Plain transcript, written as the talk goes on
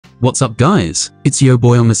What's up guys? It's yo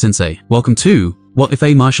boy Sensei. Welcome to What If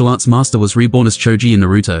a Martial Arts Master Was Reborn as Choji in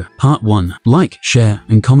Naruto, Part 1. Like, share,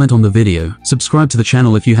 and comment on the video. Subscribe to the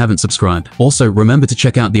channel if you haven't subscribed. Also, remember to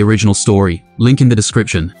check out the original story, link in the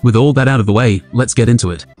description. With all that out of the way, let's get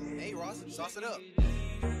into it. Hey Ross, sauce it up.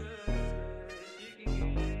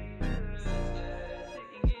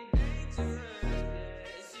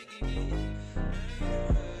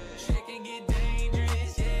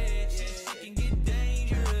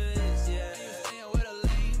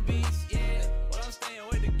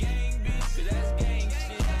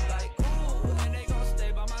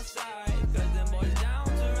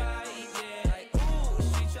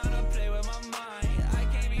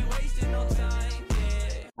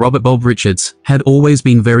 Robert Bob Richards had always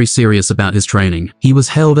been very serious about his training. He was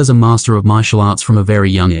hailed as a master of martial arts from a very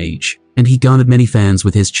young age, and he garnered many fans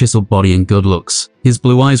with his chiseled body and good looks. His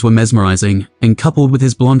blue eyes were mesmerizing, and coupled with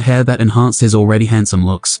his blonde hair that enhanced his already handsome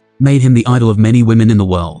looks, made him the idol of many women in the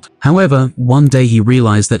world. However, one day he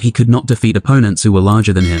realized that he could not defeat opponents who were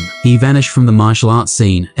larger than him. He vanished from the martial arts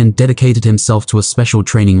scene and dedicated himself to a special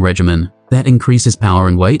training regimen that increases power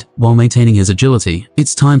and weight while maintaining his agility.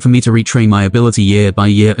 It's time for me to retrain my ability year by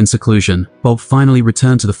year in seclusion. Bob finally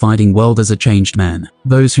returned to the fighting world as a changed man.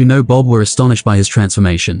 Those who know Bob were astonished by his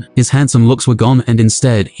transformation. His handsome looks were gone and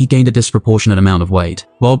instead he gained a disproportionate amount of weight.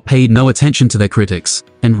 Bob paid no attention to their critics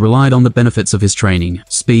and relied on the benefits of his training,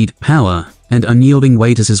 speed, power, and unyielding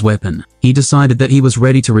weight as his weapon. He decided that he was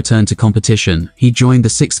ready to return to competition. He joined the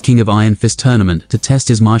 6th King of Iron Fist tournament to test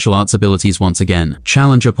his martial arts abilities once again.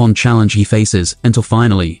 Challenge upon challenge he faces, until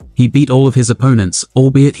finally, he beat all of his opponents,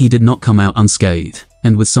 albeit he did not come out unscathed,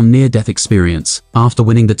 and with some near-death experience. After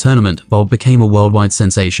winning the tournament, Bob became a worldwide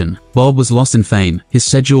sensation. Bob was lost in fame. His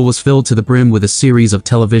schedule was filled to the brim with a series of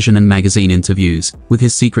television and magazine interviews, with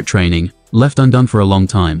his secret training left undone for a long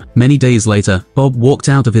time. Many days later, Bob walked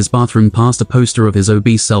out of his bathroom past a poster of his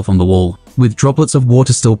obese self on the wall, with droplets of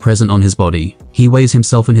water still present on his body. He weighs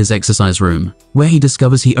himself in his exercise room, where he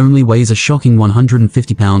discovers he only weighs a shocking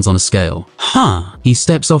 150 pounds on a scale. He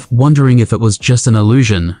steps off, wondering if it was just an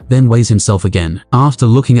illusion, then weighs himself again. After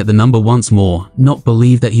looking at the number once more, not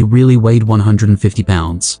believe that he really weighed 150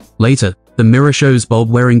 pounds. Later, the mirror shows Bob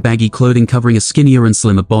wearing baggy clothing covering a skinnier and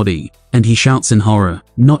slimmer body, and he shouts in horror,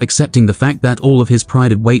 not accepting the fact that all of his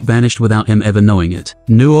prided weight vanished without him ever knowing it.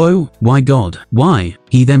 No, why God, why?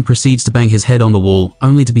 He then proceeds to bang his head on the wall,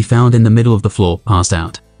 only to be found in the middle of the floor, passed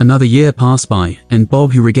out. Another year passed by, and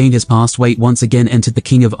Bob, who regained his past weight, once again entered the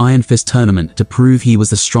King of Iron Fist tournament to prove he was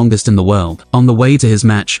the strongest in the world. On the way to his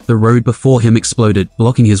match, the road before him exploded,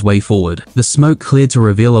 blocking his way forward. The smoke cleared to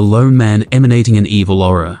reveal a lone man emanating an evil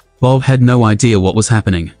aura. Bob had no idea what was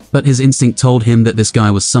happening, but his instinct told him that this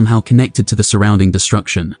guy was somehow connected to the surrounding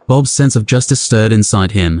destruction. Bob's sense of justice stirred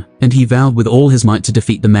inside him, and he vowed with all his might to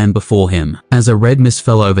defeat the man before him. As a red mist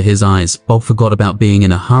fell over his eyes, Bob forgot about being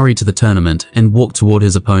in a hurry to the tournament and walked toward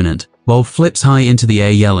his opponent. Bob flips high into the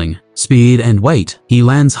air yelling, "Speed and weight!" He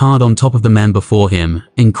lands hard on top of the man before him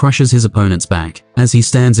and crushes his opponent's back. As he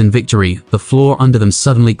stands in victory, the floor under them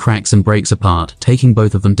suddenly cracks and breaks apart, taking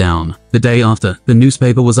both of them down. The day after, the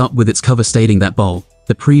newspaper was up with its cover stating that Bob,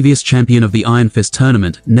 the previous champion of the Iron Fist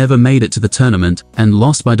tournament, never made it to the tournament and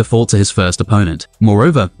lost by default to his first opponent.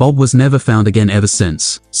 Moreover, Bob was never found again ever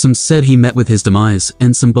since. Some said he met with his demise,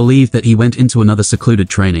 and some believed that he went into another secluded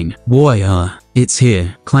training. It's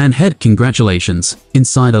here. Clan head, congratulations.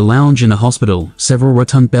 Inside a lounge in a hospital, several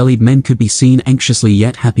rotund-bellied men could be seen anxiously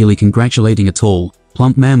yet happily congratulating a tall,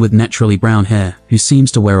 plump man with naturally brown hair, who seems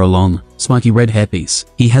to wear a long, spiky red hairpiece.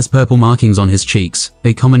 He has purple markings on his cheeks,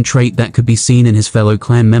 a common trait that could be seen in his fellow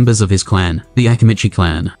clan members of his clan, the Akamichi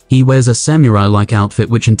clan. He wears a samurai-like outfit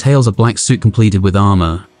which entails a black suit completed with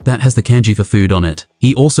armor that has the kanji for food on it.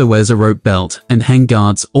 He also wears a rope belt and hang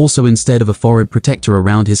guards. Also, instead of a forehead protector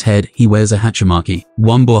around his head, he wears a hachimaki.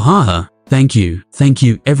 Wambohaha. Thank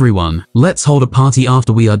you, everyone. Let's hold a party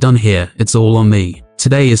after we are done here. It's all on me.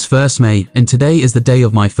 Today is 1st May, and today is the day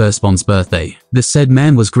of my firstborn's birthday. The said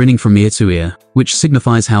man was grinning from ear to ear, which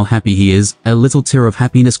signifies how happy he is. A little tear of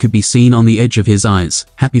happiness could be seen on the edge of his eyes,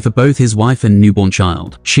 happy for both his wife and newborn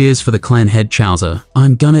child. Cheers for the clan head Chowser.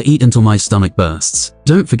 I'm gonna eat until my stomach bursts.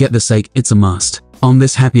 Don't forget the sake, it's a must. On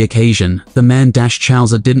this happy occasion, the man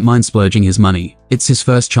Chowser didn't mind splurging his money. It's his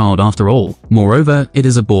first child after all. Moreover, it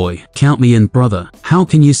is a boy. Count me in, brother. How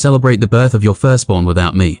can you celebrate the birth of your firstborn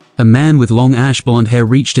without me? A man with long ash blonde hair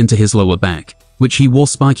reached into his lower back, which he wore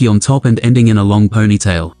spiky on top and ending in a long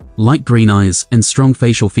ponytail, light green eyes, and strong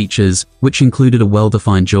facial features, which included a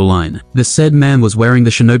well-defined jawline. The said man was wearing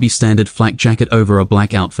the shinobi standard flak jacket over a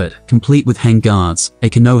black outfit, complete with hang guards, a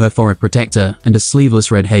Konoha forehead protector, and a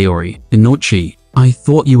sleeveless red haori, inochi, I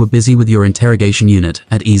thought you were busy with your interrogation unit.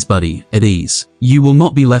 At ease, buddy, at ease. You will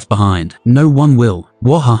not be left behind. No one will.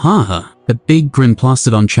 Wahahaha. A big grin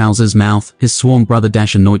plastered on Charles's mouth. His sworn brother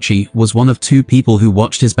Dashinoichi was one of two people who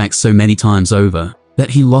watched his back so many times over that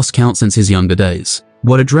he lost count since his younger days.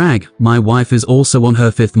 What a drag. My wife is also on her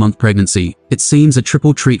 5th month pregnancy. It seems a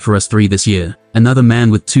triple treat for us three this year. Another man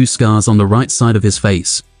with 2 scars on the right side of his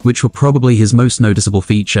face, which were probably his most noticeable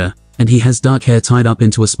feature, and he has dark hair tied up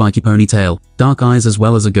into a spiky ponytail, dark eyes as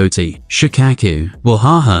well as a goatee. Shikaku. Well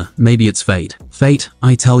haha, maybe it's fate. Fate,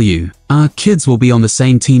 I tell you. Our kids will be on the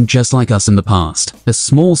same team just like us in the past. A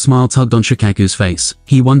small smile tugged on Shikaku's face.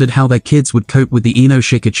 He wondered how their kids would cope with the Ino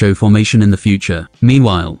Shikacho formation in the future.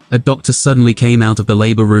 Meanwhile, a doctor suddenly came out of the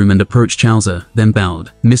labor room and approached Chowser, then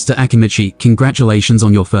bowed. Mr. Akimichi, congratulations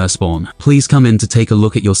on your firstborn. Please come in to take a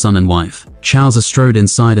look at your son and wife. Chowser strode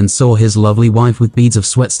inside and saw his lovely wife with beads of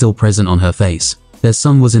sweat still present on her face. Their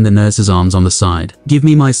son was in the nurse's arms on the side. Give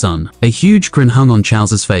me my son. A huge grin hung on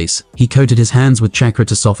Chowser's face. He coated his hands with chakra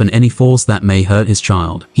to soften any force that may hurt his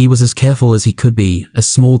child. He was as careful as he could be. A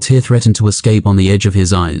small tear threatened to escape on the edge of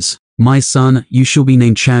his eyes. My son, you shall be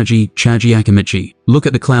named Choji Akimichi. Look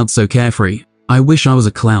at the clouds so carefree. I wish I was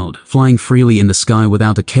a cloud, flying freely in the sky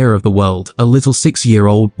without a care of the world. A little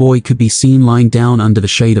 6-year-old boy could be seen lying down under the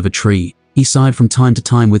shade of a tree. He sighed from time to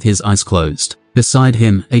time with his eyes closed. Beside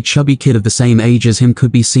him, a chubby kid of the same age as him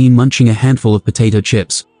could be seen munching a handful of potato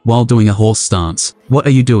chips while doing a horse stance. What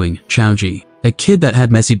are you doing, Choji? A kid that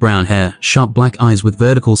had messy brown hair, sharp black eyes with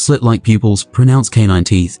vertical slit-like pupils, pronounced canine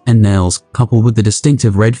teeth, and nails, coupled with the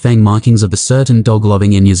distinctive red fang markings of the certain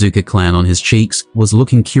dog-loving Inyazuka clan on his cheeks, was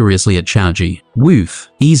looking curiously at Choji. Woof.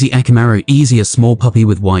 Easy Akimaru Easy, a small puppy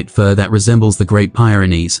with white fur that resembles the Great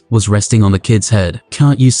Pyrenees, was resting on the kid's head.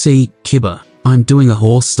 Can't you see, Kiba? I'm doing a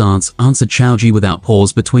horse stance, answered Choji without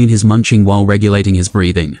pause between his munching while regulating his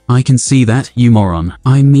breathing. I can see that, you moron.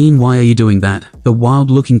 I mean, why are you doing that? The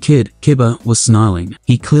wild-looking kid, Kiba, was snarling.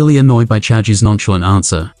 He clearly annoyed by Choji's nonchalant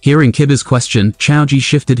answer. Hearing Kiba's question, Choji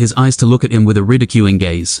shifted his eyes to look at him with a ridiculing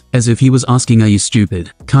gaze, as if he was asking, are you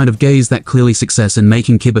stupid? Kind of gaze that clearly success in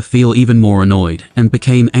making Kiba feel even more annoyed, and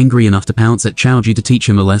became angry enough to pounce at Choji to teach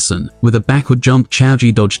him a lesson. With a backward jump,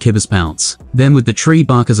 Choji dodged Kiba's pounce. Then with the tree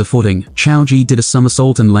bark as a footing, Choji did a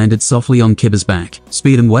somersault and landed softly on Kiba's back.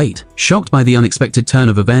 Speed and weight. Shocked by the unexpected turn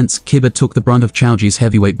of events, Kiba took the brunt of Choji's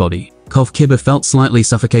heavyweight body. Cough. Kiba felt slightly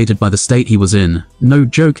suffocated by the state he was in. No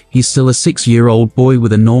joke, he's still a 6-year-old boy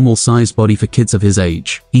with a normal-sized body for kids of his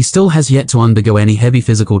age. He still has yet to undergo any heavy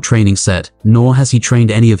physical training set, nor has he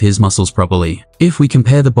trained any of his muscles properly. If we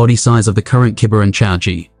compare the body size of the current Kiba and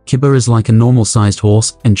Choji, Kiba is like a normal-sized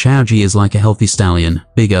horse, and Choji is like a healthy stallion,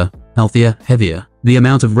 bigger, healthier, heavier. The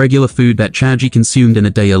amount of regular food that Choji consumed in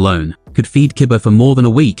a day alone could feed Kiba for more than a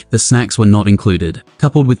week. The snacks were not included.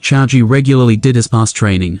 Coupled with Choji regularly did his past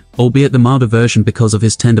training, albeit the milder version because of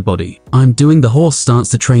his tender body. I'm doing the horse stance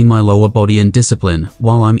to train my lower body and discipline,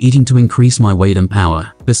 while I'm eating to increase my weight and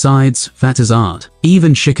power. Besides, fat is art.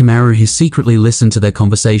 Even Shikamaru, who secretly listened to their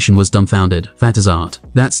conversation, was dumbfounded. Fat is art.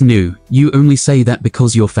 That's new. You only say that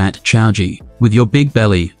because you're fat, Choji. With your big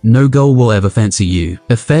belly, no girl will ever fancy you.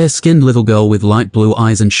 A fair-skinned little girl with light blue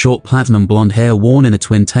eyes and short platinum blonde hair worn in a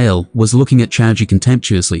twin tail was looking at Choji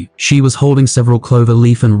contemptuously. She was holding several clover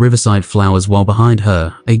leaf and riverside flowers, while behind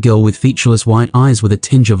her, a girl with featureless white eyes with a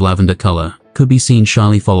tinge of lavender color could be seen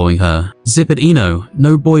shyly following her. Zip it, Ino.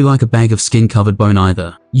 No boy like a bag of skin-covered bone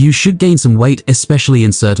either. You should gain some weight, especially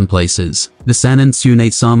in certain places. The Sanin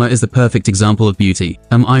Tsunade-sama is the perfect example of beauty.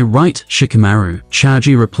 Am I right, Shikamaru?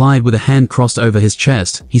 Choji replied with a hand crossed over his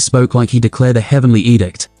chest. He spoke like he declared a heavenly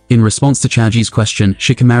edict. In response to Choji's question,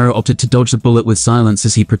 Shikamaru opted to dodge the bullet with silence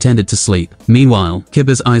as he pretended to sleep. Meanwhile,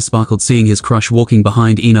 Kiba's eyes sparkled seeing his crush walking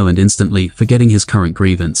behind Ino and instantly forgetting his current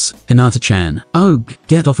grievance. Hinata-chan. Oh,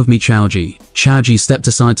 get off of me, Choji. Choji stepped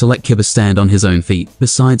aside to let Kiba stand on his own feet.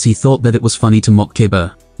 Besides, he thought that it was funny to mock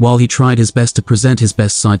Kiba, while he tried his best to present his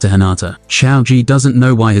best side to Hinata. Choji doesn't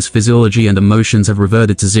know why his physiology and emotions have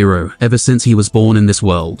reverted to zero ever since he was born in this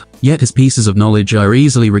world. Yet his pieces of knowledge are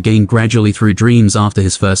easily regained gradually through dreams after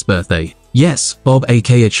his first birthday. Yes, Bob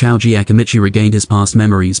aka Choji Akimichi regained his past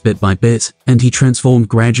memories bit by bit, and he transformed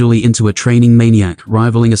gradually into a training maniac,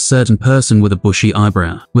 rivaling a certain person with a bushy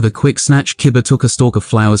eyebrow. With a quick snatch, Kiba took a stalk of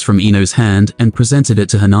flowers from Ino's hand and presented it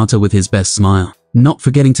to Hinata with his best smile. Not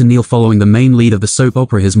forgetting to kneel following the main lead of the soap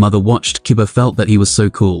opera his mother watched, Kiba felt that he was so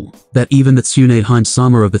cool that even the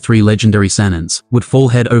Tsunade-Hime-sama of the 3 legendary Sanins would fall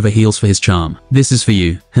head over heels for his charm. This is for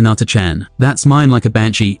you, Hinata-chan. That's mine. Like a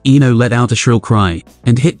banshee, Ino let out a shrill cry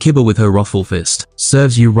and hit Kiba with her wrathful fist.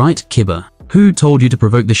 Serves you right, Kiba. Who told you to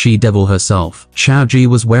provoke the she-devil herself? Choji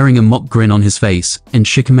was wearing a mock grin on his face, and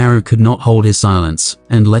Shikamaru could not hold his silence,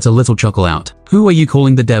 and let a little chuckle out. Who are you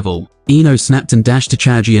calling the devil? Ino snapped and dashed to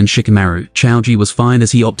Choji and Shikamaru. Choji was fine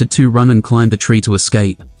as he opted to run and climb the tree to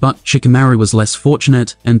escape, but Shikamaru was less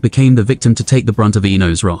fortunate and became the victim to take the brunt of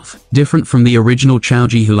Ino's wrath. Different from the original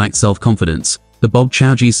Choji who lacked self-confidence, the Bob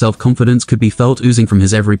Choji's self-confidence could be felt oozing from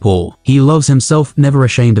his every pore. He loves himself, never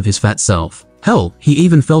ashamed of his fat self. Hell, he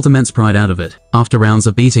even felt immense pride out of it. After rounds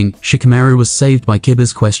of beating, Shikamaru was saved by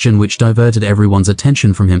Kiba's question which diverted everyone's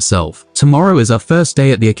attention from himself. Tomorrow is our first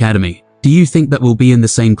day at the academy. Do you think that we'll be in the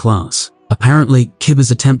same class? Apparently,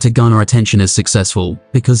 Kiba's attempt to garner attention is successful,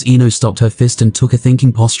 because Ino stopped her fist and took a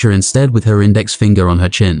thinking posture instead with her index finger on her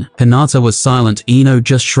chin. Hinata was silent. Ino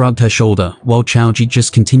just shrugged her shoulder, while Choji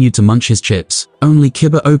just continued to munch his chips. Only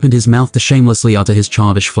Kiba opened his mouth to shamelessly utter his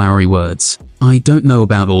childish flowery words. I don't know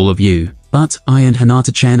about all of you, but I and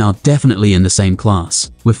Hinata-chan are definitely in the same class.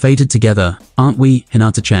 We're fated together, aren't we,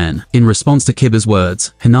 Hinata-chan? In response to Kiba's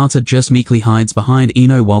words, Hinata just meekly hides behind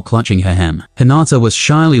Ino while clutching her hem. Hinata was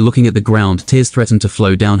shyly looking at the ground, tears threatened to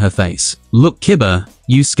flow down her face. Look, Kiba,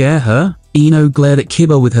 you scare her? Ino glared at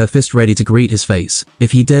Kiba with her fist ready to greet his face,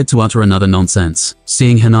 if he dared to utter another nonsense.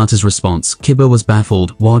 Seeing Hinata's response, Kiba was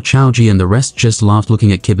baffled, while Choji and the rest just laughed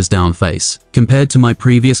looking at Kiba's down face. Compared to my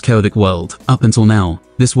previous chaotic world, up until now,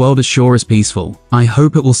 this world is sure as peaceful. I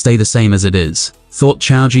hope it will stay the same as it is, thought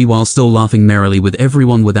Choji while still laughing merrily with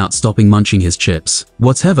everyone without stopping munching his chips.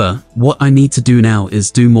 Whatever, what I need to do now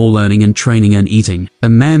is do more learning and training and eating. A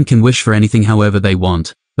man can wish for anything however they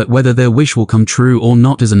want, but whether their wish will come true or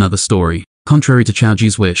not is another story. Contrary to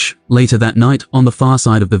Choji's wish, later that night, on the far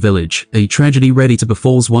side of the village, a tragedy ready to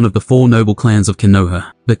befall one of the four noble clans of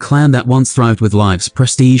Konoha. The clan that once thrived with lives,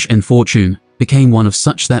 prestige, and fortune, became one of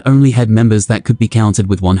such that only had members that could be counted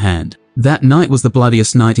with one hand. That night was the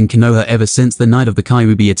bloodiest night in Konoha ever since the night of the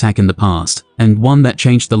Kyuubi attack in the past, and one that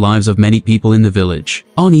changed the lives of many people in the village.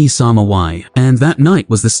 Oni-sama why? And that night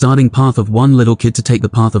was the starting path of one little kid to take the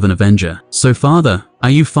path of an avenger. So father, are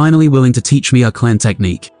you finally willing to teach me our clan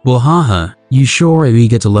technique? Well haha, you sure are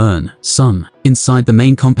eager to learn, son. Inside the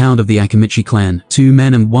main compound of the Akamichi clan, 2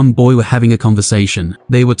 men and 1 boy were having a conversation.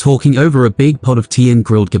 They were talking over a big pot of tea and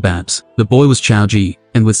grilled kebabs. The boy was Choji,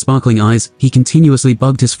 and with sparkling eyes, he continuously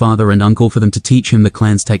bugged his father and uncle for them to teach him the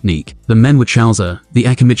clan's technique. The men were Chaoza, the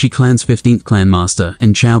Akamichi clan's 15th clan master,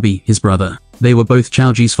 and Chaobi, his brother. They were both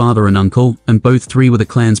Choji's father and uncle, and both 3 were the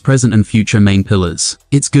clan's present and future main pillars.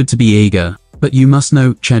 It's good to be eager, but you must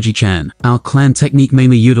know, Choji-chan, our clan technique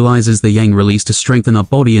mainly utilizes the yang release to strengthen our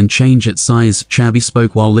body and change its size. Chobi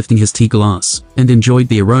spoke while lifting his tea glass, and enjoyed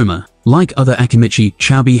the aroma. Like other Akamichi,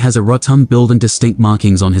 Chobi has a rotund build and distinct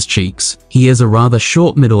markings on his cheeks. He is a rather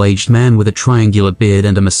short middle-aged man with a triangular beard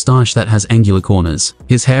and a mustache that has angular corners.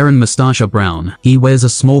 His hair and mustache are brown. He wears a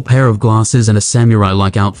small pair of glasses and a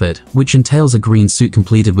samurai-like outfit, which entails a green suit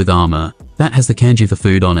completed with armor that has the kanji for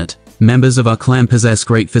food on it. Members of our clan possess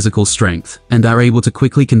great physical strength, and are able to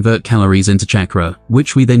quickly convert calories into chakra,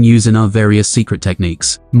 which we then use in our various secret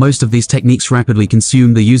techniques. Most of these techniques rapidly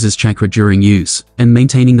consume the user's chakra during use, and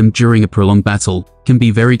maintaining them during a prolonged battle can be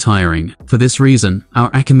very tiring. For this reason, our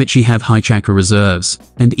Akamichi have high chakra reserves,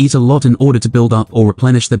 and eat a lot in order to build up or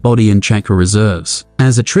replenish their body in chakra reserves.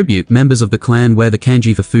 As a tribute, members of the clan wear the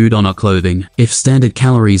kanji for food on our clothing. If standard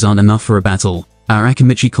calories aren't enough for a battle, our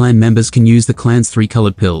Akamichi clan members can use the clan's 3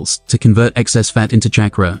 colored pills to convert excess fat into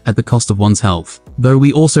chakra at the cost of one's health. Though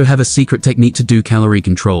we also have a secret technique to do calorie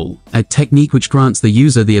control, a technique which grants the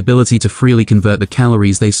user the ability to freely convert the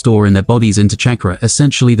calories they store in their bodies into chakra.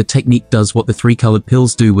 Essentially, the technique does what the 3 colored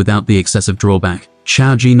pills do without the excessive drawback.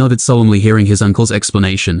 Choji nodded solemnly hearing his uncle's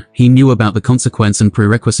explanation. He knew about the consequence and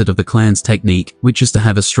prerequisite of the clan's technique, which is to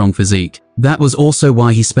have a strong physique. That was also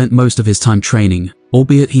why he spent most of his time training,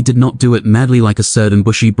 albeit he did not do it madly like a certain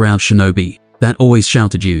bushy-browed shinobi that always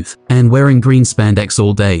shouted youth, and wearing green spandex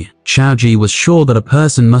all day. Choji was sure that a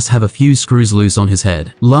person must have a few screws loose on his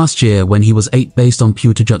head. Last year, when he was 8 based on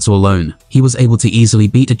pure jutsu alone, he was able to easily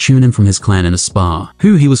beat a Chunin from his clan in a spar.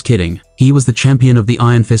 Who he was kidding. He was the champion of the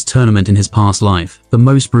Iron Fist tournament in his past life, the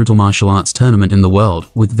most brutal martial arts tournament in the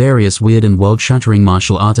world, with various weird and world-shattering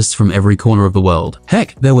martial artists from every corner of the world.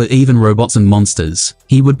 Heck, there were even robots and monsters.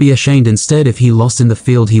 He would be ashamed instead if he lost in the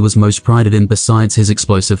field he was most prided in besides his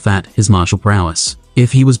explosive fat, his martial prowess.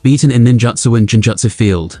 If he was beaten in ninjutsu and genjutsu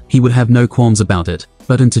field, he would have no qualms about it.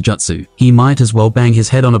 But in taijutsu, he might as well bang his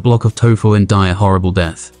head on a block of tofu and die a horrible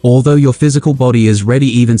death. Although your physical body is ready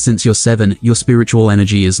even since you're 7, your spiritual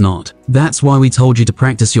energy is not. That's why we told you to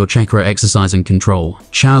practice your chakra exercise and control,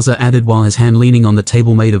 Chaozu added while his hand leaning on the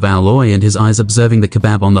table made of alloy and his eyes observing the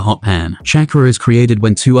kebab on the hot pan. Chakra is created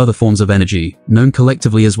when two other forms of energy, known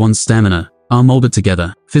collectively as one's stamina, are molded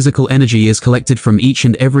together. Physical energy is collected from each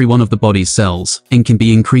and every one of the body's cells and can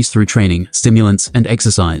be increased through training, stimulants, and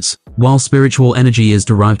exercise. While spiritual energy is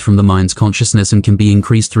derived from the mind's consciousness and can be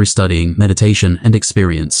increased through studying, meditation, and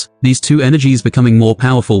experience. These two energies becoming more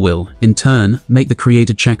powerful will, in turn, make the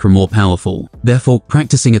created chakra more powerful. Therefore,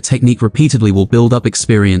 practicing a technique repeatedly will build up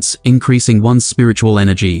experience, increasing one's spiritual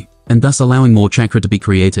energy, and thus allowing more chakra to be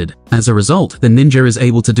created. As a result, the ninja is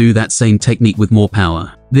able to do that same technique with more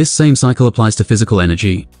power. This same cycle applies to physical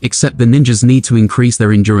energy, except the ninjas need to increase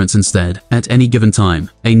their endurance instead. At any given time,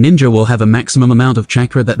 a ninja will have a maximum amount of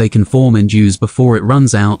chakra that they can form and use before it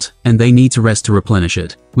runs out, and they need to rest to replenish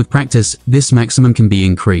it. With practice, this maximum can be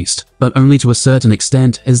increased, but only to a certain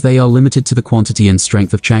extent as they are limited to the quantity and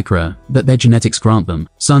strength of chakra that their genetics grant them.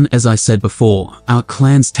 Son, as I said before, our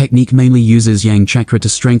clan's technique mainly uses yang chakra to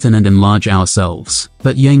strengthen and enlarge ourselves.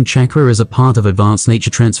 But yang chakra is a part of advanced nature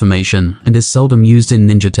transformation and is seldom used in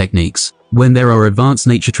ninja techniques. When there are advanced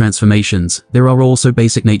nature transformations, there are also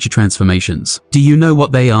basic nature transformations. Do you know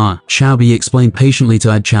what they are? Choji explained patiently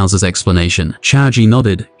to add Chaozu's explanation. Choji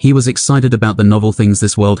nodded. He was excited about the novel things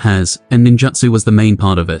this world has, and ninjutsu was the main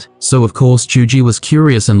part of it. So of course Choji was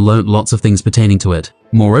curious and learnt lots of things pertaining to it.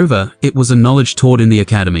 Moreover, it was a knowledge taught in the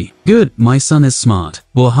academy. Good, my son is smart.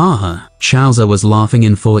 Wahaha. Chaozu was laughing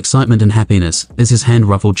in full excitement and happiness as his hand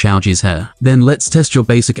ruffled Choji's hair. Then let's test your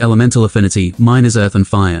basic elemental affinity. Mine is earth and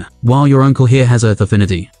fire, while your uncle here has earth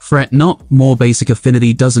affinity. Fret not, more basic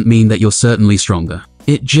affinity doesn't mean that you're certainly stronger.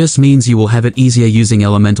 It just means you will have it easier using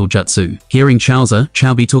elemental jutsu. Hearing Chaozu,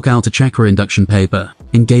 Choji took out a chakra induction paper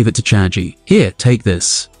and gave it to Choji. Here, take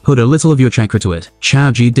this. Put a little of your chakra to it.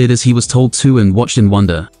 Choji did as he was told to and watched in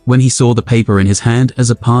wonder when he saw the paper in his hand as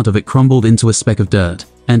a part of it crumbled into a speck of dirt,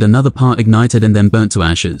 and another part ignited and then burnt to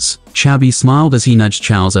ashes. Choji smiled as he nudged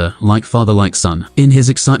Chaozu, like father like son. In his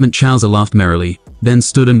excitement Chaozu laughed merrily, then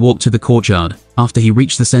stood and walked to the courtyard. After he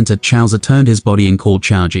reached the center, Chaozu turned his body and called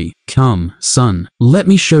Choji. Come, son, let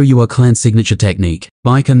me show you our clan signature technique.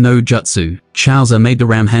 Baika no Jutsu. Chaozu made the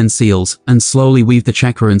ram hand seals and slowly weaved the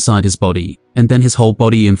chakra inside his body, and then his whole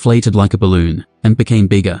body inflated like a balloon and became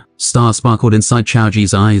bigger. Stars sparkled inside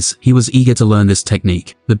Choji's eyes. He was eager to learn this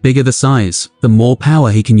technique. The bigger the size, the more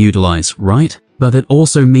power he can utilize, right? But it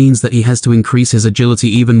also means that he has to increase his agility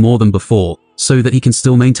even more than before, so that he can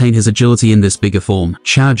still maintain his agility in this bigger form.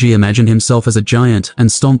 Choji imagined himself as a giant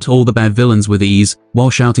and stomped all the bad villains with ease, while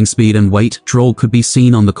shouting speed and weight. Droll could be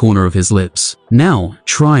seen on the corner of his lips. Now,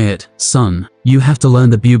 try it, son. You have to learn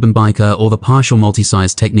the Bubenbiker or the partial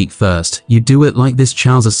multi-size technique first. You do it like this.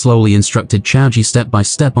 Chaozu slowly instructed Choji step by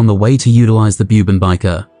step on the way to utilize the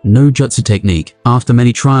Bubenbiker no jutsu technique. After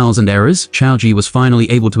many trials and errors, Choji was finally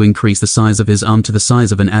able to increase the size of his arm to the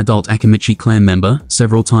size of an adult Akimichi clan member,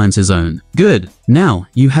 several times his own. Good. Now,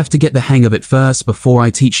 you have to get the hang of it first before I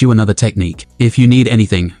teach you another technique. If you need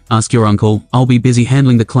anything, ask your uncle. I'll be busy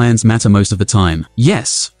handling the clan's matter most of the time.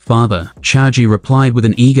 Yes, father, Choji replied with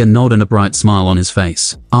an eager nod and a bright smile on his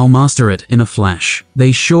face. I'll master it in a flash.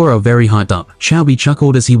 They sure are very hyped up. Choji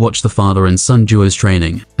chuckled as he watched the father and son duo's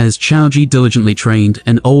training. As Choji diligently trained,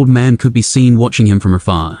 an old man could be seen watching him from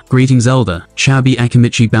afar. Greetings, elder. Choji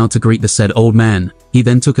Akimichi bowed to greet the said old man. He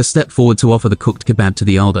then took a step forward to offer the cooked kebab to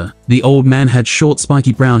the elder. The old man had short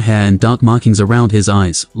spiky brown hair and dark markings around his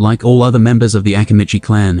eyes. Like all other members of the Akimichi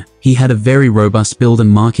clan, he had a very robust build and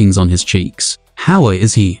markings on his cheeks. How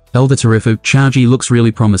is he? Elder Tarifu, Choji looks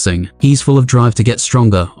really promising. He's full of drive to get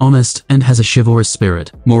stronger, honest, and has a chivalrous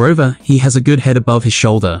spirit. Moreover, he has a good head above his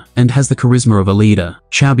shoulder, and has the charisma of a leader.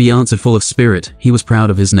 Choji answered full of spirit. He was proud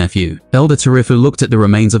of his nephew. Elder Tarifu looked at the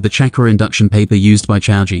remains of the chakra induction paper used by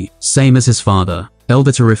Choji, same as his father.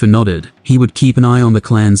 Elder Tarifu nodded. He would keep an eye on the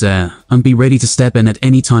clan's heir, and be ready to step in at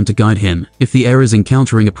any time to guide him, if the heir is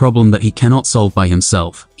encountering a problem that he cannot solve by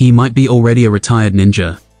himself. He might be already a retired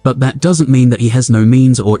ninja, but that doesn't mean that he has no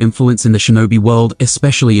means or influence in the shinobi world,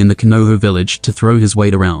 especially in the Konoha village, to throw his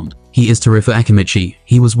weight around. He is Tarifu Akimichi.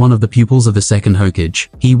 He was one of the pupils of the second Hokage.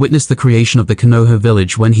 He witnessed the creation of the Konoha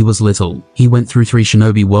village when he was little. He went through 3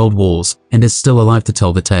 shinobi world wars, and is still alive to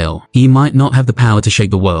tell the tale. He might not have the power to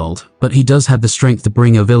shake the world, but he does have the strength to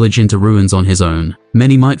bring a village into ruins on his own.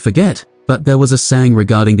 Many might forget, But there was a saying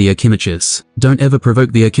regarding the Akimichis. Don't ever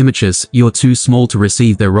provoke the Akimichis, you're too small to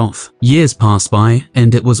receive their wrath. Years passed by,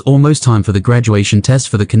 and it was almost time for the graduation test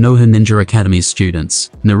for the Konoha Ninja Academy's students.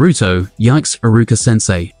 Naruto, yikes,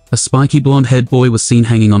 Iruka-sensei. A spiky blonde-haired boy was seen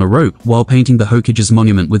hanging on a rope while painting the Hokage's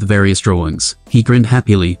monument with various drawings. He grinned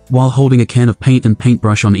happily, while holding a can of paint and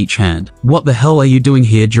paintbrush on each hand. What the hell are you doing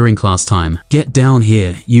here during class time? Get down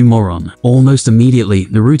here, you moron. Almost immediately,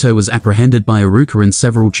 Naruto was apprehended by Iruka and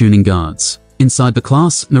several tuning guards. Inside the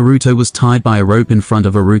class, Naruto was tied by a rope in front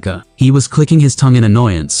of Iruka. He was clicking his tongue in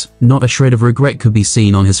annoyance. Not a shred of regret could be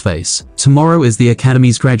seen on his face. Tomorrow is the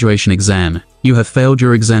Academy's graduation exam. You have failed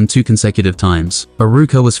your exam 2 consecutive times.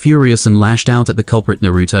 Iruka was furious and lashed out at the culprit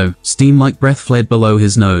Naruto. Steam like breath fled below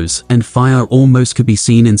his nose, and fire almost could be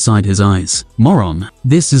seen inside his eyes. Moron,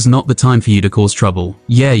 this is not the time for you to cause trouble.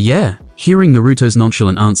 Yeah. Hearing Naruto's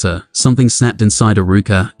nonchalant answer, something snapped inside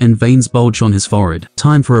Iruka, and veins bulged on his forehead.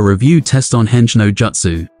 Time for a review test on Hench no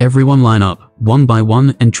Jutsu. Everyone line up, one by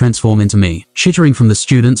one, and transform into me. Chittering from the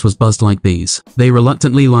students was buzzed like bees. They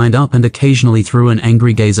reluctantly lined up and occasionally threw an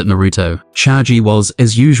angry gaze at Naruto. Choji was,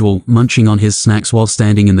 as usual, munching on his snacks while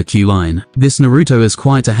standing in the queue line. This Naruto is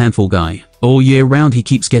quite a handful guy. All year round he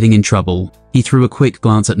keeps getting in trouble. He threw a quick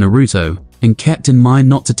glance at Naruto, and kept in mind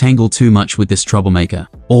not to tangle too much with this troublemaker.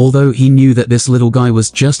 Although he knew that this little guy was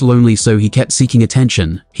just lonely, so he kept seeking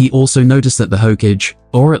attention, he also noticed that the Hokage,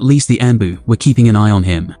 or at least the Anbu, were keeping an eye on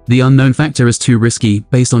him. The unknown factor is too risky,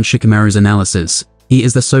 based on Shikamaru's analysis. He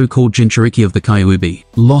is the so-called Jinchuriki of the Kyuubi.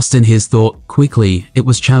 Lost in his thought, quickly, it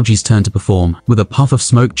was Choji's turn to perform. With a puff of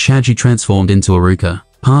smoke, Choji transformed into Iruka.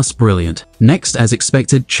 Pass brilliant. Next, as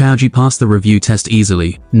expected, Choji passed the review test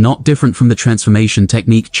easily. Not different from the transformation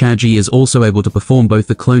technique, Choji is also able to perform both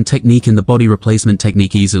the clone technique and the body replacement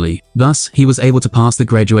technique easily. Thus, he was able to pass the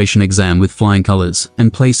graduation exam with flying colors,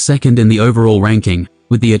 and place second in the overall ranking,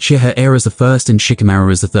 with the Uchiha heir as the first and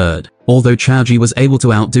Shikamaru as the third. Although Choji was able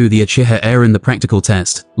to outdo the Uchiha heir in the practical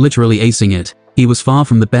test, literally acing it, he was far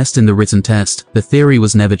from the best in the written test. The theory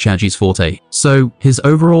was never Choji's forte, so his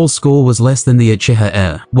overall score was less than the Uchiha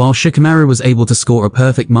heir. While Shikamaru was able to score a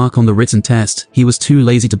perfect mark on the written test, he was too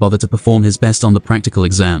lazy to bother to perform his best on the practical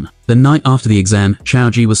exam. The night after the exam,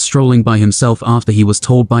 Choji was strolling by himself after he was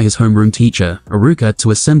told by his homeroom teacher, Iruka,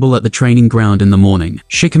 to assemble at the training ground in the morning.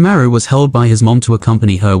 Shikamaru was held by his mom to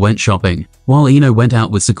accompany her went shopping, while Ino went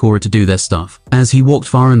out with Sakura to do their stuff. As he walked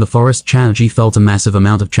far in the forest, Choji felt a massive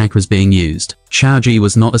amount of chakras being used. Choji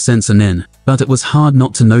was not a sensor nin, but it was hard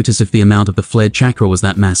not to notice if the amount of the flared chakra was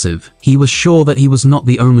that massive. He was sure that he was not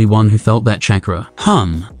the only one who felt that chakra.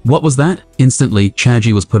 What was that? Instantly,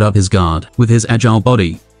 Choji was put up his guard. With his agile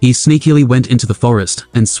body, he sneakily went into the forest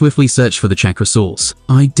and swiftly searched for the chakra source.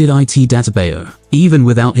 IT database. Even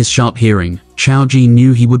without his sharp hearing, Choji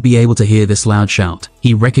knew he would be able to hear this loud shout.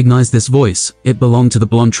 He recognized this voice. It belonged to the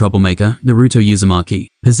blonde troublemaker, Naruto Uzumaki.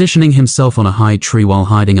 Positioning himself on a high tree while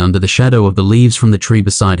hiding under the shadow of the leaves from the tree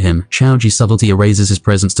beside him, Choji's subtlety erases his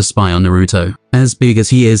presence to spy on Naruto. As big as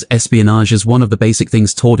he is, espionage is one of the basic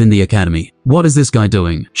things taught in the academy. What is this guy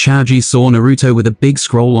doing? Choji saw Naruto with a big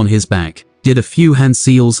scroll on his back, did a few hand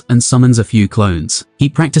seals, and summons a few clones. He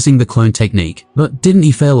practicing the clone technique. But didn't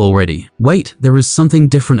he fail already? Wait, there is something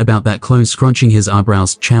different about that clone. Scrunching his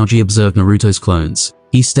eyebrows, Choji observed Naruto's clones.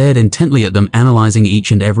 He stared intently at them, analyzing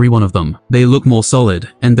each and every one of them. They look more solid,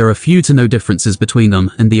 and there are few to no differences between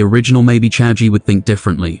them and the original. Maybe Choji would think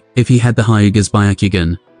differently if he had the Hyuga's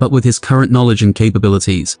Byakugan, but with his current knowledge and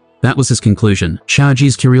capabilities, that was his conclusion.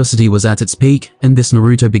 Choji's curiosity was at its peak, and this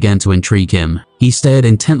Naruto began to intrigue him. He stared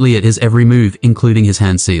intently at his every move, including his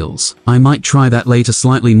hand seals. I might try that later.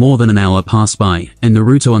 Slightly more than an hour passed by, and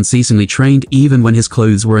Naruto unceasingly trained even when his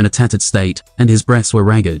clothes were in a tattered state, and his breaths were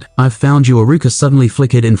ragged. I've found you. Iruka suddenly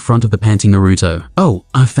flickered in front of the panting Naruto. Oh,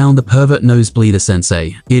 I found the pervert nosebleeder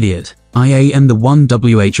sensei. Idiot. I am the one.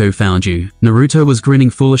 WHO found you. Naruto was grinning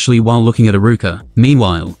foolishly while looking at Iruka.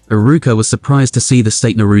 Meanwhile, Iruka was surprised to see the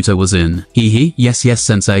state Naruto was in. Hee, yes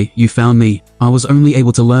sensei, you found me. I was only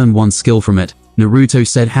able to learn one skill from it, Naruto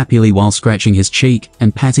said happily while scratching his cheek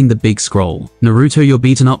and patting the big scroll. Naruto, you're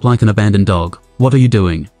beaten up like an abandoned dog. What are you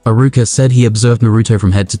doing? Iruka said. He observed Naruto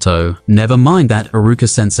from head to toe. Never mind that,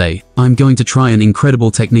 Iruka-sensei. I'm going to try an incredible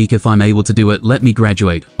technique. If I'm able to do it, let me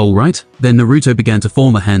graduate, alright? Then Naruto began to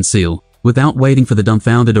form a hand seal, without waiting for the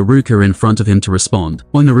dumbfounded Iruka in front of him to respond.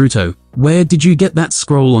 Oi Naruto, where did you get that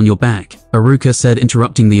scroll on your back? Iruka said,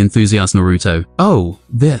 interrupting the enthusiast Naruto. Oh,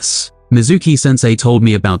 this. Mizuki-sensei told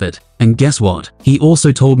me about it. And guess what? He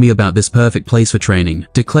also told me about this perfect place for training,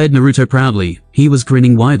 declared Naruto proudly. He was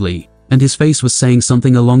grinning widely, and his face was saying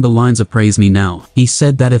something along the lines of praise me now. He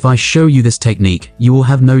said that if I show you this technique, you will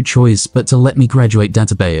have no choice but to let me graduate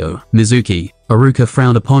Databayo. Mizuki. Iruka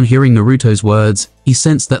frowned upon hearing Naruto's words. He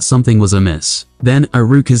sensed that something was amiss. Then,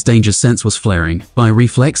 Iruka's danger sense was flaring. By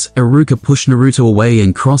reflex, Iruka pushed Naruto away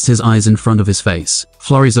and crossed his eyes in front of his face.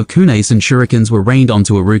 Flurries of kunes and shurikens were rained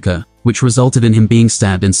onto Iruka, which resulted in him being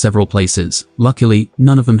stabbed in several places. Luckily,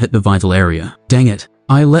 none of them hit the vital area. Dang it.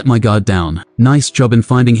 I let my guard down. Nice job in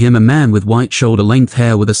finding him. A man with white shoulder-length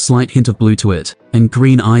hair with a slight hint of blue to it, and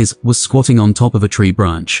green eyes, was squatting on top of a tree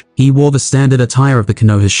branch. He wore the standard attire of the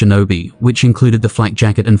Konoha shinobi, which included the flak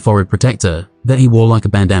jacket and forehead protector that he wore like a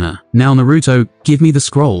bandana. Now Naruto, give me the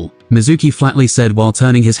scroll. Mizuki flatly said while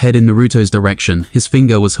turning his head in Naruto's direction. His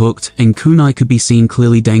finger was hooked, and kunai could be seen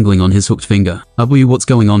clearly dangling on his hooked finger. What's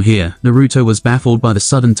going on here? Naruto was baffled by the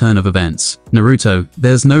sudden turn of events. Naruto,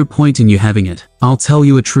 there's no point in you having it. I'll tell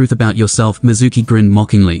you a truth about yourself. Mizuki grinned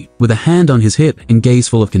mockingly, with a hand on his hip and gaze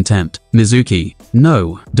full of contempt. Mizuki,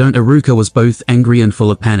 no, don't. Iruka was both angry and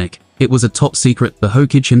full of panic. It was a top secret. The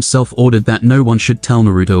Hokage himself ordered that no one should tell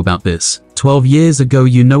Naruto about this. 12 years ago,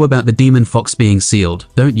 you know about the demon fox being sealed,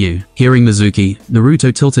 don't you? Hearing Mizuki,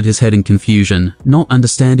 Naruto tilted his head in confusion, not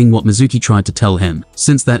understanding what Mizuki tried to tell him.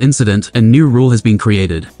 Since that incident, a new rule has been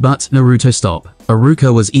created. But, Naruto, stop.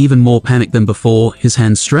 Iruka was even more panicked than before. His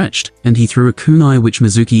hand stretched, and he threw a kunai which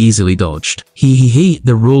Mizuki easily dodged.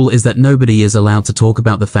 The rule is that nobody is allowed to talk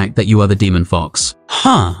about the fact that you are the demon fox.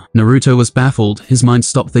 Huh? Naruto was baffled. His mind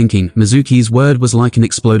stopped thinking. Mizuki's word was like an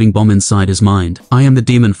exploding bomb inside his mind. I am the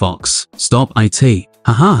demon fox. Stop it.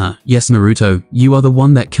 Haha, yes Naruto, you are the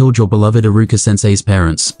one that killed your beloved Iruka-sensei's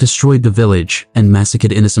parents, destroyed the village, and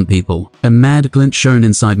massacred innocent people. A mad glint shone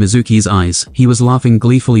inside Mizuki's eyes. He was laughing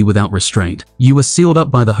gleefully without restraint. You were sealed up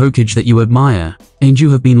by the Hokage that you admire, and you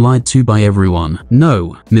have been lied to by everyone.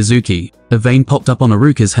 No, Mizuki. A vein popped up on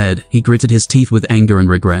Iruka's head. He gritted his teeth with anger and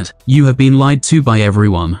regret. You have been lied to by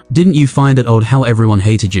everyone. Didn't you find it odd how everyone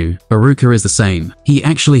hated you? Iruka is the same. He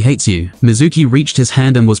actually hates you. Mizuki reached his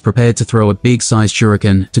hand and was prepared to throw a big-sized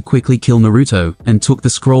shuriken to quickly kill Naruto, and took the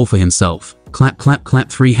scroll for himself. Clap, clap, clap.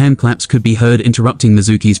 3 hand claps could be heard interrupting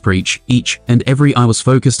Mizuki's preach. Each and every eye was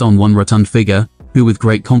focused on one rotund figure, who with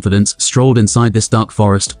great confidence strolled inside this dark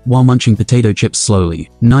forest while munching potato chips slowly.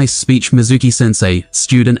 Nice speech, Mizuki-sensei.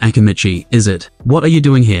 Student Akamichi, is it? What are you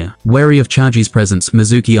doing here? Wary of Choji's presence,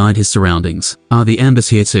 Mizuki eyed his surroundings. Are the ambers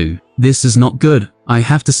here too? This is not good. I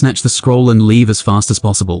have to snatch the scroll and leave as fast as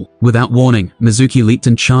possible. Without warning, Mizuki leaped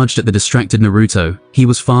and charged at the distracted Naruto. He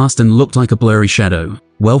was fast and looked like a blurry shadow.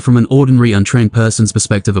 Well, from an ordinary untrained person's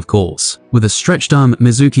perspective, of course. With a stretched arm,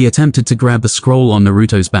 Mizuki attempted to grab the scroll on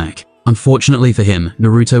Naruto's back. Unfortunately for him,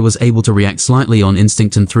 Naruto was able to react slightly on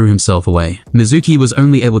instinct and threw himself away. Mizuki was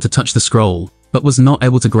only able to touch the scroll, but was not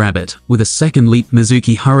able to grab it. With a second leap,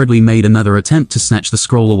 Mizuki hurriedly made another attempt to snatch the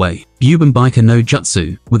scroll away. Bubenbaika no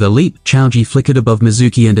Jutsu. With a leap, Choji flickered above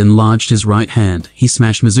Mizuki and enlarged his right hand. He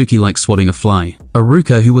smashed Mizuki like swatting a fly.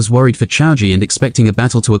 Iruka, who was worried for Choji and expecting a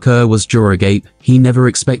battle to occur, was jaw agape. He never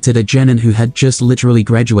expected a genin who had just literally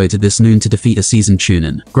graduated this noon to defeat a seasoned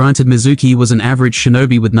chunin. Granted, Mizuki was an average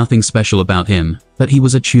shinobi with nothing special about him, but he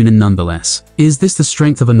was a chunin nonetheless. Is this the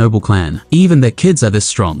strength of a noble clan? Even their kids are this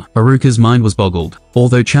strong. Iruka's mind was boggled.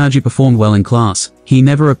 Although Choji performed well in class, he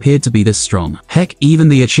never appeared to be this strong. Heck, even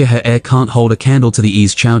the Uchiha heir can't hold a candle to the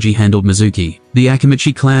ease Choji handled Mizuki. The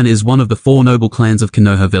Akamichi clan is one of the 4 noble clans of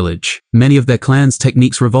Konoha village. Many of their clan's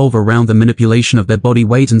techniques revolve around the manipulation of their body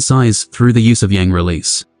weight and size through the use of yang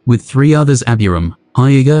release. With 3 others, Aburum,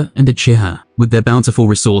 Hyuga, and Uchiha, with their bountiful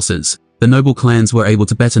resources, the noble clans were able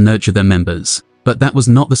to better nurture their members. But that was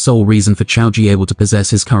not the sole reason for Choji able to possess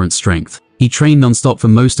his current strength. He trained non-stop for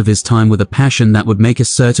most of his time with a passion that would make a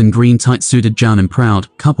certain green tight-suited Jounin proud,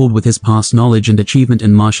 coupled with his past knowledge and achievement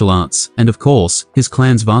in martial arts, and of course, his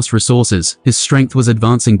clan's vast resources. His strength was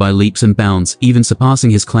advancing by leaps and bounds, even surpassing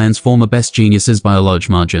his clan's former best geniuses by a large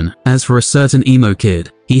margin. As for a certain emo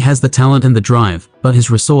kid, he has the talent and the drive, but his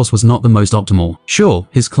resource was not the most optimal. Sure,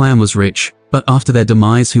 his clan was rich, but after their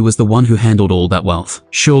demise, who was the one who handled all that wealth?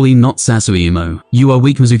 Surely not Sasuimo. You are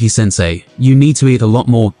weak, Mizuki-sensei. You need to eat a lot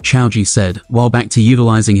more, Choji said, while back to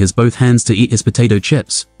utilizing his both hands to eat his potato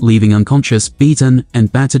chips, leaving unconscious, beaten,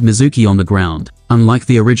 and battered Mizuki on the ground. Unlike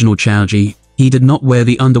the original Choji, he did not wear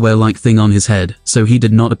the underwear-like thing on his head, so he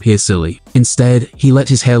did not appear silly. Instead, he let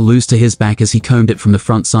his hair loose to his back as he combed it from the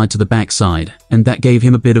front side to the back side, and that gave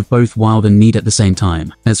him a bit of both wild and neat at the same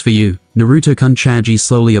time. As for you, Naruto-kun, Choji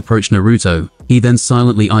slowly approached Naruto. He then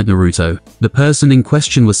silently eyed Naruto. The person in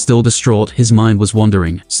question was still distraught. His mind was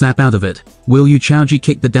wandering. Snap out of it. Will you? Choji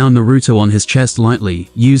kicked the down Naruto on his chest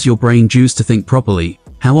lightly. Use your brain juice to think properly.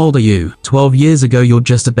 How old are you? 12 years ago you're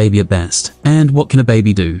just a baby at best. And what can a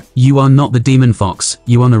baby do? You are not the demon fox,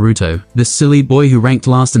 you are Naruto, the silly boy who ranked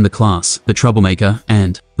last in the class, the troublemaker,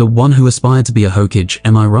 and the one who aspired to be a Hokage,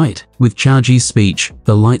 am I right? With Choji's speech,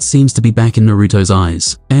 the light seems to be back in Naruto's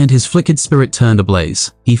eyes, and his flickered spirit turned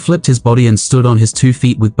ablaze. He flipped his body and stood on his 2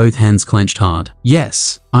 feet with both hands clenched hard.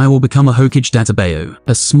 Yes, I will become a Hokage Databeo.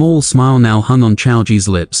 A small smile now hung on Choji's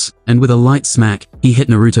lips, and with a light smack, he hit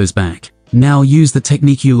Naruto's back. Now use the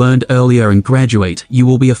technique you learned earlier and graduate, you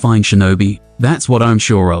will be a fine shinobi. That's what I'm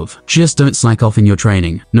sure of. Just don't slack off in your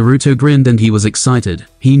training. Naruto grinned and he was excited.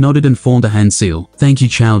 He nodded and formed a hand seal. Thank you,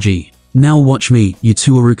 Choji. Now watch me, you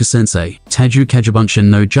two Iruka-sensei. Taju Kagebunshin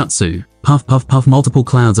no Jutsu. Puff puff puff, multiple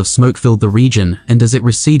clouds of smoke filled the region, and as it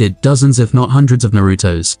receded, dozens if not hundreds of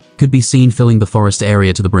Narutos could be seen filling the forest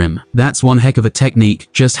area to the brim. That's one heck of a technique,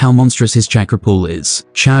 just how monstrous his chakra pool is.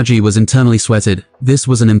 Choji was internally sweated. This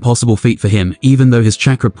was an impossible feat for him, even though his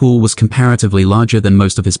chakra pool was comparatively larger than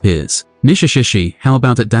most of his peers. Nishishishi, how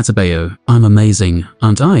about it Databeo? I'm amazing,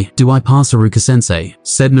 aren't I? Do I pass Iruka-sensei?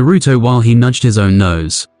 Said Naruto while he nudged his own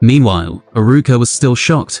nose. Meanwhile, Iruka was still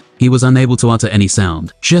shocked. He was unable to utter any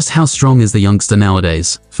sound. Just how strong is the youngster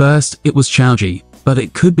nowadays? First, it was Choji, but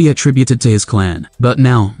it could be attributed to his clan. But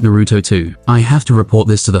now, Naruto too. I have to report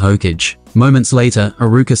this to the Hokage. Moments later,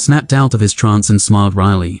 Iruka snapped out of his trance and smiled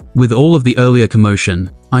wryly. With all of the earlier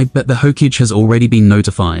commotion, I bet the Hokage has already been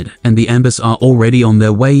notified, and the Ambus are already on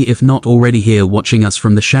their way if not already here watching us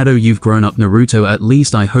from the shadow. You've grown up, Naruto, at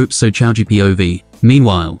least I hope so. Choji POV.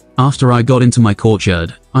 Meanwhile, after I got into my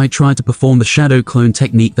courtyard, I tried to perform the shadow clone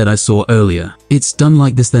technique that I saw earlier. It's done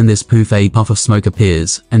like this, then this poof, a puff of smoke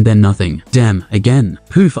appears, and then nothing. Damn, again.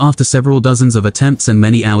 Poof. After several dozens of attempts and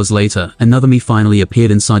many hours later, another me finally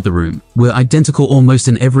appeared inside the room. We're identical almost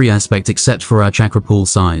in every aspect except for our chakra pool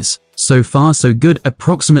size. So far so good,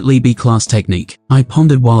 approximately B-class technique. I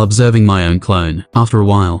pondered while observing my own clone. After a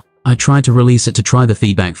while, I tried to release it to try the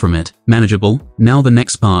feedback from it. Manageable. Now the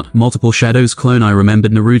next part, multiple shadows clone. I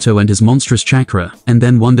remembered Naruto and his monstrous chakra, and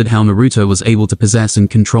then wondered how Naruto was able to possess and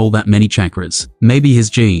control that many chakras. Maybe his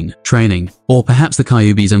gene, training, or perhaps the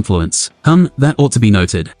Kyuubi's influence. That ought to be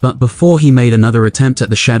noted. But before he made another attempt at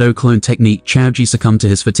the shadow clone technique, Choji succumbed to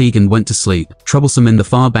his fatigue and went to sleep. Troublesome. In the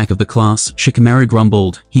far back of the class, Shikamaru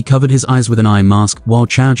grumbled. He covered his eyes with an eye mask while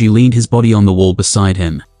Choji leaned his body on the wall beside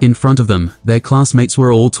him. In front of them, their classmates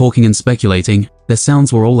were all talking and speculating. Their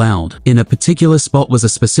sounds were all loud. In a particular spot was a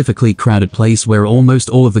specifically crowded place where almost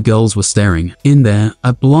all of the girls were staring. In there,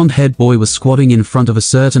 a blonde-haired boy was squatting in front of a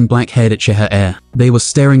certain black-haired Chiha. They were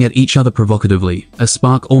staring at each other provocatively. A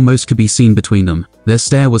spark almost could be seen between them. Their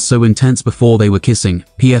stare was so intense before they were kissing.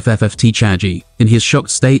 PFFFT. Choji, in his shocked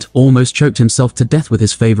state, almost choked himself to death with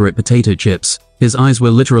his favorite potato chips. His eyes were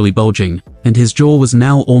literally bulging, and his jaw was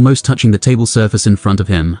now almost touching the table surface in front of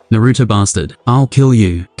him. Naruto bastard. I'll kill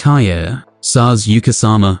you. Kaie. Sars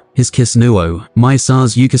Yuka-sama, his kiss Nuo. My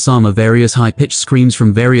Sars Yuka-sama. Various high-pitched screams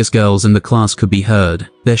from various girls in the class could be heard.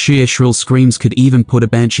 Their sheer shrill screams could even put a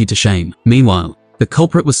banshee to shame. Meanwhile, the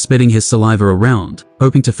culprit was spitting his saliva around,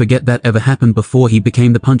 hoping to forget that ever happened before he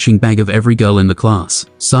became the punching bag of every girl in the class.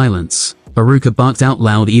 Silence. Iruka barked out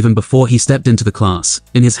loud even before he stepped into the class.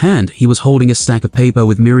 In his hand, he was holding a stack of paper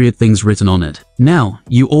with myriad things written on it. Now,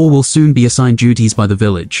 you all will soon be assigned duties by the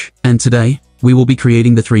village. And today, we will be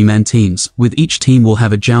creating the 3-man teams, with each team will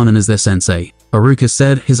have a jounin as their sensei. Iruka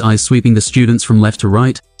said, his eyes sweeping the students from left to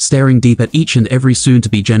right, staring deep at each and every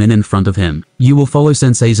soon-to-be genin in front of him. You will follow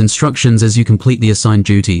sensei's instructions as you complete the assigned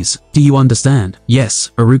duties. Do you understand?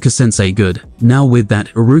 Yes, Iruka-sensei. Good. Now with that,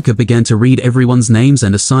 Iruka began to read everyone's names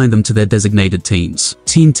and assign them to their designated teams.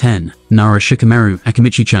 Team 10, Nara Shikamaru,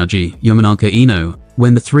 Akimichi Choji, Yamanaka Ino.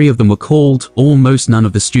 When the 3 of them were called, almost none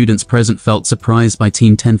of the students present felt surprised by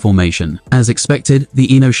Team 10 formation. As expected,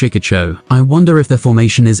 the Ino Shikacho. I wonder if their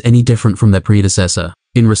formation is any different from their predecessor.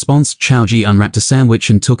 In response, Choji unwrapped a sandwich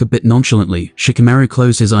and took a bit nonchalantly. Shikamaru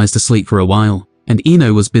closed his eyes to sleep for a while, and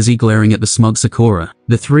Ino was busy glaring at the smug Sakura.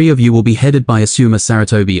 The 3 of you will be headed by Asuma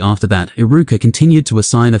Saratobi. After that, Iruka continued to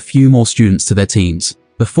assign a few more students to their teams,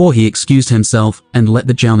 before he excused himself and let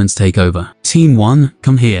the jounins take over. Team 1,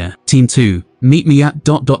 come here. Team 2, meet me at ...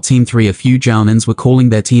 Team 3. A few jounins were calling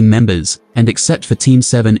their team members, and except for Team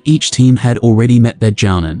 7, each team had already met their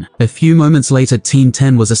jounin. A few moments later, Team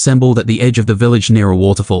 10 was assembled at the edge of the village near a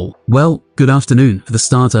waterfall. Well, good afternoon. For the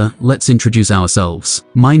starter, let's introduce ourselves.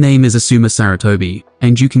 My name is Asuma Saratobi,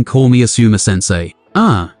 and you can call me Asuma Sensei.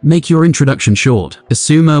 Make your introduction short.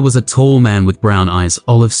 Asuma was a tall man with brown eyes,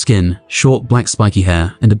 olive skin, short black spiky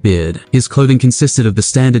hair, and a beard. His clothing consisted of the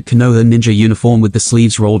standard Konoha ninja uniform with the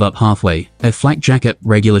sleeves rolled up halfway, a flak jacket,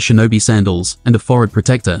 regular shinobi sandals, and a forehead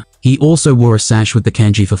protector. He also wore a sash with the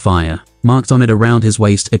kanji for fire marked on it around his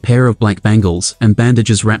waist, a pair of black bangles, and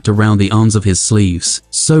bandages wrapped around the arms of his sleeves.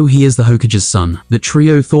 So he is the Hokage's son, the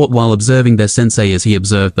trio thought while observing their sensei as he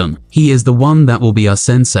observed them. He is the one that will be our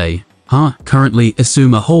sensei. Currently,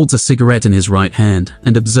 Asuma holds a cigarette in his right hand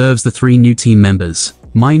and observes the 3 new team members.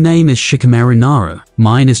 My name is Shikamaru Nara.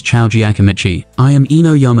 Mine is Choji Akamichi. I am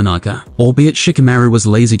Ino Yamanaka. Albeit Shikamaru was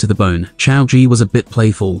lazy to the bone, Choji was a bit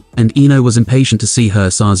playful, and Ino was impatient to see her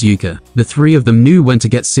Sazuka. The 3 of them knew when to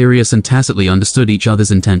get serious and tacitly understood each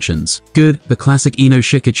other's intentions. Good, the classic Ino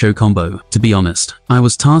Shikacho combo. To be honest, I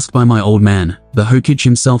was tasked by my old man, the Hokage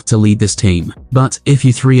himself, to lead this team. But if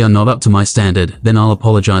you 3 are not up to my standard, then I'll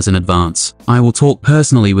apologize in advance. I will talk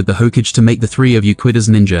personally with the Hokage to make the 3 of you quit as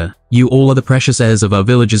ninja. You all are the precious heirs of our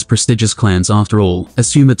village's prestigious clans after all.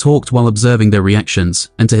 Asuma talked while observing their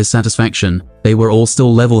reactions, and to his satisfaction, they were all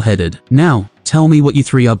still level-headed. Now, tell me what you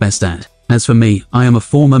 3 are best at. As for me, I am a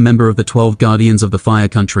former member of the 12 Guardians of the Fire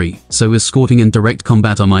Country, so escorting and direct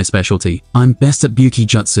combat are my specialty. I'm best at Buki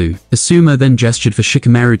Jutsu. Asuma then gestured for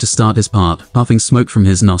Shikamaru to start his part, puffing smoke from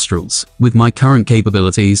his nostrils. With my current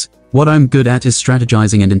capabilities, what I'm good at is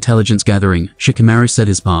strategizing and intelligence gathering. Shikamaru said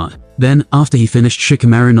his part. Then, after he finished,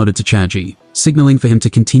 Shikamaru nodded to Choji, signaling for him to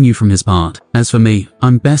continue from his part. As for me,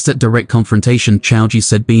 I'm best at direct confrontation, Choji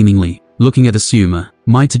said beamingly, looking at Asuma.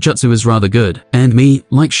 My taijutsu is rather good, and me,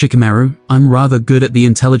 like Shikamaru, I'm rather good at the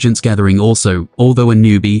intelligence gathering also. Although a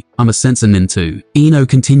newbie, I'm a sensei nin too. Ino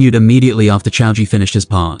continued immediately after Choji finished his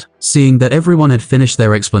part. Seeing that everyone had finished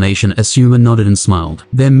their explanation, Asuma nodded and smiled.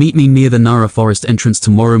 Then meet me near the Nara Forest entrance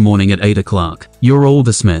tomorrow morning at 8 o'clock. You're all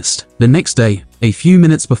dismissed. The next day, a few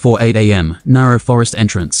minutes before 8 AM, Nara Forest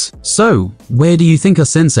entrance. So, where do you think our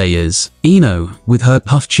sensei is? Ino, with her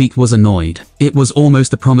puffed cheek, was annoyed. It was almost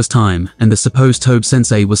the promised time, and the supposed Tobe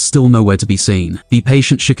sensei was still nowhere to be seen. The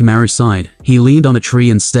patient Shikamaru sighed. He leaned on a tree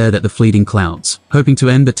and stared at the fleeting clouds, hoping to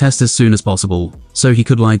end the test as soon as possible, so he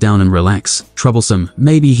could lie down and relax. Troublesome.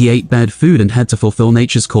 Maybe he ate bad food and had to fulfill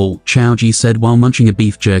nature's call, Choji said while munching a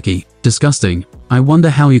beef jerky. Disgusting. I wonder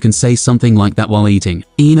how you can say something like that while eating.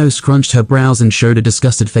 Ino scrunched her brows and showed a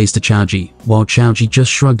disgusted face to Choji, while Choji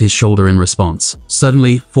just shrugged his shoulder in response.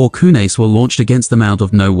 Suddenly, 4 kunes were launched against them out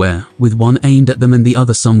of nowhere, with one aimed at them and the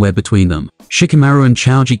other somewhere between them. Shikamaru and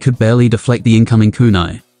Choji could barely deflect the incoming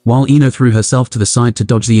kunai, while Ino threw herself to the side to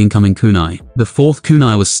dodge the incoming kunai. The 4th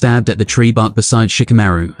kunai was stabbed at the tree bark beside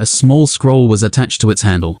Shikamaru. A small scroll was attached to its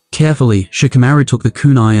handle. Carefully, Shikamaru took the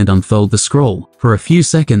kunai and unfurled the scroll. For a few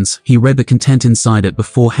seconds, he read the content inside it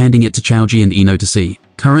before handing it to Choji and Ino to see.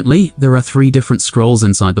 Currently, there are 3 different scrolls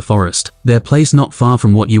inside the forest. They're placed not far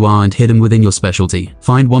from what you are and hidden within your specialty.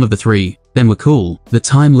 Find one of the 3, then we're cool. The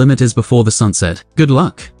time limit is before the sunset. Good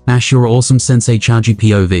luck. Ash your awesome sensei Choji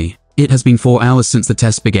POV. It has been 4 hours since the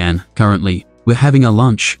test began. Currently, we're having a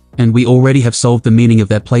lunch, and we already have solved the meaning of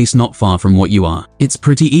their place not far from what you are. It's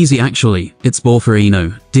pretty easy actually. It's ball for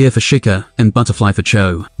Ino, deer for Shika, and butterfly for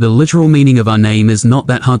Cho. The literal meaning of our name is not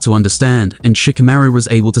that hard to understand, and Shikamaru was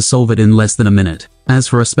able to solve it in less than a minute. As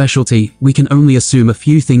for a specialty, we can only assume a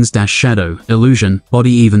few things: shadow, illusion,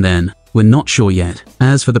 body. Even then, we're not sure yet.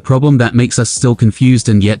 As for the problem that makes us still confused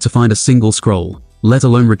and yet to find a single scroll, let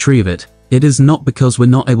alone retrieve it, it is not because we're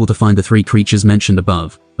not able to find the 3 creatures mentioned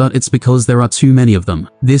above, but it's because there are too many of them.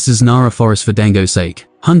 This is Nara Forest for Dango's sake.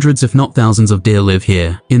 Hundreds if not thousands of deer live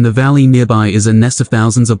here. In the valley nearby is a nest of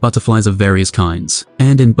thousands of butterflies of various kinds.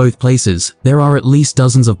 And in both places, there are at least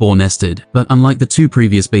dozens of boar nested. But unlike the 2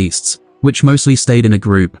 previous beasts, which mostly stayed in a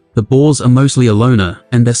group, the boars are mostly a loner,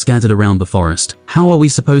 and they're scattered around the forest. How are we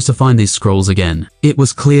supposed to find these scrolls again? It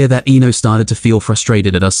was clear that Ino started to feel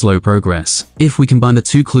frustrated at our slow progress. If we combine the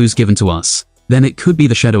 2 clues given to us, then it could be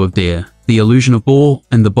the shadow of deer, the illusion of boar,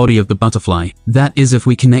 and the body of the butterfly. That is if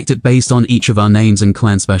we connect it based on each of our names and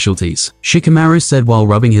clan specialties. Shikamaru said while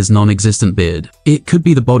rubbing his non-existent beard. It could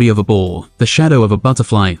be the body of a boar, the shadow of a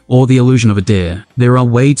butterfly, or the illusion of a deer. There are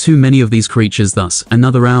way too many of these creatures. Thus,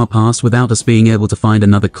 another hour passed without us being able to find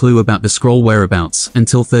another clue about the scroll whereabouts,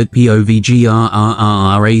 until 3rd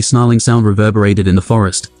POVGRRRR, a snarling sound reverberated in the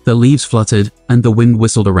forest. The leaves fluttered, and the wind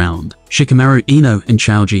whistled around. Shikamaru, Ino, and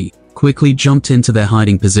Choji quickly jumped into their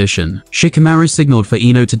hiding position. Shikamaru signaled for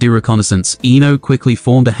Ino to do reconnaissance. Ino quickly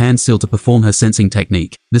formed a hand seal to perform her sensing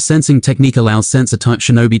technique. The sensing technique allows sensor-type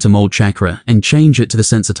shinobi to mold chakra and change it to the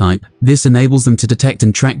sensor type. This enables them to detect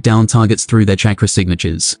and track down targets through their chakra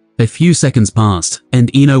signatures. A few seconds passed,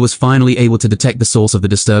 and Ino was finally able to detect the source of the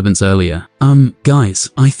disturbance earlier. Guys,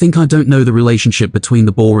 I think I don't know the relationship between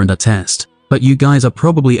the ball and a test, but you guys are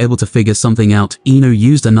probably able to figure something out. Ino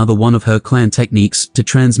used another one of her clan techniques to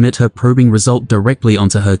transmit her probing result directly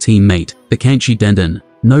onto her teammate, the Kanchi Denden,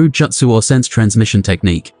 no jutsu or sense transmission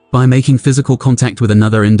technique. By making physical contact with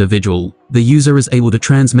another individual, the user is able to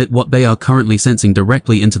transmit what they are currently sensing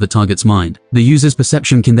directly into the target's mind. The user's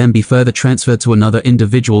perception can then be further transferred to another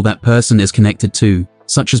individual that person is connected to,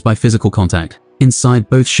 such as by physical contact. Inside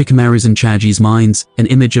both Shikamaru's and Choji's minds, an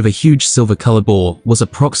image of a huge silver-colored ball was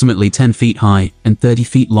approximately 10 feet high and 30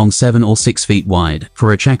 feet long, 7 or 6 feet wide.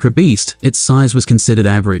 For a chakra beast, its size was considered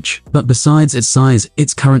average, but besides its size,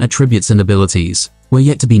 its current attributes and abilities were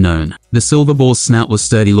yet to be known. The silver ball's snout was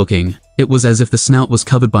sturdy looking. It was as if the snout was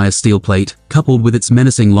covered by a steel plate, coupled with its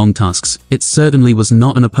menacing long tusks. It certainly was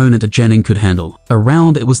not an opponent a genin could handle.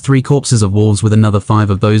 Around it was 3 corpses of wolves, with another 5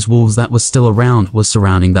 of those wolves that were still around was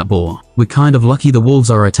surrounding that boar. We're kind of lucky the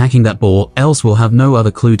wolves are attacking that boar, else we'll have no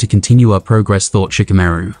other clue to continue our progress, thought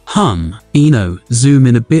Shikamaru. Ino, zoom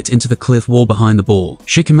in a bit into the cliff wall behind the boar.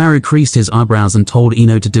 Shikamaru creased his eyebrows and told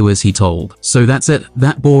Ino to do as he told. So that's it,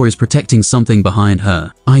 that boar is protecting something behind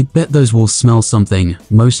her. I bet those wolves smell something,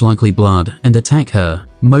 most likely blood, and attack her.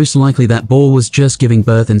 Most likely that boar was just giving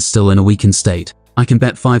birth and still in a weakened state. I can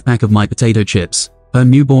bet 5 pack of my potato chips. Her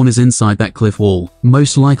newborn is inside that cliff wall.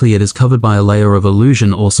 Most likely it is covered by a layer of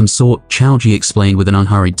illusion or some sort, Choji explained with an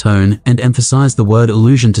unhurried tone and emphasized the word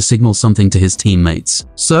illusion to signal something to his teammates.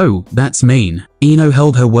 So, that's mean. Ino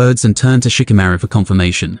held her words and turned to Shikamaru for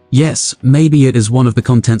confirmation. Yes, maybe it is one of the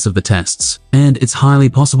contents of the tests, and it's highly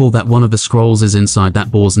possible that one of the scrolls is inside that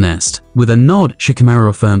boar's nest. With a nod,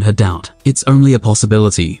 Shikamaru affirmed her doubt. It's only a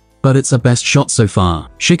possibility, but it's our best shot so far.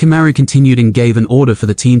 Shikamaru continued and gave an order for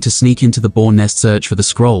the team to sneak into the boar nest, search for the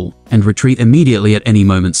scroll, and retreat immediately at any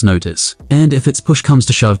moment's notice. And if its push comes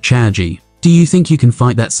to shove, Choji, do you think you can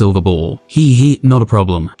fight that silver ball? Not a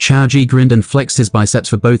problem. Choji grinned and flexed his biceps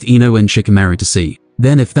for both Ino and Shikamaru to see.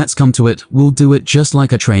 Then if that's come to it, we'll do it just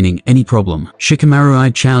like a training, any problem. Shikamaru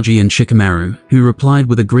eyed Choji and Shikamaru, who replied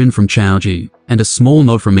with a grin from Choji and a small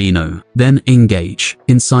nod from Ino. Then engage.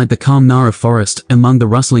 Inside the calm Nara forest, among the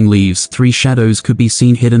rustling leaves, 3 shadows could be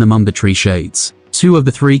seen hidden among the tree shades. 2 of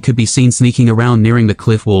the 3 could be seen sneaking around nearing the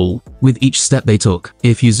cliff wall, with each step they took.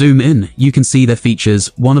 If you zoom in, you can see their features.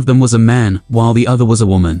 One of them was a man, while the other was a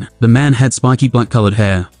woman. The man had spiky black-colored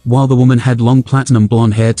hair, while the woman had long platinum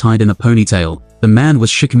blonde hair tied in a ponytail. The man was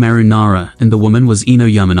Shikamaru Nara, and the woman was Ino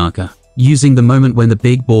Yamanaka. Using the moment when the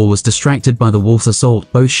big boar was distracted by the wolf's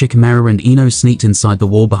assault, both Shikamaru and Ino sneaked inside the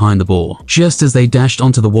wall behind the boar. Just as they dashed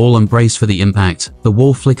onto the wall and braced for the impact, the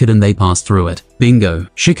wall flickered and they passed through it. Bingo.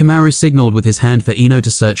 Shikamaru signaled with his hand for Ino to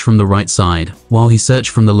search from the right side, while he searched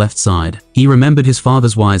from the left side. He remembered his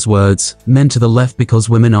father's wise words, men to the left because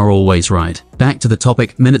women are always right. Back to the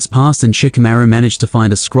topic, minutes passed and Shikamaru managed to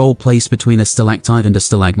find a scroll placed between a stalactite and a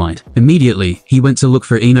stalagmite. Immediately, he went to look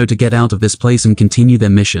for Ino to get out of this place and continue their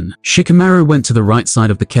mission. Shikamaru went to the right side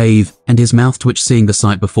of the cave, and his mouth twitched seeing the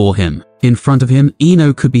sight before him. In front of him,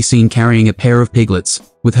 Ino could be seen carrying a pair of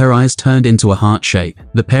piglets, with her eyes turned into a heart shape.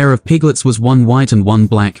 The pair of piglets was one white and one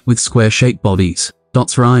black, with square-shaped bodies,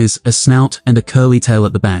 dots for eyes, a snout, and a curly tail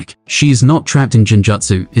at the back. She's not trapped in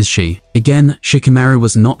Jinjutsu, is she? Again, Shikamaru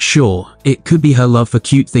was not sure. It could be her love for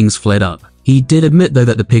cute things flared up. He did admit though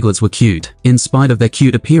that the piglets were cute. In spite of their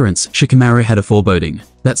cute appearance, Shikamaru had a foreboding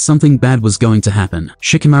that something bad was going to happen.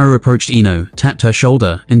 Shikamaru approached Ino, tapped her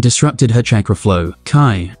shoulder, and disrupted her chakra flow.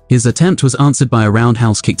 Kai. His attempt was answered by a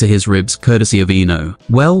roundhouse kick to his ribs, courtesy of Ino.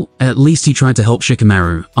 Well, at least he tried to help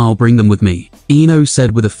Shikamaru. I'll bring them with me, Ino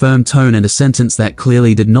said with a firm tone and a sentence that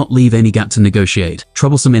clearly did not leave any gap to negotiate.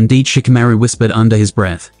 Troublesome indeed, Shikamaru whispered under his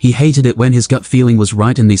breath. He hated it when his gut feeling was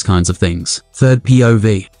right in these kinds of things. Third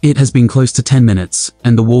POV. It has been close to 10 minutes,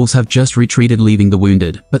 and the wolves have just retreated, leaving the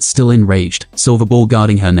wounded, but still enraged, silver ball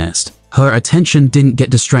guarding her nest. Her attention didn't get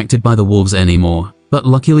distracted by the wolves anymore, but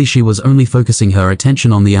luckily she was only focusing her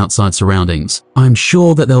attention on the outside surroundings. I'm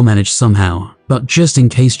sure that they'll manage somehow, but just in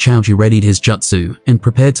case, Choji readied his jutsu and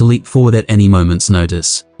prepared to leap forward at any moment's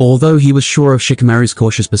notice. Although he was sure of Shikamaru's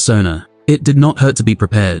cautious persona, it did not hurt to be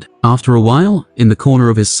prepared. After a while, in the corner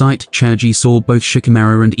of his sight, Choji saw both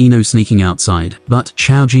Shikamaru and Ino sneaking outside, but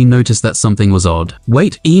Choji noticed that something was odd.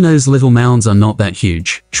 Wait, Ino's little mounds are not that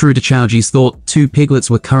huge. True to Choji's thought, 2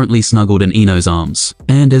 piglets were currently snuggled in Ino's arms,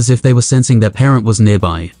 and as if they were sensing their parent was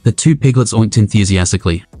nearby, the 2 piglets oinked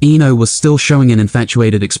enthusiastically. Ino was still showing an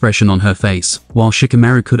infatuated expression on her face, while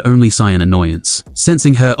Shikamaru could only sigh in annoyance.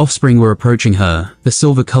 Sensing her offspring were approaching her, the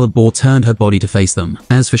silver-colored boar turned her body to face them.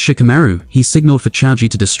 As for Shikamaru, he signaled for Choji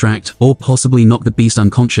to distract distract or possibly knock the beast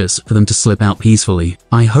unconscious for them to slip out peacefully.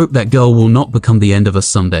 I hope that girl will not become the end of us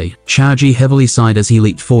someday. Choji heavily sighed as he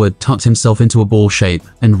leaped forward, tucked himself into a ball shape,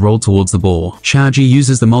 and rolled towards the ball. Choji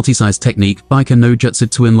uses the multi-size technique Biker no Jutsu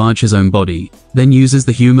to enlarge his own body, then uses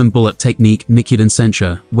the human bullet technique Nikkuden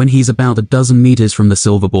Sensha when he's about a dozen meters from the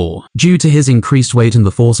silver ball. Due to his increased weight and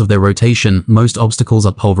the force of their rotation, most obstacles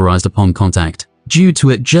are pulverized upon contact. Due to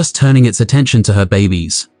it just turning its attention to her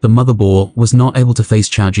babies, the mother boar was not able to face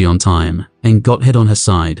Choji on time, and got hit on her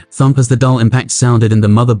side. Thump as the dull impact sounded and the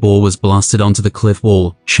mother boar was blasted onto the cliff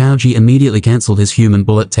wall. Choji immediately cancelled his human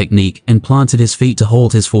bullet technique and planted his feet to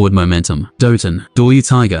hold his forward momentum. Doten, Doyu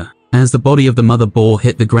Tiger. As the body of the mother boar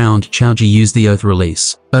hit the ground, Choji used the Earth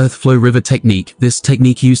Release, Earth Flow River technique. This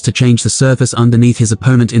technique used to change the surface underneath his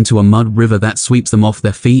opponent into a mud river that sweeps them off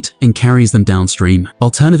their feet and carries them downstream.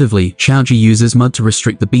 Alternatively, Choji uses mud to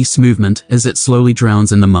restrict the beast's movement as it slowly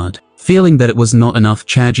drowns in the mud. Feeling that it was not enough,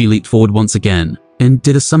 Choji leaped forward once again and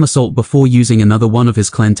did a somersault before using another one of his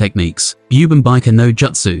clan techniques, Buban Biker no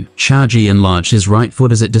Jutsu. Choji enlarged his right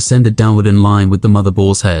foot as it descended downward in line with the mother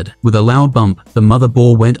boar's head. With a loud bump, the mother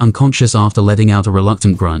boar went unconscious after letting out a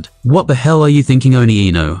reluctant grunt. "What the hell are you thinking, Oni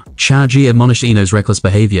Ino?" Choji admonished Ino's reckless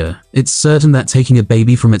behavior. It's certain that taking a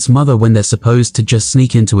baby from its mother when they're supposed to just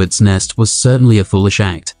sneak into its nest was certainly a foolish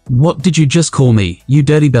act. "What did you just call me, you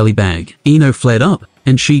dirty belly bag?" Ino flared up,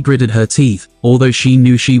 and she gritted her teeth. Although she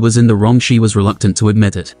knew she was in the wrong, she was reluctant to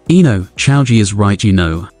admit it. "Ino, Choji is right, you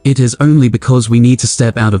know. It is only because we need to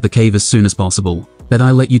step out of the cave as soon as possible that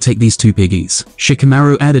I let you take these two piggies,"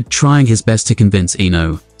 Shikamaru added, trying his best to convince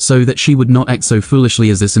Ino so that she would not act so foolishly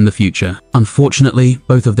as this in the future. Unfortunately,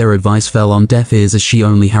 both of their advice fell on deaf ears as she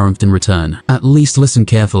only harumphed in return. "At least listen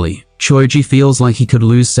carefully. Choji feels like he could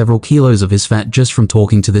lose several kilos of his fat just from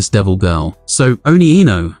talking to this devil girl. So, Oni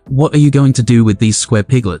Ino, what are you going to do with these square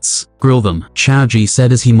piglets?" "Grill them," Choji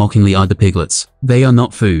said as he mockingly eyed the piglets. "They are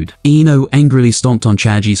not food." Ino angrily stomped on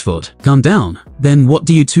Choji's foot. "Calm down. Then what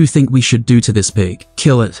do you two think we should do to this pig?"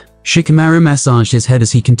 "Kill it." Shikamaru massaged his head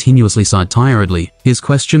as he continuously sighed tiredly. His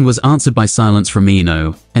question was answered by silence from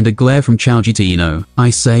Ino, and a glare from Choji to Ino.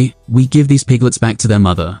 "I say, we give these piglets back to their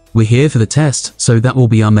mother. We're here for the test, so that will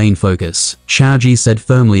be our main focus," Choji said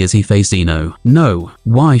firmly as he faced Ino. "No,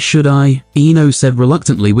 why should I?" Ino said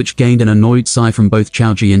reluctantly, which gained an annoyed sigh from both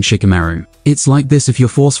Choji and Shikamaru. "It's like this if you're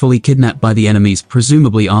forcefully kidnapped by the enemies,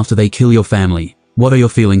 presumably after they kill your family. What are your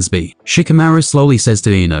feelings be?" Shikamaru slowly says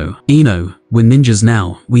to Ino. "Ino, we're ninjas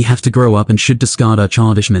now. We have to grow up and should discard our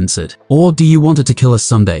childish mindset. Or do you want it to kill us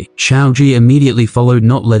someday?" Choji immediately followed,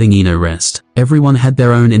 not letting Ino rest. Everyone had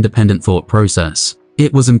their own independent thought process.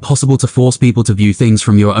 It was impossible to force people to view things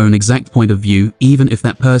from your own exact point of view, even if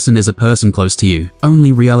that person is a person close to you.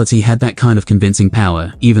 Only reality had that kind of convincing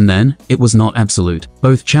power. Even then, it was not absolute.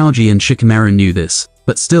 Both Choji and Shikamaru knew this.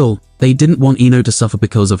 But still, they didn't want Ino to suffer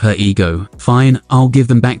because of her ego. "Fine, I'll give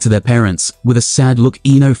them back to their parents." With a sad look,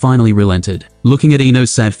 Ino finally relented. Looking at Ino's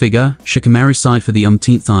sad figure, Shikamaru sighed for the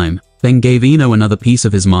umpteenth time, then gave Ino another piece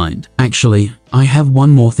of his mind. "Actually, I have one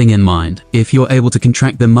more thing in mind. If you're able to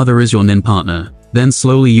contract their mother as your nin partner, then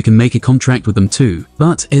slowly you can make a contract with them too.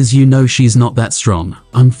 But as you know, she's not that strong.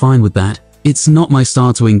 I'm fine with that. It's not my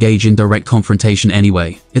style to engage in direct confrontation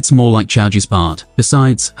anyway. It's more like Choji's part.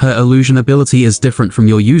 Besides, her illusion ability is different from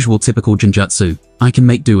your usual typical genjutsu. I can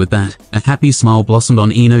make do with that." A happy smile blossomed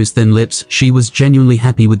on Ino's thin lips. She was genuinely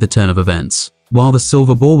happy with the turn of events. While the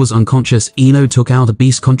silver ball was unconscious, Ino took out a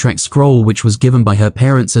beast contract scroll which was given by her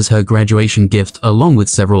parents as her graduation gift, along with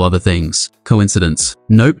several other things. Coincidence?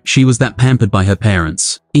 Nope, she was that pampered by her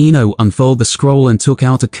parents. Ino unfolded the scroll and took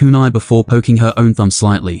out a kunai before poking her own thumb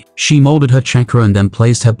slightly. She molded her chakra and then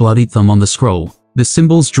placed her bloodied thumb on the scroll. The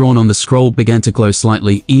symbols drawn on the scroll began to glow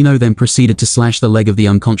slightly. Ino then proceeded to slash the leg of the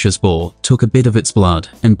unconscious boar, took a bit of its blood,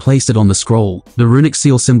 and placed it on the scroll. The runic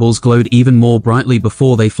seal symbols glowed even more brightly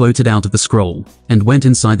before they floated out of the scroll, and went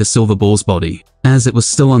inside the silver boar's body. As it was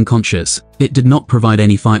still unconscious, it did not provide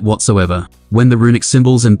any fight whatsoever when the runic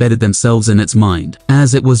symbols embedded themselves in its mind.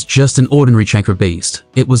 As it was just an ordinary chakra beast,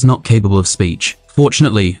 it was not capable of speech.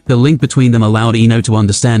 Fortunately, the link between them allowed Ino to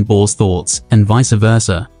understand Boar's thoughts, and vice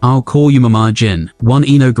versa. "I'll call you Mama Jin." One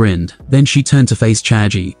Ino grinned, then she turned to face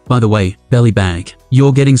Choji. "By the way, belly bag,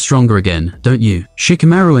 you're getting stronger again, don't you?"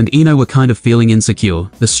 Shikamaru and Ino were kind of feeling insecure.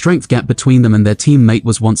 The strength gap between them and their teammate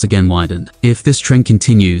was once again widened. If this trend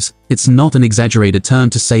continues, it's not an exaggerated term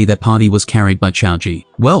to say their party was carried by Choji.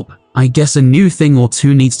 Welp, I guess a new thing or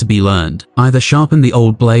two needs to be learned. Either sharpen the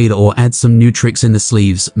old blade or add some new tricks in the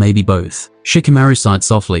sleeves, maybe both. Shikamaru sighed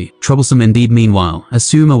softly, troublesome indeed. Meanwhile,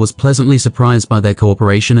 Asuma was pleasantly surprised by their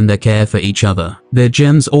cooperation and their care for each other. Their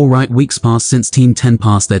gems. Alright, weeks passed since Team 10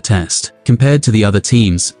 passed their test. Compared to the other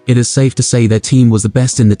teams, it is safe to say their team was the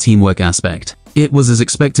best in the teamwork aspect. It was as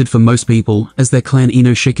expected for most people, as their clan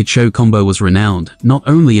Ino Shikachou combo was renowned, not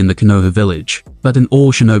only in the Konoha village, but in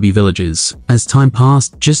all shinobi villages. As time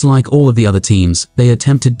passed, just like all of the other teams, they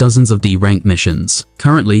attempted dozens of D-rank missions.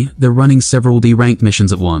 Currently, they're running several D-rank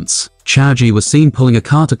missions at once. Choji was seen pulling a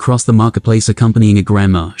cart across the marketplace accompanying a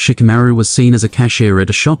grandma. Shikamaru was seen as a cashier at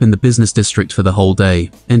a shop in the business district for the whole day,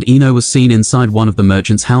 and Ino was seen inside one of the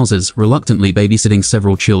merchants' houses, reluctantly babysitting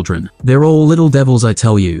several children. They're all little devils, I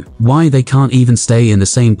tell you. Why they can't even stay in the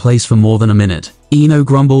same place for more than a minute? Ino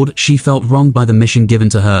grumbled. She felt wronged by the mission given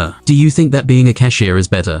to her. Do you think that being a cashier is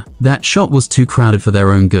better? That shop was too crowded for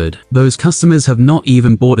their own good. Those customers have not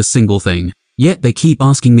even bought a single thing. Yet they keep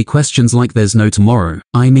asking me questions like there's no tomorrow.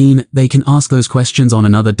 I mean, they can ask those questions on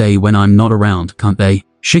another day when I'm not around, can't they?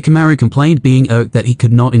 Shikamaru complained, being irked that he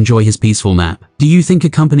could not enjoy his peaceful nap. Do you think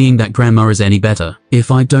accompanying that grandma is any better?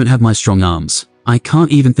 If I don't have my strong arms, I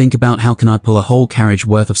can't even think about how can I pull a whole carriage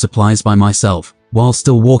worth of supplies by myself, while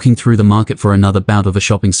still walking through the market for another bout of a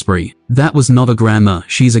shopping spree. That was not a grandma,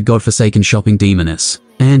 she's a godforsaken shopping demoness.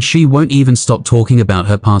 And she won't even stop talking about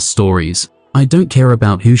her past stories. I don't care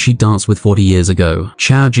about who she danced with 40 years ago,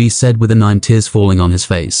 Choji said with tears falling on his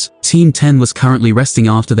face. Team 10 was currently resting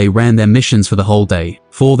after they ran their missions for the whole day.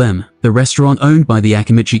 For them, the restaurant owned by the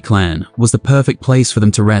Akimichi clan was the perfect place for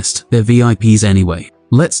them to rest, they're VIPs anyway.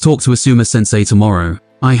 Let's talk to Asuma-sensei tomorrow.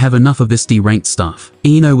 I have enough of this D-ranked stuff.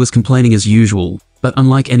 Ino was complaining as usual, but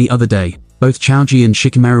unlike any other day, both Choji and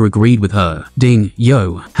Shikamaru agreed with her. Ding,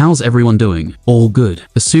 yo, how's everyone doing? All good.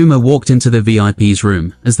 Asuma walked into the VIP's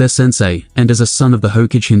room as their sensei, and as a son of the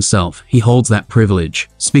Hokage himself, he holds that privilege.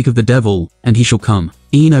 Speak of the devil, and he shall come.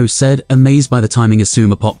 Ino said, amazed by the timing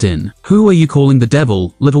Asuma popped in. Who are you calling the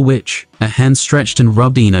devil, little witch? A hand stretched and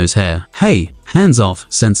rubbed Ino's hair. Hey, hands off,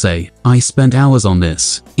 sensei. I spent hours on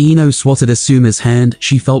this. Ino swatted Asuma's hand.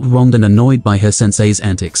 She felt wronged and annoyed by her sensei's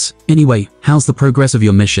antics. Anyway, how's the progress of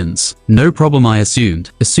your missions? No problem, I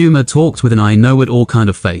assumed. Asuma talked with an I know it all kind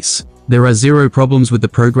of face. There are zero problems with the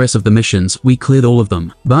progress of the missions, we cleared all of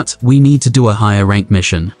them. But we need to do a higher rank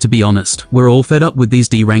mission. To be honest, we're all fed up with these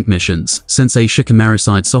D-rank missions. Sensei Shikamaru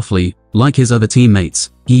sighed softly. Like his other teammates,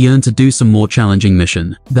 he yearned to do some more challenging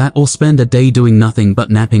mission. That or spend a day doing nothing but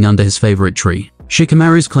napping under his favorite tree.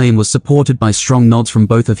 Shikamaru's claim was supported by strong nods from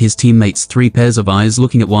both of his teammates, 3 pairs of eyes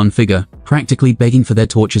looking at one figure, practically begging for their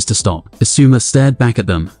torches to stop. Asuma stared back at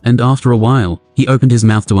them, and after a while, he opened his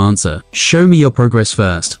mouth to answer. Show me your progress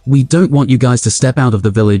first. We don't want you guys to step out of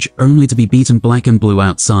the village only to be beaten black and blue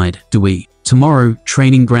outside, do we? Tomorrow,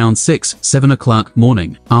 training ground 6, 7 o'clock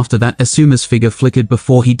morning. After that, Asuma's figure flickered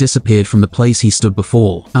before he disappeared from the place he stood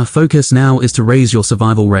before. Our focus now is to raise your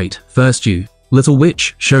survival rate. First you, little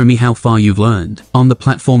witch, show me how far you've learned. On the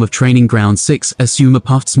platform of training ground 6, Asuma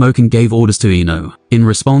puffed smoke and gave orders to Ino. In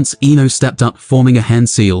response, Ino stepped up, forming a hand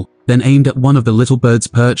seal, then aimed at one of the little birds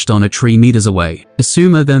perched on a tree meters away.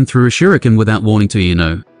 Asuma then threw a shuriken without warning to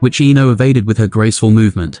Ino, which Ino evaded with her graceful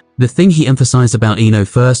movement. The thing he emphasized about Ino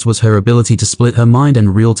first was her ability to split her mind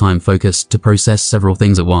and real-time focus to process several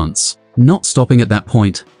things at once. Not stopping at that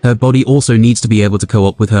point, her body also needs to be able to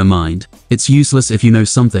co-op with her mind. It's useless if you know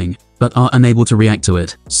something, but are unable to react to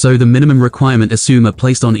it. So the minimum requirement Asuma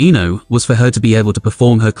placed on Ino was for her to be able to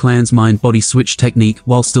perform her clan's mind-body switch technique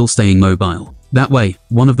while still staying mobile. That way,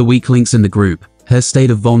 one of the weak links in the group, her state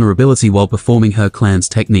of vulnerability while performing her clan's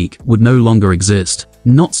technique, would no longer exist.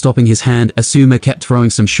 Not stopping his hand, Asuma kept throwing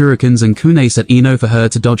some shurikens and kunes at Ino for her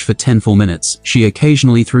to dodge for 10 full minutes. She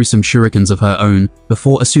occasionally threw some shurikens of her own,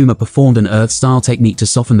 before Asuma performed an earth-style technique to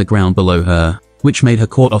soften the ground below her, which made her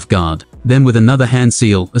caught off guard. Then with another hand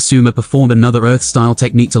seal, Asuma performed another earth-style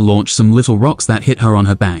technique to launch some little rocks that hit her on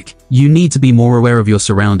her back. You need to be more aware of your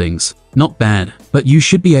surroundings. Not bad, but you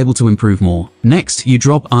should be able to improve more. Next, you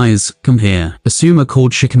drop eyes. Come here. Asuma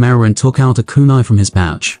called Shikamaru and took out a kunai from his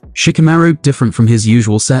pouch. Shikamaru, different from his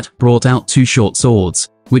usual set, brought out 2 short swords,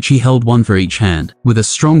 which he held one for each hand. With a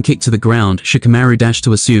strong kick to the ground, Shikamaru dashed to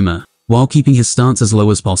Asuma, while keeping his stance as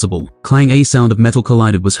low as possible. Clang, a sound of metal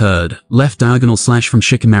collided was heard. Left diagonal slash from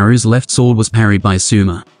Shikamaru's left sword was parried by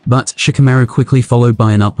Asuma, but Shikamaru quickly followed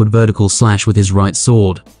by an upward vertical slash with his right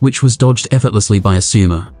sword, which was dodged effortlessly by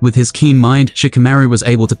Asuma. With his keen mind, Shikamaru was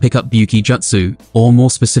able to pick up Buki Jutsu, or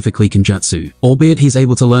more specifically Kenjutsu, albeit he's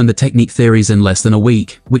able to learn the technique theories in less than a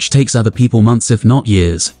week, which takes other people months if not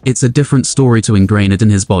years. It's a different story to ingrain it in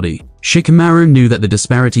his body. Shikamaru knew that the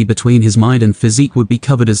disparity between his mind and physique would be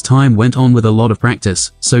covered as time went on with a lot of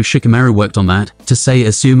practice, so Shikamaru worked on that. To say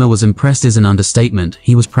Asuma was impressed is an understatement.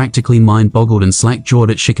 He was practically mind-boggled and slack-jawed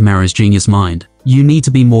at Shikamaru's genius mind. You need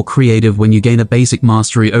to be more creative when you gain a basic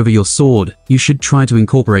mastery over your sword. You should try to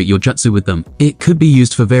incorporate your jutsu with them. It could be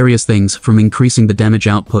used for various things, from increasing the damage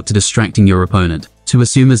output to distracting your opponent. To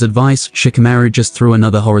Asuma's advice, Shikamaru just threw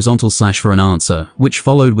another horizontal slash for an answer, which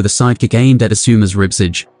followed with a sidekick aimed at Asuma's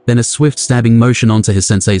ribsage, then a swift stabbing motion onto his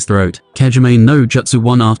sensei's throat. Kajime no Jutsu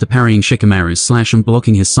won. After parrying Shikamaru's slash and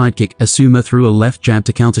blocking his sidekick, Asuma threw a left jab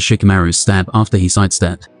to counter Shikamaru's stab after he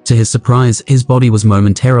sidestepped. To his surprise, his body was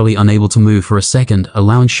momentarily unable to move for a second,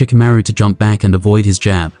 allowing Shikamaru to jump back and avoid his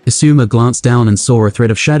jab. Asuma glanced down and saw a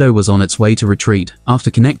thread of shadow was on its way to retreat, after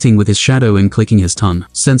connecting with his shadow and clicking his tongue.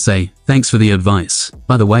 Sensei, thanks for the advice.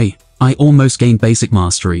 By the way, I almost gained basic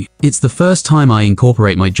mastery. It's the first time I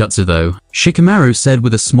incorporate my jutsu though, Shikamaru said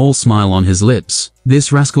with a small smile on his lips.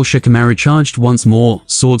 This rascal Shikamaru charged once more,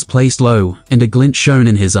 swords placed low, and a glint shone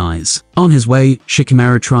in his eyes. On his way,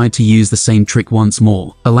 Shikamaru tried to use the same trick once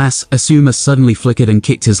more. Alas, Asuma suddenly flickered and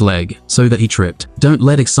kicked his leg, so that he tripped. Don't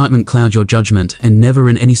let excitement cloud your judgment, and never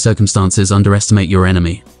in any circumstances underestimate your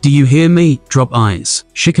enemy. Do you hear me? Drop eyes.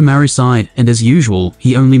 Shikamaru sighed, and as usual,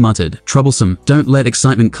 he only muttered, troublesome. Don't let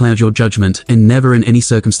excitement cloud your judgment, and never in any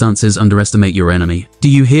circumstances underestimate your enemy. Do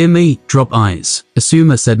you hear me? Drop eyes.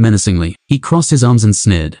 Asuma said menacingly. He crossed his arms and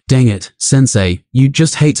sneered. Dang it, sensei, you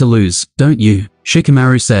just hate to lose, don't you?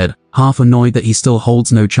 Shikamaru said, half annoyed that he still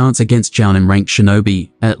holds no chance against Jounin-ranked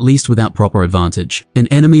shinobi, at least without proper advantage. An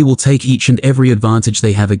enemy will take each and every advantage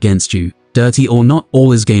they have against you. Dirty or not,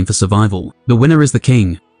 all is game for survival. The winner is the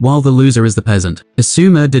king, while the loser is the peasant.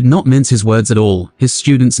 Asuma did not mince his words at all. His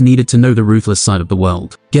students needed to know the ruthless side of the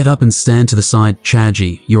world. Get up and stand to the side.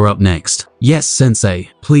 Choji, you're up next. Yes, sensei.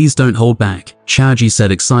 Please don't hold back, Choji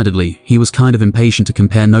said excitedly. He was kind of impatient to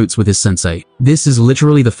compare notes with his sensei. This is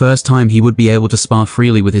literally the first time he would be able to spar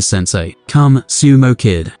freely with his sensei. Come, sumo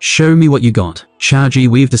kid, show me what you got. Choji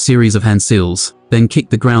weaved a series of hand seals, then kicked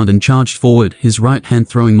the ground and charged forward, his right hand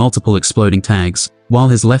throwing multiple exploding tags, while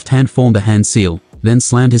his left hand formed a hand seal, then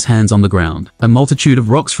slammed his hands on the ground. A multitude of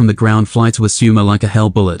rocks from the ground fly to Asuma like a hell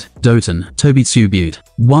bullet. Doten, Tobitsubute.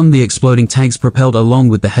 The exploding tags propelled along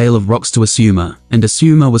with the hail of rocks to Asuma, and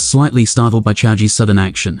Asuma was slightly startled by Choji's sudden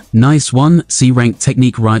action. Nice one, C-rank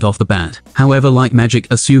technique right off the bat. However, like magic,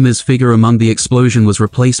 Asuma's figure among the explosion was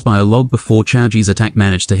replaced by a log before Choji's attack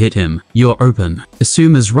managed to hit him. You're open.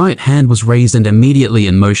 Asuma's right hand was raised and immediately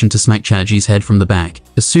in motion to smack Choji's head from the back.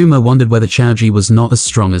 Asuma wondered whether Choji was not as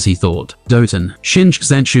strong as he thought. Doten, Shinji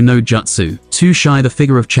Zenshu no Jutsu. Too shy the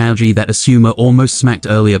figure of Choji that Asuma almost smacked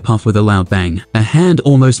earlier puff with a loud bang. A hand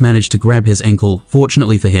almost managed to grab his ankle.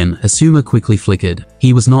 Fortunately for him, Asuma quickly flickered.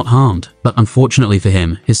 He was not harmed, but unfortunately for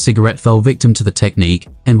him, his cigarette fell victim to the technique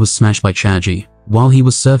and was smashed by Choji while he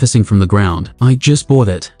was surfacing from the ground. I just bought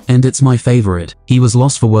it, and it's my favorite. He was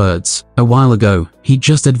lost for words. A while ago, he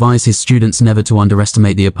just advised his students never to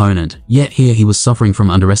underestimate the opponent, yet here he was suffering from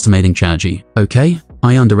underestimating Choji. Okay?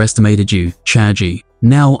 I underestimated you, Choji.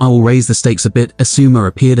 Now I will raise the stakes a bit. Asuma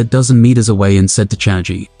appeared a dozen meters away and said to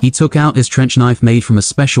Choji. He took out his trench knife made from a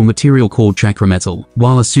special material called chakra metal.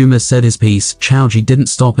 While Asuma said his piece, Choji didn't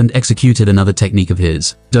stop and executed another technique of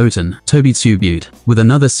his. Doten, Tobitsubute. With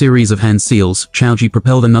another series of hand seals, Choji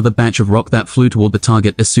propelled another batch of rock that flew toward the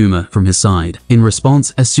target Asuma from his side. In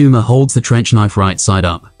response, Asuma holds the trench knife right side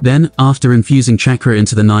up. Then, after infusing chakra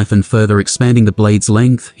into the knife and further expanding the blade's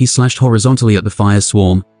length, he slashed horizontally at the fire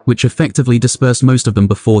swarm, which effectively dispersed most of them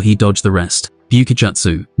before he dodged the rest.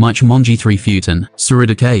 Bukijutsu, Maichimonji 3 Futen,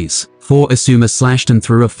 Suridakes. 4 Asuma slashed and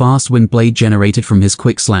threw a fast wind blade generated from his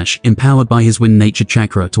quick slash, empowered by his wind-nature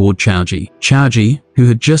chakra toward Choji. Choji, who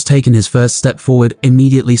had just taken his first step forward,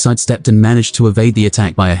 immediately sidestepped and managed to evade the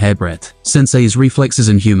attack by a hairbreadth. Sensei's reflexes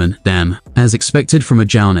inhuman, damn. As expected from a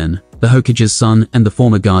Jounin, the Hokage's son and the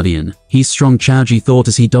former guardian, he's strong, Choji thought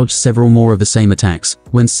as he dodged several more of the same attacks,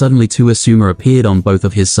 when suddenly 2 Asuma appeared on both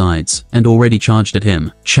of his sides, and already charged at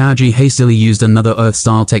him. Choji hastily used another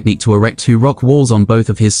earth-style technique to erect 2 rock walls on both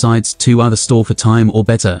of his sides to either stall for time or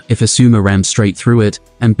better if Asuma rammed straight through it,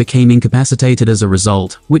 and became incapacitated as a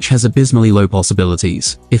result, which has abysmally low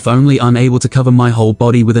possibilities. If only I'm able to cover my whole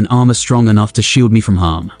body with an armor strong enough to shield me from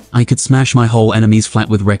harm, I could smash my whole enemies flat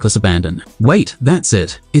with reckless abandon. Wait, that's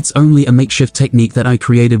it. It's only a makeshift technique that I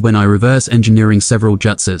created when I reverse engineering several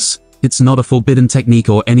jutsus. It's not a forbidden technique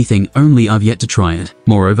or anything, only I've yet to try it.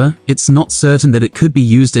 Moreover, it's not certain that it could be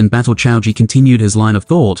used in battle. Choji continued his line of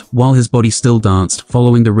thought, while his body still danced,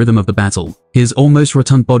 following the rhythm of the battle. His almost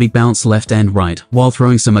rotund body bounced left and right, while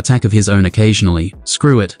throwing some attack of his own occasionally.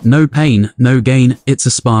 Screw it, no pain, no gain, it's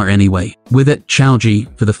a spar anyway. With it, Choji,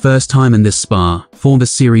 for the first time in this spar, formed a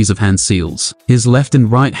series of hand seals. His left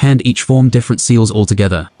and right hand each formed different seals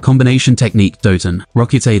altogether. Combination technique Doten,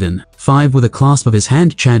 Rokutaden. 5 with a clasp of his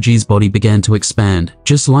hand, Choji's body began to expand,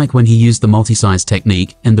 just like when he used the multi-size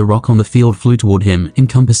technique, and the rock on the field flew toward him,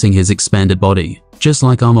 encompassing his expanded body. Just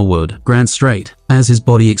like armor would. Grand straight. As his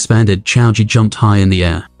body expanded, Choji jumped high in the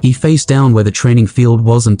air. He faced down where the training field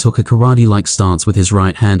was and took a karate-like stance with his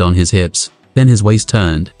right hand on his hips. Then his waist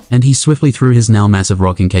turned, and he swiftly threw his now massive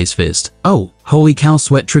rock-encased fist. Oh, holy cow,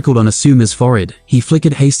 sweat trickled on Asuma's forehead. He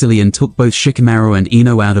flickered hastily and took both Shikamaru and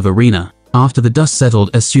Ino out of arena. After the dust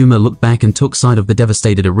settled, Asuma looked back and took sight of the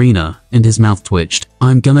devastated arena, and his mouth twitched.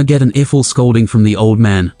 I'm gonna get an earful scolding from the old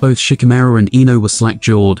man. Both Shikamaru and Ino were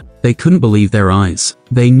slack-jawed. They couldn't believe their eyes.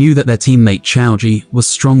 They knew that their teammate Choji was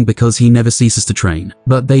strong because he never ceases to train,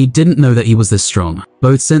 but they didn't know that he was this strong.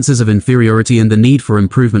 Both senses of inferiority and the need for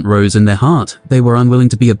improvement rose in their heart. They were unwilling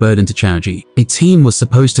to be a burden to Choji. A team was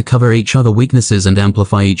supposed to cover each other's weaknesses and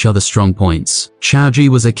amplify each other's strong points. Choji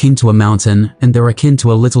was akin to a mountain, and they're akin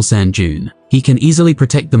to a little sand dune. He can easily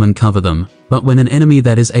protect them and cover them, but when an enemy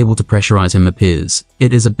that is able to pressurize him appears,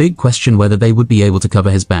 it is a big question whether they would be able to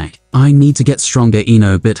cover his back. I need to get stronger,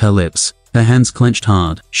 Ino bit her lips. Her hands clenched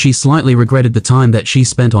hard. She slightly regretted the time that she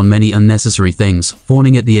spent on many unnecessary things,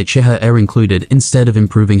 fawning at the Uchiha Air included, instead of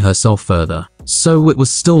improving herself further. So it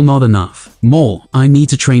was still not enough. More. I need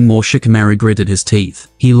to train more. Shikamaru gritted his teeth.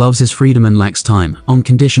 He loves his freedom and lacks time, on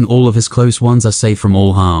condition all of his close ones are safe from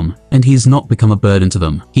all harm, and he's not become a burden to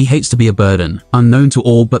them. He hates to be a burden. Unknown to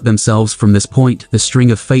all but themselves from this point, the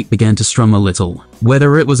string of fate began to strum a little.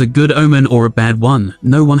 Whether it was a good omen or a bad one,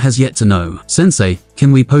 no one has yet to know. Sensei,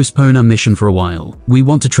 can we postpone our mission for a while? We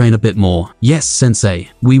want to train a bit more. Yes,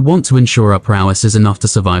 Sensei. We want to ensure our prowess is enough to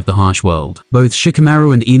survive the harsh world. Both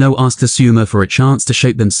Shikamaru and Ino asked Asuma for a chance to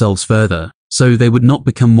shape themselves further, so they would not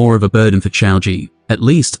become more of a burden for Choji. At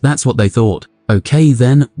least, that's what they thought. Okay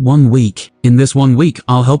then, 1 week. In this 1 week,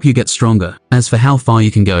 I'll help you get stronger. As for how far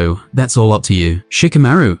you can go, that's all up to you.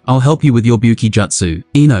 Shikamaru, I'll help you with your Buki Jutsu.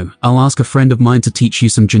 Ino, I'll ask a friend of mine to teach you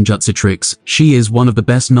some Genjutsu tricks. She is one of the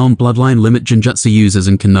best non-bloodline limit Genjutsu users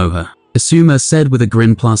in Konoha. Asuma said with a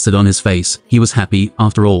grin plastered on his face. He was happy,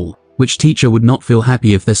 after all. Which teacher would not feel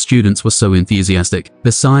happy if their students were so enthusiastic?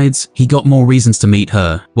 Besides, he got more reasons to meet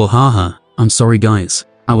her. Well, haha. I'm sorry guys.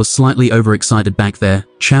 I was slightly overexcited back there.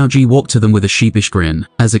 Choji walked to them with a sheepish grin.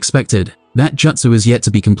 As expected, that jutsu is yet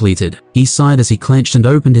to be completed. He sighed as he clenched and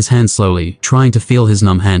opened his hand slowly, trying to feel his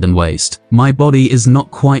numb hand and waist. My body is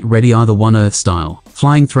not quite ready either. 1 Earth style.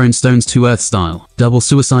 Flying thrown stones 2 Earth style. Double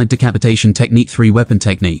suicide decapitation technique 3 weapon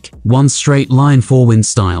technique. 1 straight line 4 wind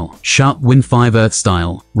style. Sharp wind 5 Earth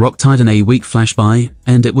style. Rock Titan a weak flash by,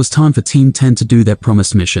 and it was time for Team 10 to do their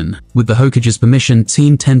promised mission. With the Hokage's permission,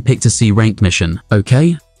 Team 10 picked a C-ranked mission.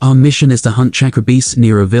 Okay? Our mission is to hunt chakra beasts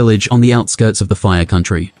near a village on the outskirts of the Fire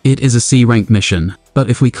Country. It is a C-ranked mission, but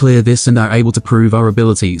if we clear this and are able to prove our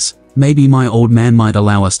abilities, maybe my old man might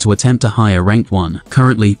allow us to attempt a higher ranked one.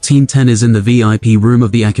 Currently, Team 10 is in the VIP room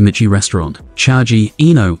of the Akimichi restaurant. Choji,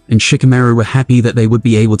 Ino, and Shikamaru were happy that they would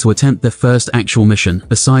be able to attempt their first actual mission,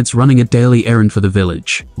 besides running a daily errand for the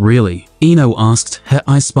village. Really? Ino asked, her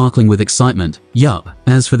eyes sparkling with excitement. Yup.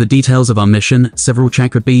 As for the details of our mission, several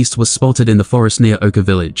chakra beasts were spotted in the forest near Oka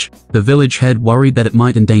village. The village head worried that it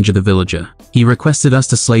might endanger the villager. He requested us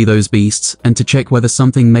to slay those beasts, and to check whether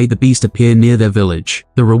something made the beast appear near their village.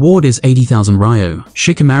 The reward is 80,000 ryo.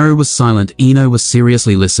 Shikamaru was silent. Ino was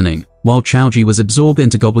seriously listening, while Choji was absorbed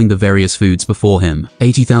into gobbling the various foods before him.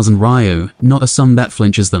 80,000 ryo, not a sum that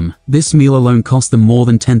flinches them. This meal alone cost them more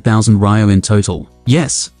than 10,000 ryo in total.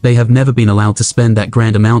 Yes, they have never been allowed to spend that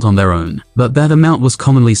grand amount on their own, but that amount was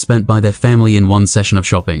commonly spent by their family in one session of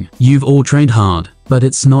shopping. You've all trained hard, but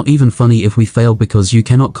it's not even funny if we fail because you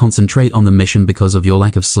cannot concentrate on the mission because of your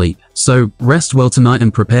lack of sleep. So, rest well tonight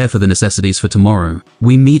and prepare for the necessities for tomorrow.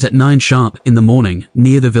 We meet at 9 sharp in the morning,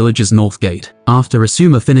 near the village's north gate. After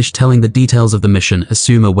Asuma finished telling the details of the mission,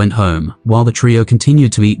 Asuma went home, while the trio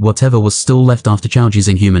continued to eat whatever was still left after Choji's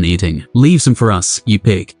inhuman eating. Leave some for us, you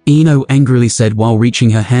pig. Ino angrily said while reaching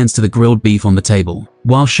her hands to the grilled beef on the table.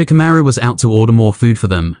 While Shikamaru was out to order more food for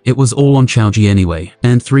them, it was all on Choji anyway,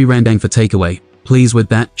 and 3 randang for takeaway. Pleased with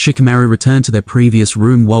that, Shikamaru returned to their previous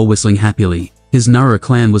room while whistling happily. His Nara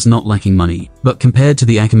clan was not lacking money, but compared to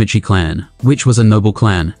the Akimichi clan, which was a noble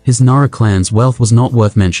clan, his Nara clan's wealth was not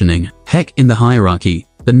worth mentioning. Heck, in the hierarchy,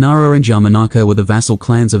 The Nara and Yamanaka were the vassal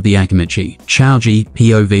clans of the Akimichi. Choji,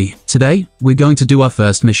 POV. Today, we're going to do our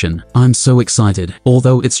first mission. I'm so excited.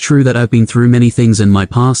 Although it's true that I've been through many things in my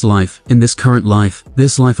past life, in this current life,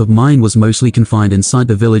 this life of mine was mostly confined inside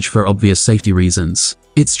the village for obvious safety reasons.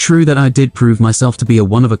 It's true that I did prove myself to be a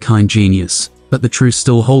one-of-a-kind genius. But the truth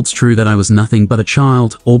still holds true that I was nothing but a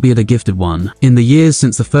child, albeit a gifted one. In the years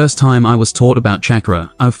since the first time I was taught about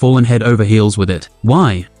chakra, I've fallen head over heels with it.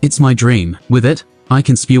 Why? It's my dream. With it, I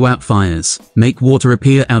can spew out fires, make water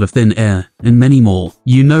appear out of thin air, and many more.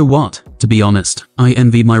 You know what? To be honest, I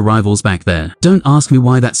envied my rivals back there. Don't ask me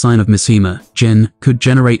why that sign of Mishima, Jin, could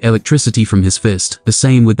generate electricity from his fist. The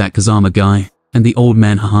same with that Kazama guy. And the old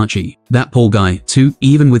man Hahachi. That Paul guy, too,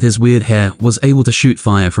 even with his weird hair, was able to shoot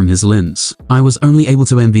fire from his limbs. I was only able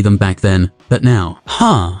to envy them back then, but now.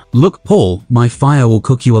 Look Paul, my fire will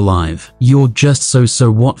cook you alive. You're just so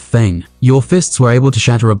what thing? Your fists were able to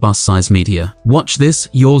shatter a bus-sized meteor. Watch this,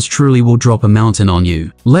 yours truly will drop a mountain on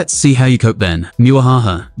you. Let's see how you cope then.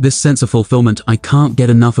 Muahaha, this sense of fulfillment, I can't get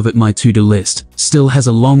enough of it. My to-do list still has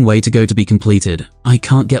a long way to go to be completed. I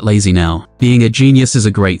can't get lazy now. Being a genius is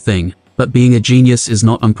a great thing. But being a genius is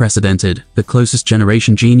not unprecedented. The closest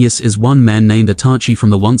generation genius is one man named Itachi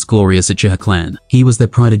from the once glorious Uchiha clan. He was their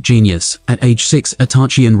prided genius. At age 6,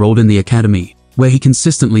 Itachi enrolled in the academy, where he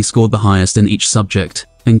consistently scored the highest in each subject,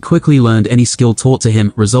 and quickly learned any skill taught to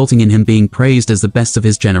him, resulting in him being praised as the best of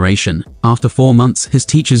his generation. After 4 months, his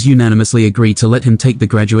teachers unanimously agreed to let him take the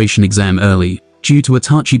graduation exam early, due to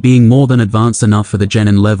Itachi being more than advanced enough for the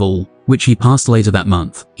genin level, which he passed later that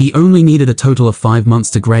month. He only needed a total of 5 months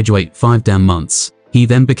to graduate. 5 damn months. He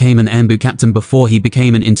then became an Anbu captain before he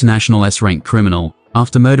became an international S-rank criminal.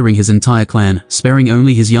 After murdering his entire clan, sparing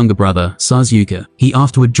only his younger brother, Sasuke, he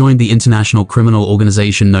afterward joined the international criminal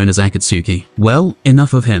organization known as Akatsuki. Well,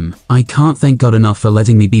 enough of him. I can't thank God enough for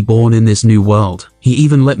letting me be born in this new world. He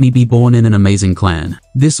even let me be born in an amazing clan.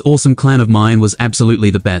 This awesome clan of mine was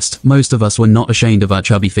absolutely the best. Most of us were not ashamed of our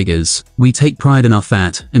chubby figures. We take pride in our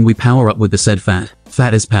fat, and we power up with the said fat.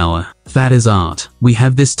 Fat is power. Fat is art. We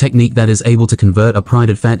have this technique that is able to convert a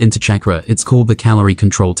prided fat into chakra. It's called the calorie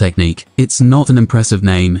control technique. It's not an impressive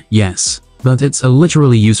name, yes, but it's a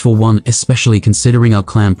literally useful one, especially considering our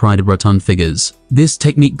clan prided rotund figures. This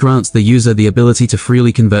technique grants the user the ability to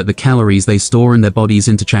freely convert the calories they store in their bodies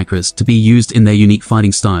into chakras to be used in their unique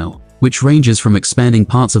fighting style, which ranges from expanding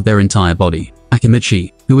parts of their entire body.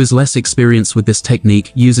 Akimichi, who is less experienced with this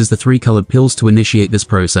technique, uses the 3 colored pills to initiate this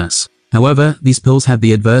process. However, these pills have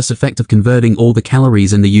the adverse effect of converting all the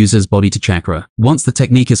calories in the user's body to chakra. Once the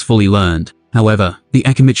technique is fully learned, however, the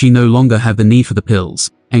Akimichi no longer have the need for the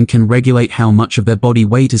pills, and can regulate how much of their body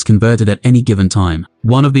weight is converted at any given time.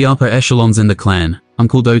 One of the upper echelons in the clan,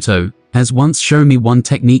 Uncle Doto, has once shown me one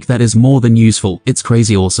technique that is more than useful. It's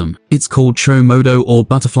crazy awesome. It's called Chomodo or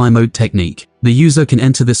butterfly mode technique. The user can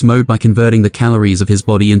enter this mode by converting the calories of his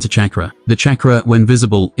body into chakra. The chakra, when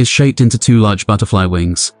visible, is shaped into 2 large butterfly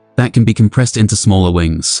wings that can be compressed into smaller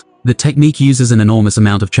wings. The technique uses an enormous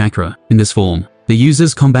amount of chakra. In this form, the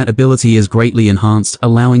user's combat ability is greatly enhanced,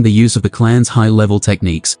 allowing the use of the clan's high-level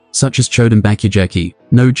techniques, such as Choden Bakugeki,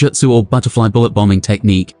 no jutsu or butterfly bullet bombing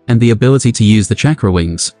technique, and the ability to use the chakra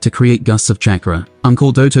wings to create gusts of chakra.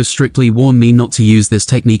 Uncle Doto strictly warned me not to use this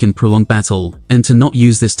technique in prolonged battle, and to not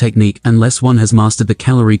use this technique unless one has mastered the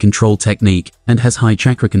calorie control technique and has high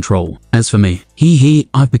chakra control. As for me,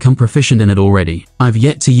 I've become proficient in it already. I've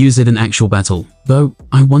yet to use it in actual battle, though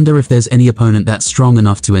I wonder if there's any opponent that's strong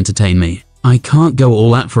enough to entertain me. I can't go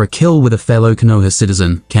all out for a kill with a fellow Konoha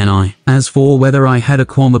citizen, can I? As for whether I had a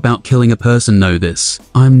qualm about killing a person, know this.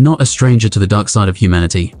 I'm not a stranger to the dark side of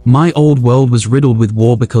humanity. My old world was riddled with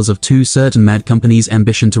war because of 2 certain mad companies'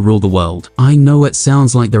 ambition to rule the world. I know it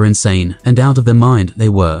sounds like they're insane, and out of their mind, they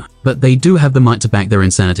were. But they do have the might to back their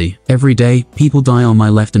insanity. Every day, people die on my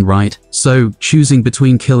left and right, so choosing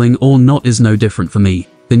between killing or not is no different for me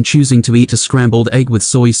than choosing to eat a scrambled egg with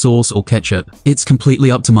soy sauce or ketchup. It's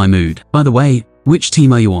completely up to my mood. By the way, which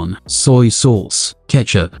team are you on? Soy sauce,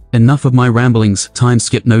 ketchup. Enough of my ramblings, time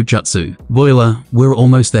skip no jutsu. Boiler, we're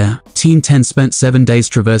almost there. Team 10 spent 7 days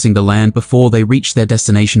traversing the land before they reached their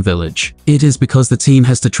destination village. It is because the team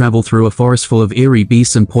has to travel through a forest full of eerie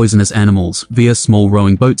beasts and poisonous animals via small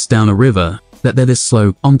rowing boats down a river that they're this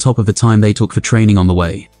slow, on top of the time they took for training on the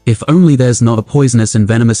way. If only there's not a poisonous and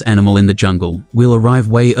venomous animal in the jungle. We'll arrive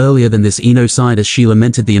way earlier than this, Ino sighed as she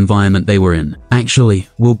lamented the environment they were in. Actually,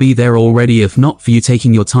 we'll be there already if not for you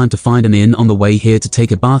taking your time to find an inn on the way here to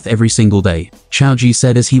take a bath every single day, Choji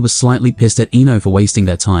said as he was slightly pissed at Ino for wasting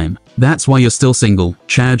their time. That's why you're still single,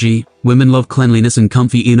 Choji. Women love cleanliness and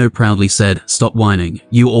comfy. Ino proudly said, stop whining.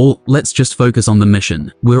 You all, let's just focus on the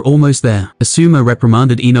mission. We're almost there. Asuma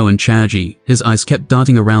reprimanded Ino and Choji. His eyes kept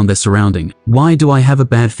darting around their surrounding. Why do I have a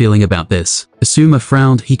bad feeling about this? Asuma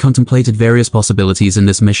frowned. He contemplated various possibilities in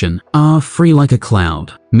this mission. Free like a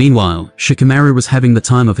cloud. Meanwhile, Shikamaru was having the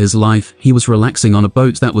time of his life. He was relaxing on a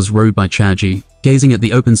boat that was rowed by Choji, gazing at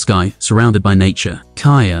the open sky, surrounded by nature.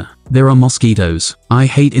 Kaya, there are mosquitoes. I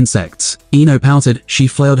hate insects. Ino pouted. She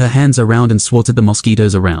flailed her hands around and swatted the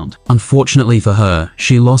mosquitoes around. Unfortunately for her,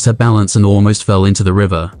 she lost her balance and almost fell into the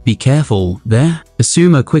river. Be careful, there.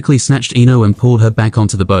 Asuma quickly snatched Ino and pulled her back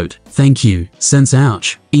onto the boat. Thank you. Sense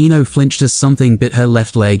ouch. Ino flinched as something bit her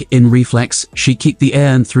left leg. In reflex, she kicked the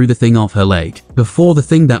air and threw the thing off her leg. Before the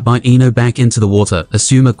thing that bit Ino back into the water,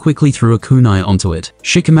 Asuma quickly threw a kunai onto it.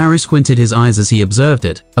 Shikamaru squinted his eyes as he observed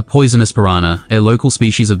it. A poisonous piranha, a local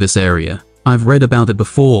species of this area. I've read about it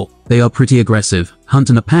before. They are pretty aggressive, hunt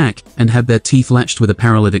in a pack, and have their teeth latched with a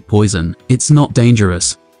paralytic poison. It's not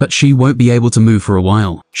dangerous, but she won't be able to move for a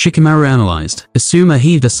while. Shikamaru analyzed. Asuma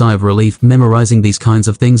heaved a sigh of relief. Memorizing these kinds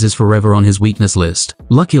of things is forever on his weakness list.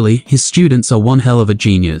 Luckily, his students are one hell of a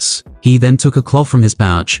genius. He then took a cloth from his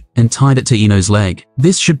pouch and tied it to Ino's leg.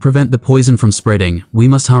 This should prevent the poison from spreading. We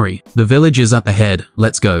must hurry. The village is up ahead.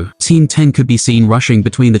 Let's go. Team 10 could be seen rushing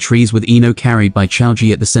between the trees with Ino carried by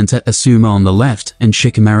Choji at the center, Asuma on the left, and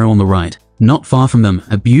Shikamaru on the right. Not far from them,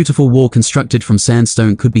 a beautiful wall constructed from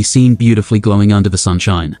sandstone could be seen beautifully glowing under the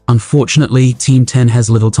sunshine. Unfortunately, Team 10 has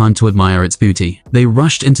little time to admire its beauty. They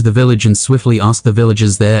rushed into the village and swiftly asked the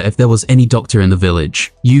villagers there if there was any doctor in the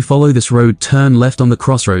village. You follow this road, turn left on the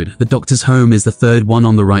crossroad. The doctor's home is the third one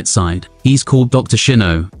on the right side. He's called Dr.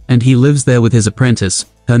 Shino, and he lives there with his apprentice.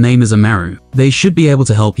 Her name is Amaru. They should be able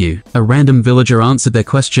to help you. A random villager answered their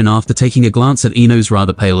question after taking a glance at Ino's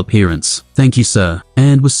rather pale appearance. Thank you, sir,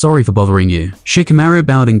 and was sorry for bothering you. Shikamaru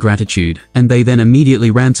bowed in gratitude, and they then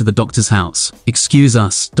immediately ran to the doctor's house. Excuse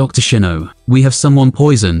us, Dr. Shino. We have someone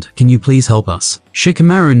poisoned. Can you please help us?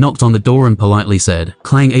 Shikamaru knocked on the door and politely said,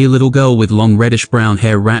 clang. A little girl with long reddish-brown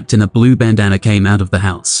hair wrapped in a blue bandana came out of the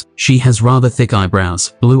house. She has rather thick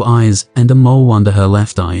eyebrows, blue eyes, and a mole under her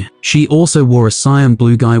left eye. She also wore a cyan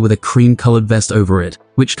blue guy with a cream-colored vest over it,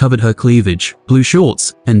 which covered her cleavage, blue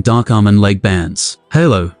shorts, and dark arm and leg bands.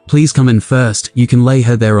 Hello, please come in first. You can lay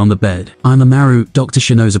her there on the bed. I'm Amaru, Dr.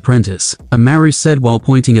 Shino's apprentice. Amaru said while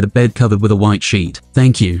pointing at a bed covered with a white sheet.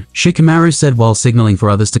 Thank you, Shikamaru said while signaling for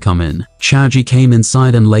others to come in. Choji came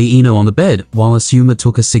inside and lay Ino on the bed, while Asuma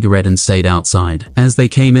took a cigarette and stayed outside. As they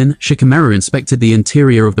came in, Shikamaru inspected the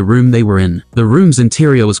interior of the room they were in. The room's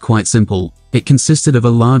interior was quite simple. It consisted of a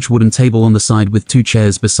large wooden table on the side with 2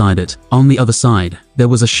 chairs beside it. On the other side, there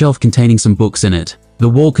was a shelf containing some books in it. The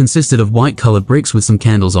wall consisted of white-colored bricks with some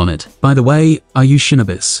candles on it. By the way, are you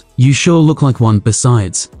shinobis? You sure look like one.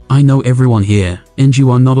 Besides, I know everyone here, and you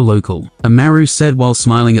are not a local. Amaru said while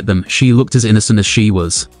smiling at them. She looked as innocent as she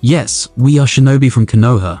was. Yes, we are shinobi from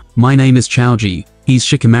Konoha. My name is Choji. He's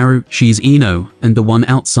Shikamaru, she's Ino, and the one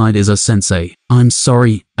outside is a sensei. I'm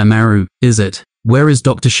sorry, Amaru, is it? Where is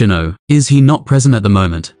Dr. Shino? Is he not present at the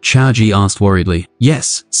moment? Choji asked worriedly.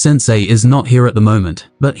 Yes, Sensei is not here at the moment,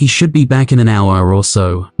 but he should be back in an hour or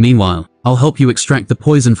so. Meanwhile, I'll help you extract the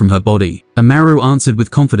poison from her body. Amaru answered with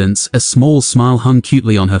confidence. A small smile hung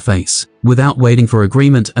cutely on her face. Without waiting for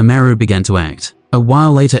agreement, Amaru began to act. A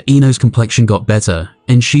while later, Ino's complexion got better,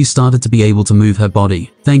 and she started to be able to move her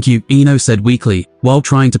body. Thank you, Ino said weakly, while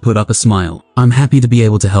trying to put up a smile. I'm happy to be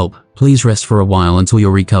able to help. Please rest for a while until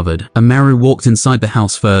you're recovered. Amaru walked inside the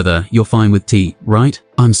house further. You're fine with tea, right?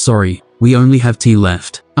 I'm sorry, we only have tea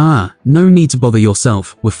left. Ah, no need to bother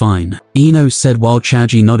yourself, we're fine. Ino said while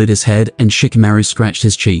Choji nodded his head and Shikamaru scratched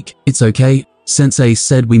his cheek. It's okay. Sensei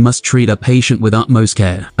said we must treat a patient with utmost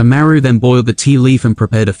care. Amaru then boiled the tea leaf and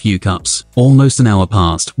prepared a few cups. Almost an hour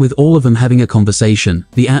passed, with all of them having a conversation.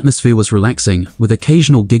 The atmosphere was relaxing, with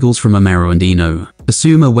occasional giggles from Amaru and Ino.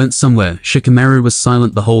 Asuma went somewhere. Shikamaru was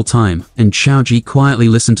silent the whole time, and Choji quietly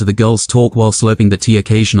listened to the girls talk while slurping the tea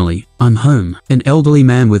occasionally. I'm home. An elderly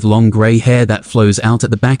man with long grey hair that flows out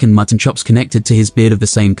at the back and mutton chops connected to his beard of the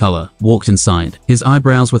same color, walked inside. His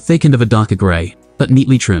eyebrows were thick and of a darker grey, but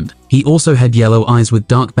neatly trimmed. He also had yellow eyes with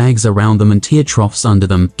dark bags around them and tear troughs under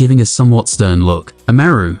them, giving a somewhat stern look.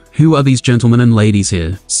 Amaru, who are these gentlemen and ladies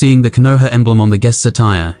here? Seeing the Konoha emblem on the guest's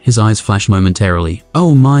attire, his eyes flashed momentarily.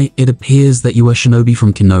 Oh my, it appears that you are shinobi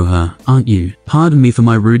from Konoha, aren't you? Pardon me for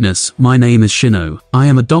my rudeness, my name is Shino. I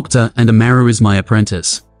am a doctor and Amaru is my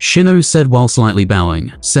apprentice. Shino said while slightly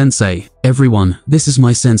bowing. Sensei, everyone, this is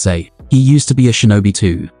my sensei. He used to be a shinobi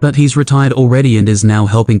too, but he's retired already and is now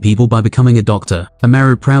helping people by becoming a doctor,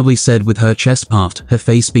 Amaru proudly said with her chest puffed, her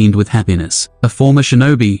face beamed with happiness. A former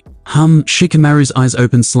shinobi? Shikamaru's eyes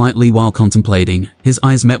opened slightly while contemplating. His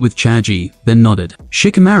eyes met with Choji, then nodded.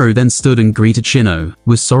 Shikamaru then stood and greeted Shino.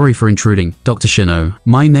 "We're sorry for intruding, Dr. Shino.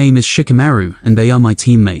 My name is Shikamaru, and they are my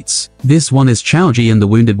teammates. This one is Choji and the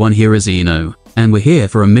wounded one here is Ino. And we're here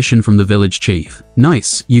for a mission from the village chief."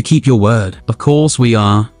 "Nice, you keep your word." "Of course we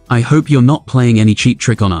are. I hope you're not playing any cheap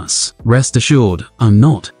trick on us." "Rest assured, I'm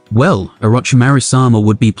not." Well, Orochimaru-sama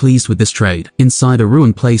would be pleased with this trade. Inside a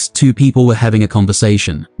ruined place, two people were having a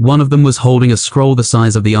conversation. One of them was holding a scroll the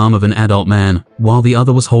size of the arm of an adult man, while the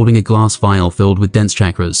other was holding a glass vial filled with dense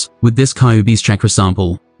chakras. With this Kyuubi's chakra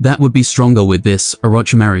sample, that would be stronger. With this,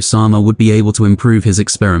 Orochimaru-sama would be able to improve his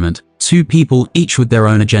experiment. Two people, each with their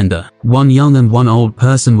own agenda. One young and one old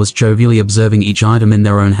person was jovially observing each item in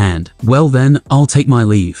their own hand. "Well then, I'll take my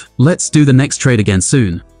leave. Let's do the next trade again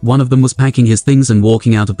soon." One of them was packing his things and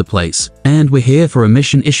walking out of the place. "And we're here for a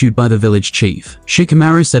mission issued by the village chief,"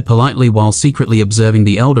 Shikamaru said politely while secretly observing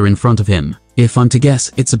the elder in front of him. "If I'm to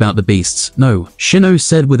guess, it's about the beasts." "No," Shino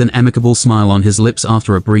said with an amicable smile on his lips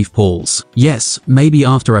after a brief pause. "Yes, maybe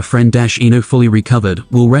after our friend Ino fully recovered,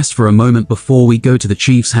 we'll rest for a moment before we go to the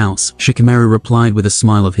chief's house," Shikamaru replied with a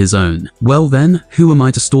smile of his own. "Well then, who am I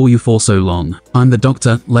to stall you for so long?" "I'm the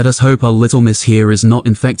doctor. Let us hope our little miss here is not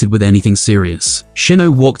infected with anything serious." Shino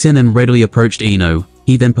walked in and readily approached Ino.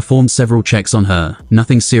 He then performed several checks on her.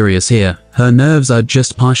 "Nothing serious here. Her nerves are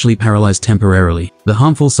just partially paralyzed temporarily. The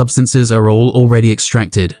harmful substances are all already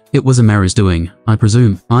extracted. It was Amaru's doing, I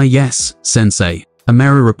presume." "Ah yes, sensei."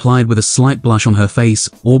 Amaru replied with a slight blush on her face,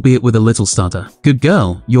 albeit with a little stutter. "Good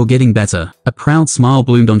girl, you're getting better." A proud smile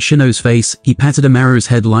bloomed on Shino's face. He patted Amaru's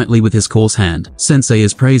head lightly with his coarse hand. "Sensei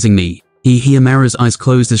is praising me." Amaru's eyes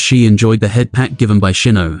closed as she enjoyed the head pat given by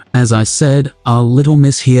Shino. "As I said, our little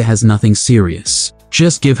miss here has nothing serious.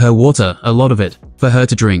 Just give her water, a lot of it, for her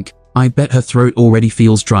to drink. I bet her throat already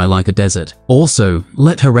feels dry like a desert. Also,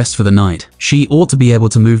 let her rest for the night. She ought to be able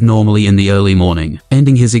to move normally in the early morning."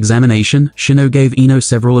 Ending his examination, Shino gave Ino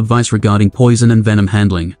several advice regarding poison and venom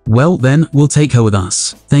handling. "Well then, we'll take her with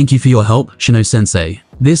us." "Thank you for your help, Shino-sensei.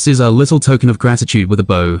 This is a little token of gratitude." With a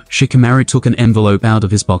bow, Shikamaru took an envelope out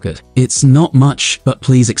of his pocket. "It's not much, but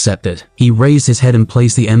please accept it." He raised his head and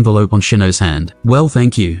placed the envelope on Shino's hand. "Well,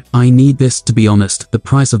 thank you. I need this. To be honest, the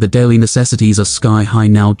price of the daily necessities are sky high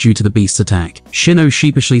now due to the beast's attack," Shino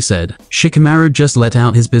sheepishly said. Shikamaru just let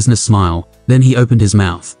out his business smile. Then he opened his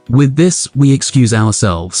mouth. "With this, we excuse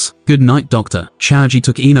ourselves. Good night, doctor." Choji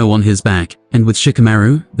took Ino on his back, and with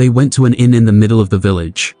Shikamaru, they went to an inn in the middle of the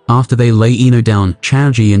village. After they lay Ino down,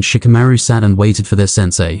 Choji and Shikamaru sat and waited for their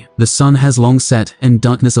sensei. The sun has long set, and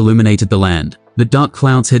darkness illuminated the land. The dark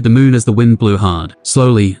clouds hid the moon as the wind blew hard.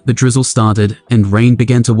 Slowly, the drizzle started, and rain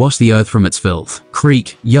began to wash the earth from its filth.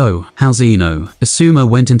 "Creak, yo, how's Ino?" Asuma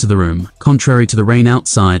went into the room. Contrary to the rain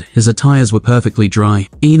outside, his attires were perfectly dry.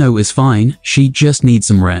 "Ino is fine, she just needs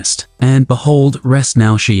some rest." And behold, rest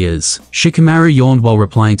now she is. Shikamaru yawned while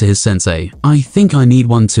replying to his sensei. "I think I need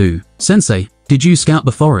one too." "Sensei, did you scout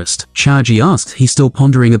the forest?" Choji asked, he still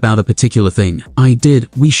pondering about a particular thing. "I did.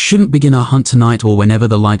 We shouldn't begin our hunt tonight or whenever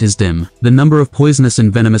the light is dim. The number of poisonous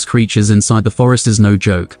and venomous creatures inside the forest is no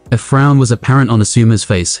joke." A frown was apparent on Asuma's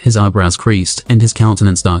face, his eyebrows creased, and his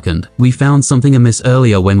countenance darkened. "We found something amiss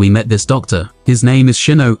earlier when we met this doctor. His name is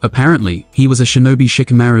Shino, apparently. He was a shinobi."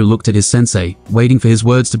 Shikamaru looked at his sensei, waiting for his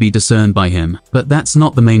words to be discerned by him. "But that's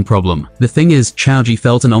not the main problem. The thing is, Choji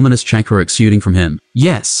felt an ominous chakra exuding from him.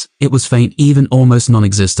 Yes, it was faint, even almost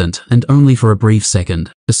non-existent, and only for a brief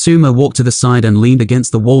second." Asuma walked to the side and leaned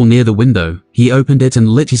against the wall near the window. He opened it and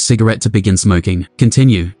lit his cigarette to begin smoking.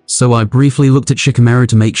 "Continue." "So I briefly looked at Shikamaru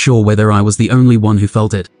to make sure whether I was the only one who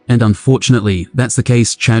felt it. And unfortunately, that's the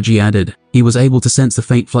case," Choji added. He was able to sense the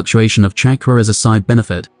faint fluctuation of chakra as a side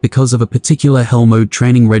benefit, because of a particular hell mode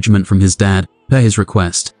training regimen from his dad, per his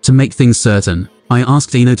request. "To make things certain, I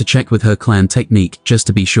asked Ino to check with her clan technique, just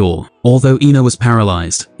to be sure. Although Ino was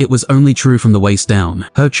paralyzed, it was only true from the waist down.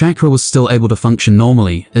 Her chakra was still able to function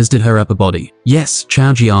normally, as did her upper body." "Yes,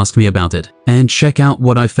 Choji asked me about it. And check out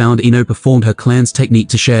what I found. Ino performed her clan's technique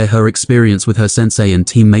to share her experience with her sensei and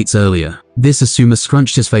teammates earlier." This Asuma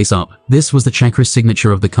scrunched his face up. This was the chakra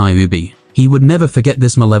signature of the Kyuubi. He would never forget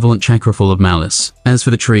this malevolent chakra full of malice. As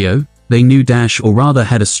for the trio, they knew or rather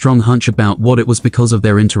had a strong hunch about what it was because of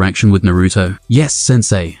their interaction with Naruto. "Yes,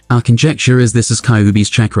 sensei. Our conjecture is this is Kyuubi's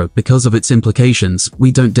chakra. Because of its implications,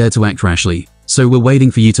 we don't dare to act rashly. So we're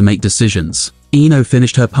waiting for you to make decisions." Ino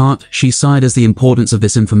finished her part. She sighed as the importance of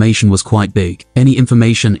this information was quite big. Any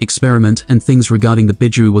information, experiment, and things regarding the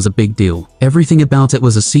Biju was a big deal. Everything about it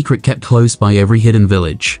was a secret kept close by every hidden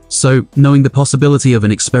village. So, knowing the possibility of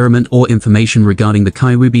an experiment or information regarding the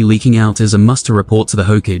Kaiwubi leaking out is a must to report to the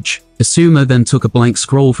Hokage. Asuma then took a blank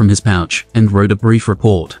scroll from his pouch and wrote a brief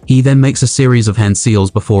report. He then makes a series of hand seals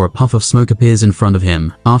before a puff of smoke appears in front of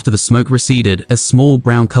him. After the smoke receded, a small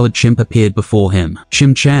brown-colored chimp appeared before him.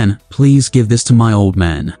 "Shim-chan, please give this to my old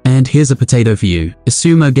man. And here's a potato for you."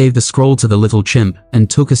 Asuma gave the scroll to the little chimp and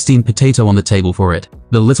took a steamed potato on the table for it.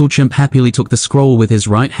 The little chimp happily took the scroll with his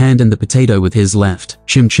right hand and the potato with his left.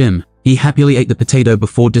 Chim-chim. He happily ate the potato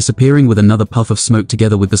before disappearing with another puff of smoke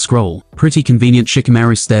together with the scroll. Pretty convenient.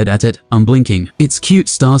 Shikamaru stared at it, unblinking. Its cute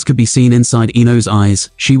stars could be seen inside Ino's eyes.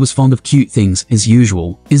 She was fond of cute things, as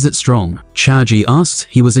usual. "Is it strong?" Choji asked.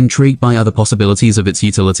 He was intrigued by other possibilities of its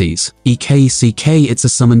utilities. "EKCK, it's a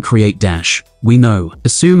summon create dash. We know."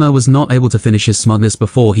 Asuma was not able to finish his smugness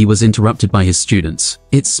before he was interrupted by his students.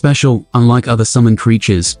 "It's special. Unlike other summon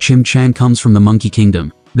creatures, Chim-chan comes from the Monkey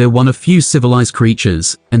Kingdom. They're one of few civilized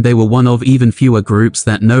creatures, and they were one of even fewer groups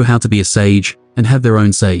that know how to be a sage and have their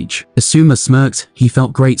own sage." Asuma smirked. He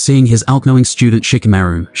felt great seeing his outgoing student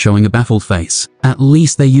Shikamaru showing a baffled face. "At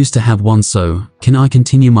least they used to have one, so can I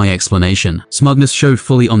continue my explanation?" Smugness showed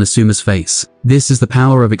fully on Asuma's face. "This is the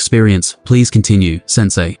power of experience. Please continue,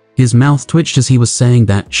 sensei." His mouth twitched as he was saying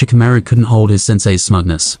that. Shikamaru couldn't hold his sensei's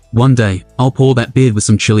smugness. "One day, I'll pour that beard with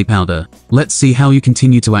some chili powder. Let's see how you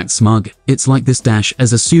continue to act smug. It's like this dash."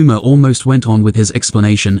 As Asuma almost went on with his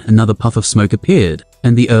explanation, another puff of smoke appeared,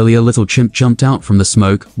 and the earlier little chimp jumped out from the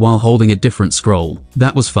smoke while holding a different scroll.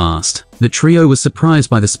 That was fast. The trio was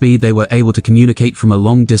surprised by the speed they were able to communicate from a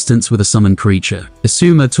long distance with a summoned creature.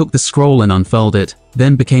 Asuma took the scroll and unfurled it,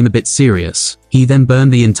 then became a bit serious. He then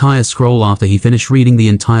burned the entire scroll after he finished reading the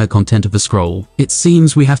entire content of the scroll. "It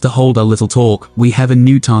seems we have to hold a little talk. We have a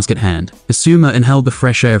new task at hand." Asuma inhaled the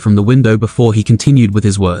fresh air from the window before he continued with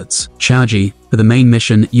his words. "Choji, for the main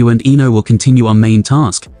mission, you and Ino will continue our main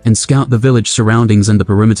task and scout the village surroundings and the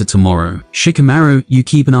perimeter tomorrow. Shikamaru, you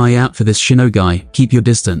keep an eye out for this Shino guy. Keep your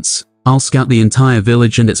distance. I'll scout the entire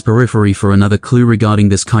village and its periphery for another clue regarding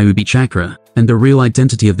this Kaiwubi chakra and the real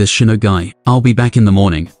identity of this Shino guy. I'll be back in the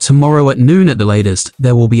morning. Tomorrow at noon at the latest,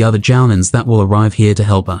 there will be other Jounins that will arrive here to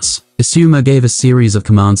help us." Asuma gave a series of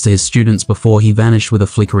commands to his students before he vanished with a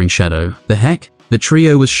flickering shadow. The heck? The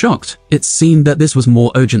trio was shocked. It seemed that this was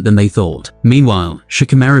more urgent than they thought. Meanwhile,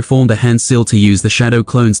 Shikamaru formed a hand seal to use the shadow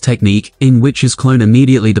clone's technique, in which his clone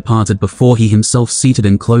immediately departed before he himself seated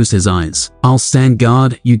and closed his eyes. "I'll stand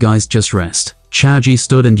guard, you guys just rest." Choji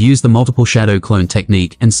stood and used the multiple shadow clone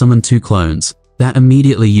technique and summoned 2 clones that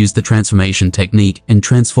immediately used the transformation technique and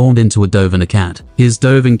transformed into a dove and a cat. His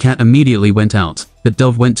dove and cat immediately went out. The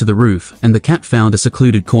dove went to the roof, and the cat found a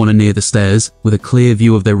secluded corner near the stairs, with a clear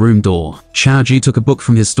view of their room door. Choji took a book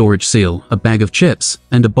from his storage seal, a bag of chips,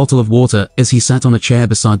 and a bottle of water as he sat on a chair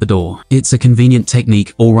beside the door. "It's a convenient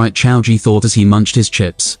technique, alright," Choji thought as he munched his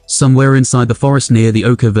chips. Somewhere inside the forest near the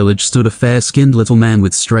Oka village stood a fair-skinned little man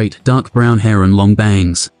with straight, dark brown hair and long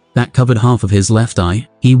bangs that covered half of his left eye.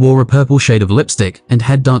 He wore a purple shade of lipstick and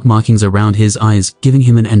had dark markings around his eyes, giving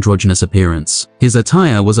him an androgynous appearance. His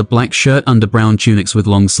attire was a black shirt under brown tunics with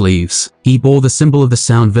long sleeves. He bore the symbol of the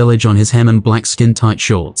Sound Village on his hem and black skin-tight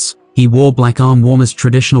shorts. He wore black arm warmers,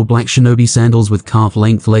 traditional black shinobi sandals with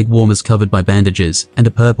calf-length leg warmers covered by bandages, and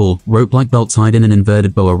a purple, rope-like belt tied in an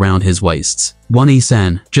inverted bow around his waists.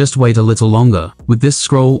 "One-E-san, just wait a little longer. With this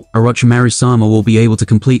scroll, Orochimaru-sama will be able to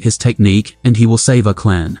complete his technique, and he will save our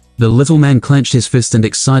clan." The little man clenched his fist and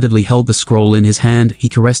excitedly held the scroll in his hand. He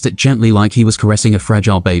caressed it gently like he was caressing a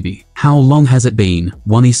fragile baby. "How long has it been,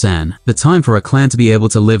 One-E-san? The time for a clan to be able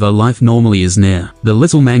to live a life normally is near." The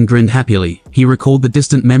little man grinned happily. He recalled the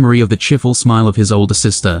distant memory of the cheerful smile of his older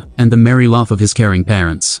sister and the merry laugh of his caring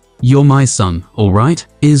parents. "You're my son, alright?"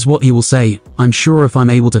 is what he will say. "I'm sure if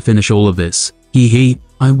I'm able to finish all of this. Hee.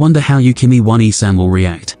 I wonder how Yukimi One-E-san will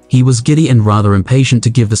react." He was giddy and rather impatient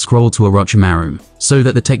to give the scroll to Orochimaru, so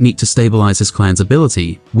that the technique to stabilize his clan's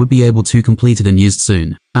ability would be able to completed and used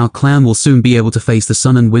soon. "Our clan will soon be able to face the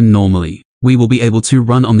sun and wind normally. We will be able to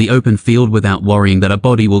run on the open field without worrying that our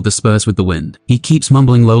body will disperse with the wind." He keeps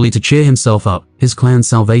mumbling lowly to cheer himself up. His clan's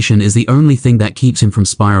salvation is the only thing that keeps him from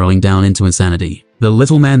spiraling down into insanity. The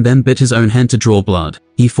little man then bit his own hand to draw blood.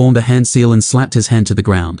 He formed a hand seal and slapped his hand to the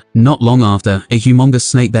ground. Not long after, a humongous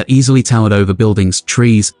snake that easily towered over buildings,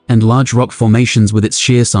 trees, and large rock formations with its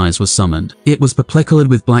sheer size was summoned. It was perplecolored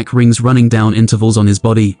with black rings running down intervals on his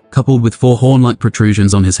body, coupled with 4 horn-like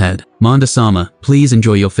protrusions on his head. Manda-sama, please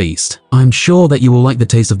enjoy your feast. I'm sure that you will like the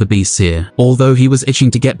taste of the beasts here. Although he was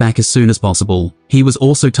itching to get back as soon as possible, he was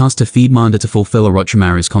also tasked to feed Manda to fulfill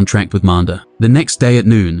Orochimaru's contract with Manda. The next day at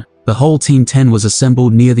noon, the whole Team 10 was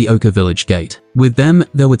assembled near the Oka village gate. With them,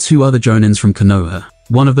 there were 2 other jonins from Konoha.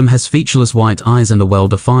 One of them has featureless white eyes and a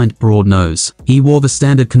well-defined, broad nose. He wore the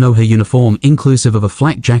standard Konoha uniform inclusive of a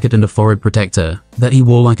flak jacket and a forehead protector that he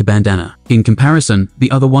wore like a bandana. In comparison,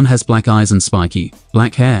 the other one has black eyes and spiky,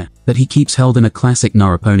 black hair that he keeps held in a classic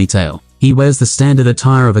Nara ponytail. He wears the standard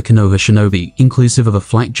attire of a Konoha shinobi, inclusive of a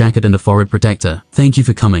flak jacket and a forehead protector. Thank you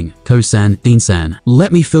for coming, Ko-san, Dean-san.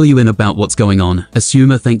 Let me fill you in about what's going on.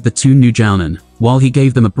 Asuma thanked the 2 new jounin, while he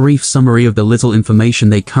gave them a brief summary of the little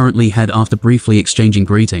information they currently had after briefly exchanging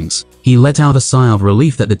greetings. He let out a sigh of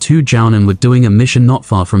relief that the 2 jounin were doing a mission not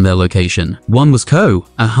far from their location. One was Ko,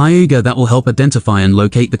 a Hyuga that will help identify and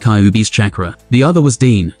locate the Kyuubi's chakra. The other was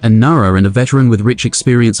Dean, a Nara and a veteran with rich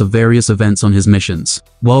experience of various events on his missions.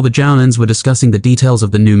 While the jounins were discussing the details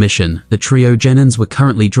of the new mission, the trio genins were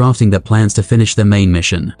currently drafting their plans to finish their main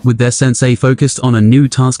mission. With their sensei focused on a new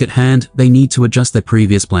task at hand, they need to adjust their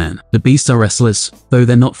previous plan. The beasts are restless, though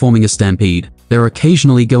they're not forming a stampede. They're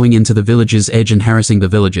occasionally going into the village's edge and harassing the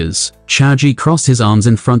villagers. Choji crossed his arms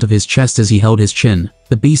in front of his chest as he held his chin.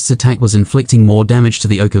 The beast's attack was inflicting more damage to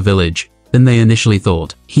the Oka village than they initially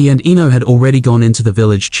thought. He and Ino had already gone into the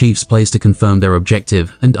village chief's place to confirm their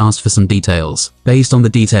objective and asked for some details. Based on the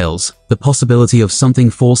details, the possibility of something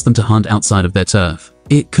forced them to hunt outside of their turf.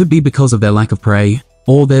 It could be because of their lack of prey,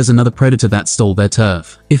 or there's another predator that stole their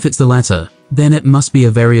turf. If it's the latter, then it must be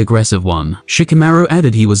a very aggressive one. Shikamaru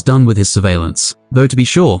added he was done with his surveillance, though to be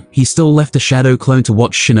sure, he still left a shadow clone to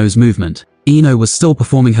watch Shino's movement. Ino was still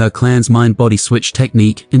performing her clan's mind-body switch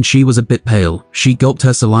technique, and she was a bit pale. She gulped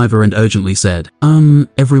her saliva and urgently said,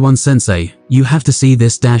 everyone sensei, you have to see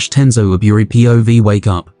this Tenzo Uburi POV wake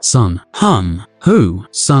up, son. Who?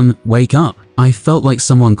 Son, wake up. I felt like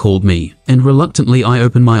someone called me, and reluctantly I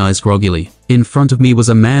opened my eyes groggily. In front of me was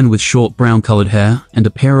a man with short brown-colored hair and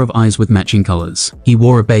a pair of eyes with matching colors. He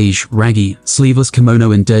wore a beige, raggy, sleeveless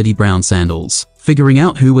kimono and dirty brown sandals. Figuring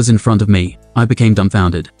out who was in front of me, I became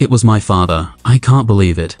dumbfounded. It was my father. I can't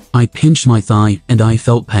believe it. I pinched my thigh, and I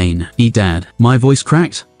felt pain. Dad. My voice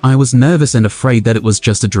cracked. I was nervous and afraid that it was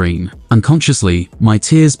just a dream. Unconsciously, my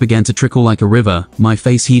tears began to trickle like a river, my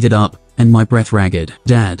face heated up, and my breath ragged.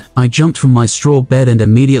 Dad. I jumped from my straw bed and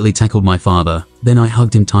immediately tackled my father. Then I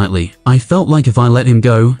hugged him tightly. I felt like if I let him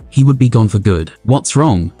go, he would be gone for good. What's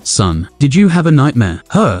wrong, son? Did you have a nightmare?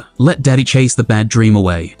 Let daddy chase the bad dream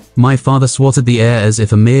away. My father swatted the air as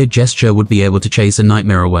if a mere gesture would be able to chase a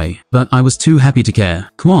nightmare away. But I was too happy to care.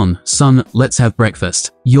 Come on, son, let's have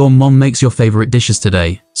breakfast. Your mom makes your favorite dishes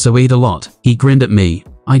today, so eat a lot. He grinned at me.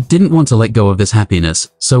 I didn't want to let go of this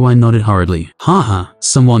happiness, so I nodded hurriedly. Haha,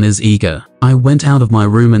 someone is eager. I went out of my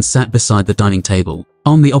room and sat beside the dining table.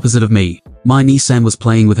 On the opposite of me, my niece-san was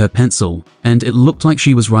playing with her pencil, and it looked like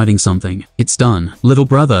she was writing something. It's done. Little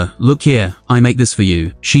brother, look here, I make this for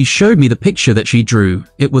you. She showed me the picture that she drew.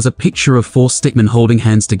 It was a picture of 4 stickmen holding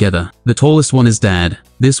hands together. The tallest one is dad,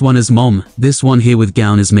 this one is mom, this one here with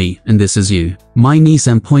gown is me, and this is you. My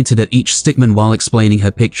niece-san pointed at each stickman while explaining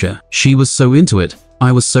her picture. She was so into it.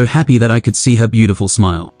 I was so happy that I could see her beautiful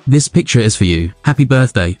smile. This picture is for you. Happy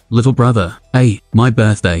birthday, little brother. Hey, my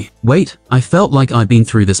birthday. Wait, I felt like I'd been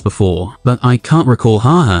through this before, but I can't recall.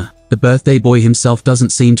 The birthday boy himself doesn't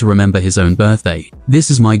seem to remember his own birthday. This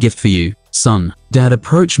is my gift for you, son. Dad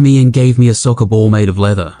approached me and gave me a soccer ball made of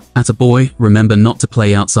leather. Attaboy, remember not to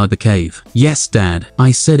play outside the cave. Yes, Dad,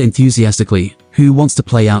 I said enthusiastically. Who wants to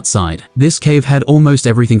play outside? This cave had almost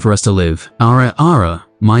everything for us to live. Ara.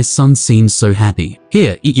 My son seems so happy.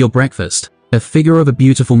 Here, eat your breakfast. A figure of a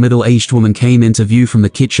beautiful middle-aged woman came into view from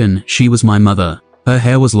the kitchen. She was my mother. Her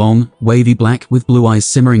hair was long, wavy black with blue eyes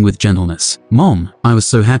simmering with gentleness. Mom, I was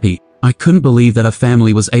so happy. I couldn't believe that our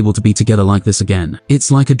family was able to be together like this again.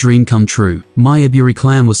 It's like a dream come true. My Iburi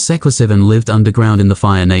clan was seclusive and lived underground in the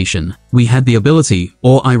Fire Nation. We had the ability,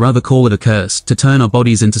 or I rather call it a curse, to turn our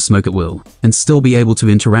bodies into smoke at will, and still be able to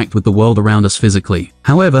interact with the world around us physically.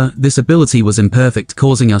 However, this ability was imperfect,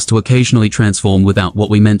 causing us to occasionally transform without what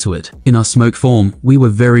we meant to it. In our smoke form, we were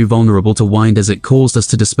very vulnerable to wind as it caused us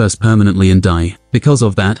to disperse permanently and die. Because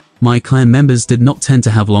of that, my clan members did not tend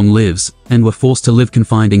to have long lives, and were forced to live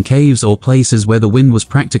confined in caves or places where the wind was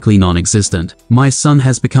practically non-existent. My son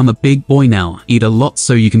has become a big boy now, eat a lot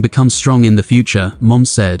so you can become strong in the future, Mom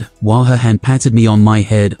said, while her hand patted me on my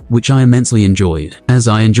head, which I immensely enjoyed. As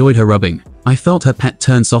I enjoyed her rubbing, I felt her pat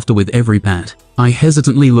turn softer with every pat. I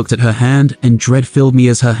hesitantly looked at her hand, and dread filled me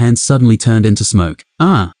as her hand suddenly turned into smoke.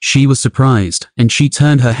 Ah, she was surprised, and she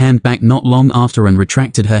turned her hand back not long after and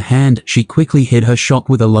retracted her hand. She quickly hid her shock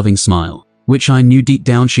with a loving smile, which I knew deep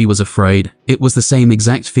down she was afraid. It was the same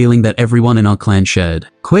exact feeling that everyone in our clan shared.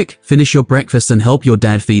 Quick, finish your breakfast and help your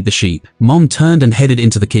dad feed the sheep. Mom turned and headed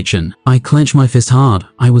into the kitchen. I clenched my fist hard.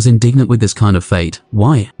 I was indignant with this kind of fate.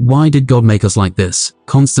 Why? Why did God make us like this?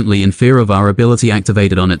 Constantly in fear of our ability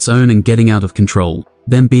activated on its own and getting out of control,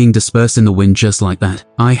 then being dispersed in the wind just like that.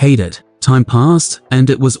 I hate it. Time passed, and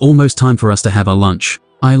it was almost time for us to have our lunch.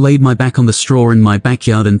 I laid my back on the straw in my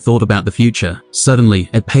backyard and thought about the future. Suddenly,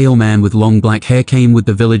 a pale man with long black hair came with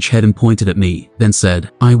the village head and pointed at me, then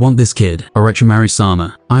said, "I want this kid,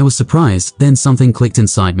 Orochimaru-sama." I was surprised, then something clicked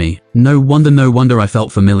inside me. No wonder I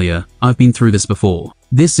felt familiar. I've been through this before.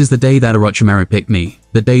 This is the day that Orochimaru picked me,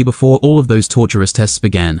 the day before all of those torturous tests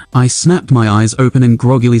began. I snapped my eyes open and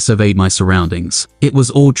groggily surveyed my surroundings. It was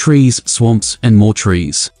all trees, swamps, and more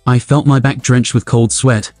trees. I felt my back drenched with cold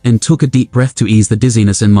sweat, and took a deep breath to ease the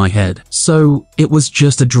dizziness in my head. So, it was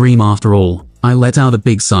just a dream after all. I let out a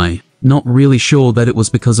big sigh. Not really sure that it was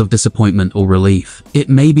because of disappointment or relief. It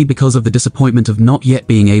may be because of the disappointment of not yet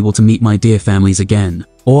being able to meet my dear families again.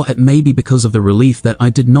 Or it may be because of the relief that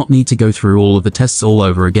I did not need to go through all of the tests all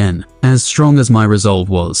over again. As strong as my resolve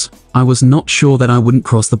was, I was not sure that I wouldn't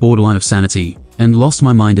cross the borderline of sanity, and lost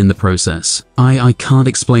my mind in the process. I can't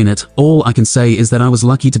explain it. All I can say is that I was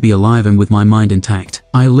lucky to be alive and with my mind intact.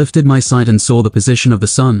 I lifted my sight and saw the position of the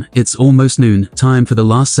sun. It's almost noon, time for the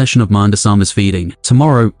last session of Manda-sama's feeding.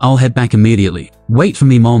 Tomorrow, I'll head back immediately. Wait for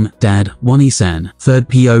me, Mom, Dad, Wani-san. Third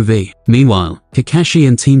POV. Meanwhile, Kakashi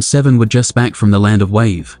and Team 7 were just back from the Land of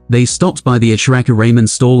Wave. They stopped by the Ichiraku ramen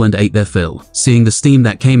stall and ate their fill. Seeing the steam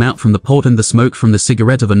that came out from the pot and the smoke from the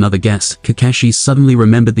cigarette of another guest, Kakashi suddenly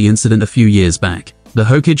remembered the incident a few years back. The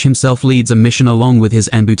Hokage himself leads a mission along with his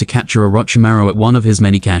Anbu to capture Orochimaru at one of his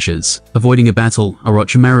many caches. Avoiding a battle,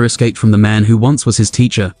 Orochimaru escaped from the man who once was his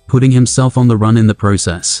teacher, putting himself on the run in the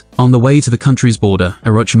process. On the way to the country's border,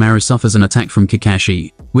 Orochimaru suffers an attack from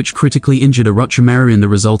Kakashi, which critically injured Orochimaru in the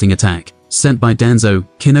resulting attack. Sent by Danzo,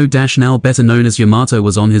 Kino-now better known as Yamato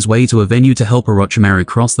was on his way to a venue to help Orochimaru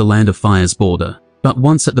cross the Land of Fire's border. But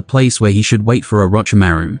once at the place where he should wait for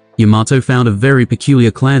Orochimaru, Yamato found a very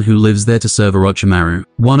peculiar clan who lives there to serve Orochimaru.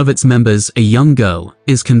 One of its members, a young girl,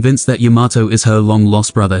 is convinced that Yamato is her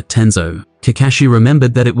long-lost brother, Tenzo. Kakashi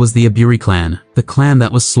remembered that it was the Aburi clan, the clan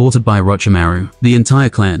that was slaughtered by Orochimaru. The entire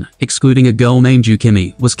clan, excluding a girl named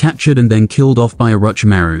Yukimi, was captured and then killed off by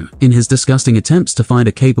Orochimaru, in his disgusting attempts to find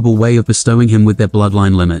a capable way of bestowing him with their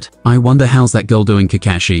bloodline limit. I wonder how's that girl doing,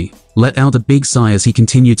 Kakashi let out a big sigh as he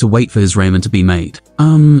continued to wait for his ramen to be made.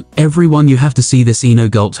 Everyone, you have to see this. Ino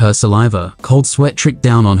gulped her saliva, cold sweat tricked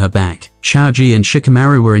down on her back. Choji and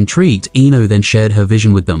Shikamaru were intrigued. Ino then shared her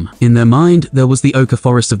vision with them. In their mind, there was the Oka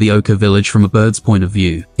forest of the Oka village from a bird's point of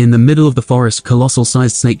view. In the middle of the forest,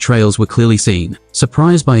 colossal-sized snake trails were clearly seen.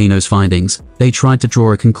 Surprised by Ino's findings, they tried to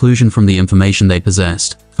draw a conclusion from the information they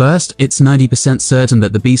possessed. First, it's 90% certain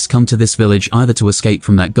that the beasts come to this village either to escape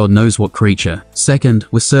from that god knows what creature. Second,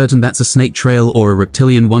 we're certain that's a snake trail or a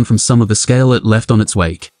reptilian one from some of the scale it left on its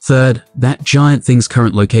wake. Third, that giant thing's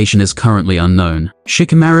current location is currently unknown.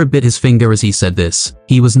 Shikamaru bit his finger as he said this.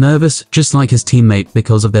 He was nervous, just like his teammate,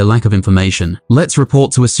 because of their lack of information. Let's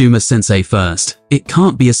report to Asuma-sensei first. It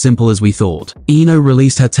can't be as simple as we thought. Ino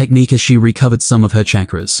released her technique as she recovered some of her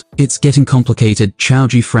chakras. It's getting complicated.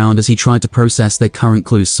 Choji frowned as he tried to process their current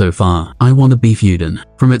clues so far. I want a beef Uden.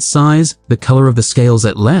 From its size, the color of the scales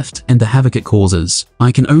it left, and the havoc it causes,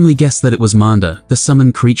 I can only guess that it was Manda, the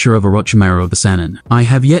summoned creature of Orochimaru of the Sannin. I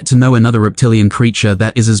have yet to know another reptilian creature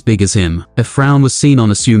that is as big as him. A frown was seen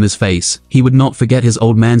on Asuma's face. He would not forget his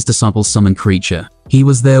old man's disciple's summoned creature. He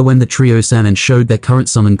was there when the trio Sannin showed their current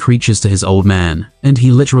summoned creatures to his old man, and he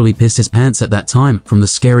literally pissed his pants at that time from the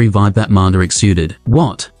scary vibe that Manda exuded.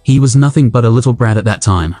 What? He was nothing but a little brat at that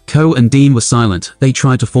time. Ko and Dean were silent. They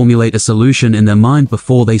tried to formulate a solution in their mind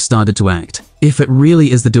before they started to act. If it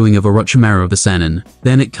really is the doing of Orochimaru of the Sannin,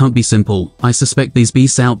 then it can't be simple. I suspect these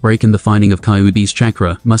beasts' outbreak and the finding of Kyuubi's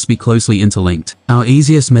chakra must be closely interlinked. Our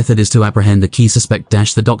easiest method is to apprehend the key suspect -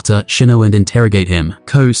 the doctor, Shino, and interrogate him.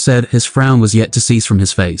 Ko said. His frown was yet to cease from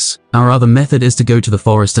his face. Our other method is to go to the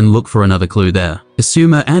forest and look for another clue there.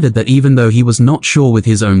 Asuma added that even though he was not sure with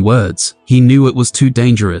his own words, he knew it was too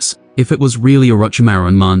dangerous if it was really Orochimaru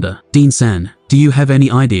and Manda. Dean-san, do you have any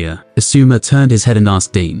idea? Asuma turned his head and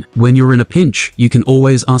asked Dean. When you're in a pinch, you can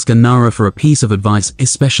always ask a Nara for a piece of advice,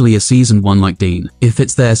 especially a seasoned one like Dean. If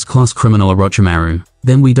it's their S-class criminal Orochimaru,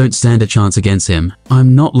 then we don't stand a chance against him.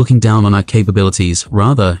 I'm not looking down on our capabilities,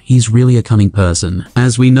 rather, he's really a cunning person.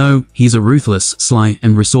 As we know, he's a ruthless, sly,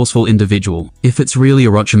 and resourceful individual. If it's really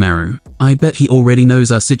Orochimaru, I bet he already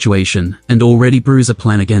knows our situation and already brews a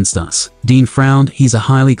plan against us. Dean frowned. He's a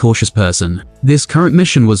highly cautious person. This current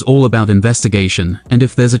mission was all about investigation, and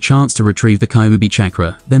if there's a chance to retrieve the Kyuubi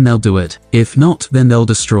chakra, then they'll do it. If not, then they'll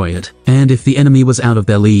destroy it. And if the enemy was out of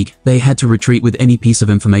their league, they had to retreat with any piece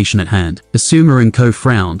of information at hand. Asuma and Ko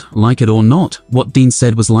frowned. Like it or not, what Dean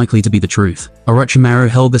said was likely to be the truth. Orochimaru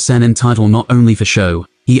held the Sannin title not only for show,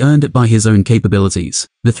 he earned it by his own capabilities.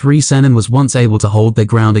 The three Sannin was once able to hold their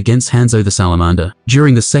ground against Hanzo the Salamander.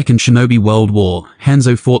 During the Second Shinobi World War,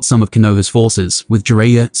 Hanzo fought some of Konoha's forces, with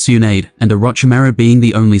Jiraiya, Tsunade, and Orochimaru being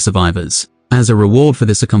the only survivors. As a reward for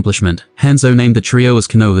this accomplishment, Hanzo named the trio as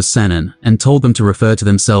Konoha's Sannin, and told them to refer to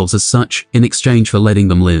themselves as such, in exchange for letting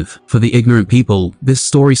them live. For the ignorant people, this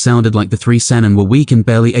story sounded like the three Sannin were weak and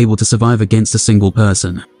barely able to survive against a single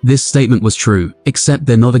person. This statement was true, except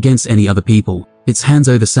they're not against any other people. It's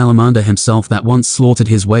Hanzo the Salamander himself that once slaughtered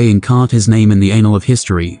his way and carved his name in the annal of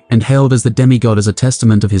history, and hailed as the demigod as a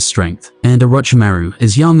testament of his strength. And Orochimaru,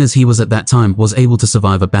 as young as he was at that time, was able to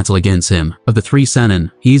survive a battle against him. Of the three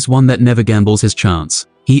Sannin, he's one that never gambles his chance.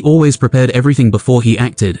 He always prepared everything before he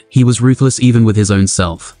acted. He was ruthless even with his own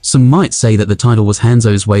self. Some might say that the title was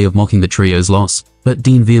Hanzo's way of mocking the trio's loss, but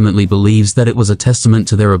Dean vehemently believes that it was a testament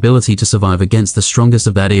to their ability to survive against the strongest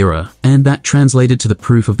of that era, and that translated to the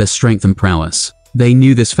proof of their strength and prowess. They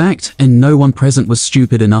knew this fact, and no one present was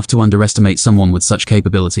stupid enough to underestimate someone with such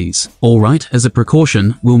capabilities. Alright, as a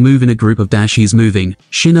precaution, we'll move in a group of He's moving.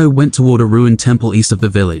 Shino went toward a ruined temple east of the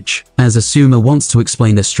village. As Asuma wants to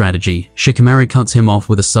explain their strategy, Shikamaru cuts him off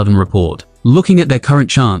with a sudden report. Looking at their current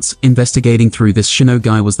chance, investigating through this Shino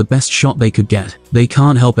guy was the best shot they could get. They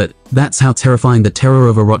can't help it. That's how terrifying the terror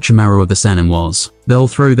of Orochimaru of the Sannin was. They'll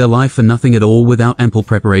throw their life for nothing at all without ample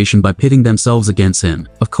preparation by pitting themselves against him.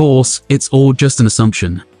 Of course, it's all just an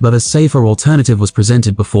assumption, but a safer alternative was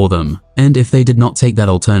presented before them. And if they did not take that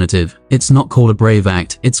alternative, it's not called a brave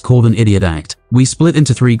act, it's called an idiot act. We split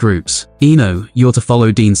into 3 groups. Ino, you're to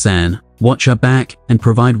follow Dean-san, watch her back, and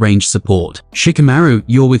provide ranged support. Shikamaru,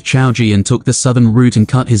 you're with Choji and took the southern route and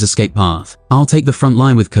cut his escape path. I'll take the front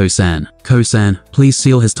line with Ko-san. Ko-san, please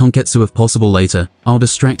seal his tonketsu if possible later. I'll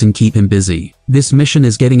distract and keep him busy. This mission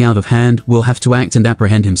is getting out of hand, we'll have to act and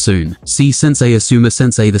apprehend him soon. See Sensei Asuma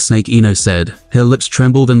Sensei the snake, Ino said. Her lips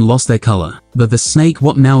trembled and lost their color. But the snake,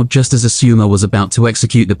 what now? Just as Asuma was about to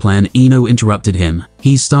execute the plan, Ino interrupted him.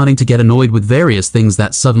 He's starting to get annoyed with various things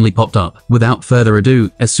that suddenly popped up. Without further ado,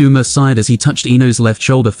 Asuma sighed as he touched Ino's left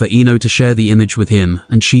shoulder for Ino to share the image with him,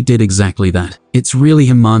 and she did exactly that. It's really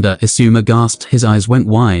him, Manda, Asuma gasped. His eyes went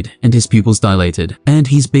wide, and his pupils dilated. And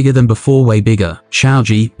he's bigger than before, way bigger.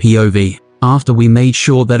 Choji, POV. After we made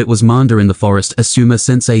sure that it was Manda in the forest, Asuma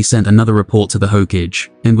Sensei sent another report to the Hokage,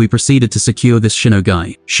 and we proceeded to secure this Shino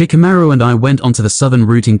guy. Shikamaru and I went onto the southern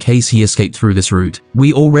route in case he escaped through this route.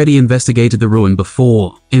 We already investigated the ruin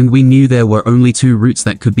before, and we knew there were only 2 routes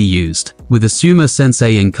that could be used, with Asuma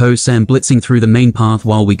Sensei and Ko-san blitzing through the main path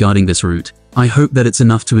while we guarding this route. I hope that it's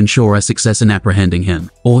enough to ensure our success in apprehending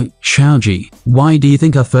him. Or, Choji, why do you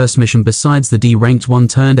think our first mission besides the D-ranked one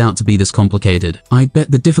turned out to be this complicated? I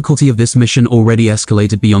bet the difficulty of this mission already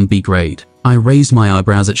escalated beyond B grade. I raised my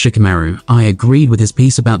eyebrows at Shikamaru. I agreed with his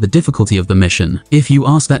piece about the difficulty of the mission. If you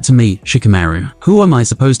ask that to me, Shikamaru, who am I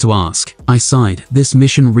supposed to ask? I sighed. This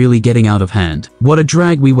mission really getting out of hand. What a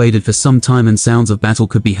drag. We waited for some time and sounds of battle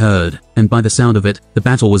could be heard, and by the sound of it, the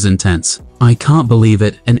battle was intense. I can't believe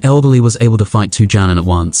it, an elderly was able to fight 2 Jonin at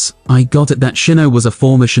once. I got it that Shino was a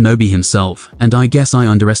former shinobi himself, and I guess I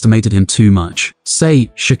underestimated him too much. Say,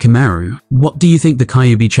 Shikamaru, what do you think the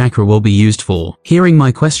Kyuubi chakra will be used for? Hearing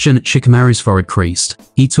my question, Shikamaru's forehead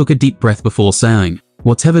creased. He took a deep breath before saying,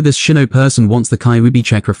 Whatever this Shino person wants the Kyuubi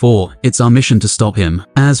chakra for, it's our mission to stop him.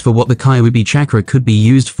 As for what the Kyuubi chakra could be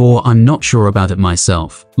used for, I'm not sure about it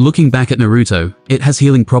myself. Looking back at Naruto, it has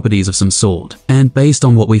healing properties of some sort, and based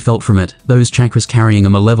on what we felt from it, those chakras carrying a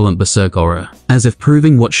malevolent berserk aura. As if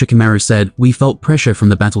proving what Shikamaru said, we felt pressure from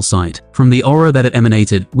the battle site. From the aura that it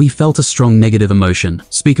emanated, we felt a strong negative emotion.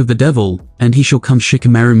 Speak of the devil, and he shall come,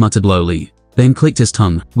 Shikamaru muttered lowly, then clicked his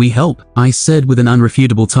tongue. We help, I said with an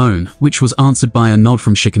unrefutable tone, which was answered by a nod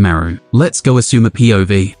from Shikamaru. Let's go assume a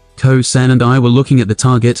POV. Ko-san and I were looking at the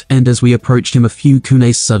target, and as we approached him, a few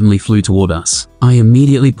kunais suddenly flew toward us. I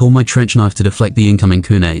immediately pulled my trench knife to deflect the incoming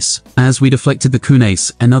kunais. As we deflected the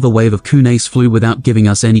kunais, another wave of kunais flew without giving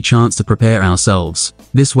us any chance to prepare ourselves.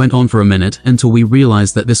 This went on for a minute until we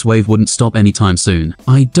realized that this wave wouldn't stop anytime soon.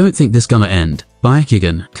 I don't think this gonna end.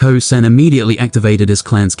 Byakugan. Ko-san immediately activated his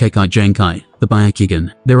clan's Kekai Genkai, the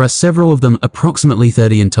Byakugan. There are several of them, approximately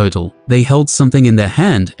 30 in total. They held something in their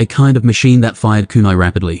hand, a kind of machine that fired kunai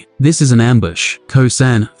rapidly. This is an ambush.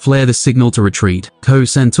 Ko-san, flare the signal to retreat.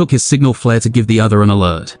 Ko-san took his signal flare to give the other an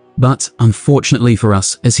alert. But, unfortunately for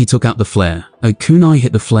us, as he took out the flare, a kunai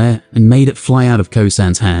hit the flare and made it fly out of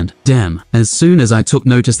Ko-san's hand. Damn. As soon as I took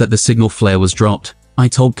notice that the signal flare was dropped, I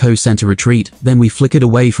told Ko-san to retreat, then we flickered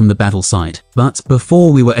away from the battle site. But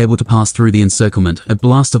before we were able to pass through the encirclement, a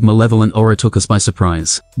blast of malevolent aura took us by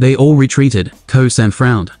surprise. They all retreated. Ko-san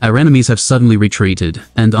frowned. Our enemies have suddenly retreated,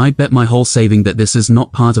 and I bet my whole saving that this is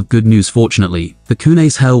not part of good news. Fortunately, the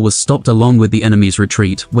kunai's hell was stopped along with the enemy's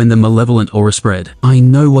retreat when the malevolent aura spread. I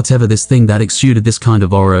know whatever this thing that exuded this kind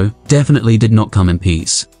of aura definitely did not come in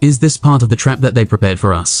peace. Is this part of the trap that they prepared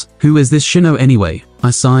for us? Who is this Shino anyway? I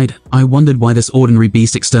sighed. I wondered why this ordinary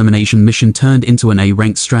beast extermination mission turned into an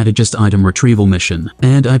A-ranked strategist item retrieval mission,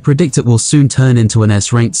 and I predict it will soon turn into an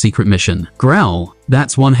S-ranked secret mission. Growl.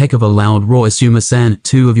 That's one heck of a loud roar. Asuma-san,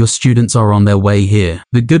 2 of your students are on their way here.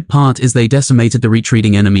 The good part is they decimated the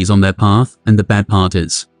retreating enemies on their path, and the bad part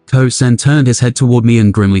is, Ko-san turned his head toward me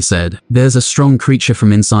and grimly said, there's a strong creature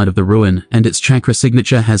from inside of the ruin, and its chakra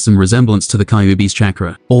signature has some resemblance to the Kyuubi's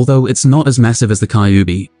chakra. Although it's not as massive as the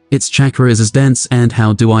Kyuubi, its chakra is as dense and,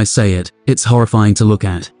 how do I say it, it's horrifying to look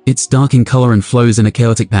at. It's dark in color and flows in a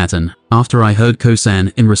chaotic pattern. After I heard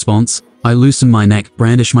Ko-san, in response, I loosened my neck,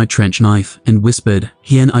 brandished my trench knife, and whispered,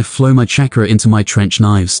 "Here I flow my chakra into my trench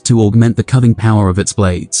knives to augment the cutting power of its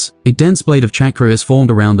blades." A dense blade of chakra is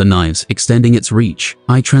formed around the knives, extending its reach.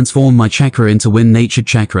 I transformed my chakra into wind-natured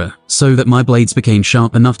chakra, so that my blades became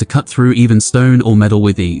sharp enough to cut through even stone or metal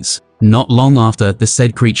with ease. Not long after, the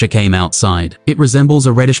said creature came outside. It resembles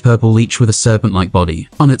a reddish-purple leech with a serpent-like body.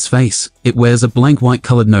 On its face, it wears a blank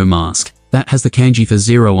white-colored no mask that has the kanji for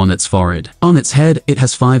 0 on its forehead. On its head, it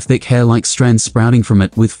has 5 thick hair-like strands sprouting from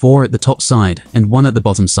it, with 4 at the top side and 1 at the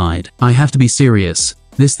bottom side. I have to be serious.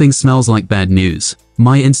 This thing smells like bad news.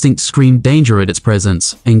 My instinct screamed danger at its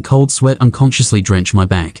presence, and cold sweat unconsciously drenched my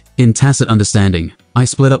back. In tacit understanding, I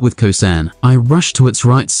split up with Ko-san. I rushed to its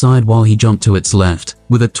right side while he jumped to its left.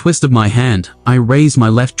 With a twist of my hand, I raised my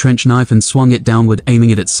left trench knife and swung it downward,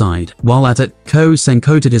 aiming at its side. While at it, Ko-san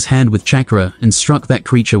coated his hand with chakra and struck that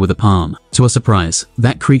creature with a palm. To our surprise,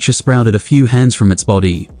 that creature sprouted a few hands from its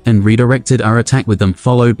body and redirected our attack with them,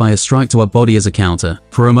 followed by a strike to our body as a counter.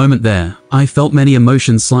 For a moment there, I felt many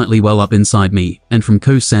emotions slightly well up inside me, and from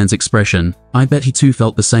Ko-san's expression, I bet he too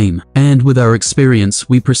felt the same. And with our experience,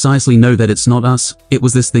 we precisely know that it's not us, it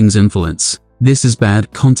was this thing's influence. This is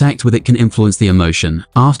bad. Contact with it can influence the emotion.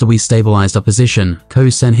 After we stabilized our position,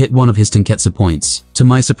 Ko-san hit one of his tenketsu points. To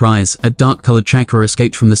my surprise, a dark-colored chakra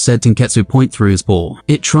escaped from the said tenketsu point through his paw.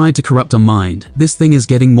 It tried to corrupt our mind. This thing is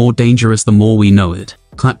getting more dangerous the more we know it.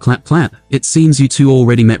 Clap clap clap. It seems you two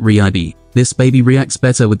already met Ryaibi. This baby reacts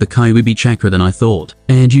better with the Kyuubi chakra than I thought.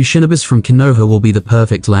 And you shinobis from Konoha will be the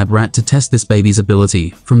perfect lab rat to test this baby's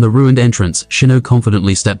ability. From the ruined entrance, Shino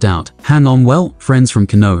confidently stepped out. Hang on, well, friends from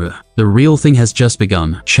Konoha. The real thing has just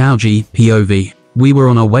begun. Choji, POV. We were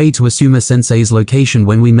on our way to Asuma-sensei's location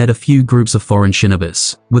when we met a few groups of foreign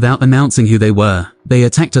shinobis. Without announcing who they were, they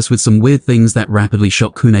attacked us with some weird things that rapidly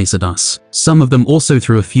shot kunais at us. Some of them also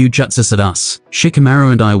threw a few jutsus at us.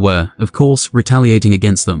 Shikamaru and I were, of course, retaliating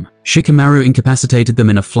against them. Shikamaru incapacitated them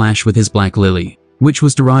in a flash with his Black Lily, which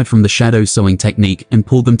was derived from the shadow sewing technique, and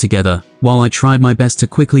pulled them together, while I tried my best to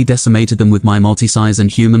quickly decimated them with my multi-size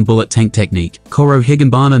and human bullet tank technique. Koro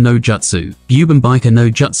Higanbana no Jutsu. Bubenbaika no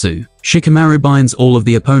Jutsu. Shikamaru binds all of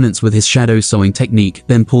the opponents with his shadow sewing technique,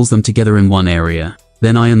 then pulls them together in one area.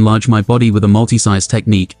 Then I enlarge my body with a multi-size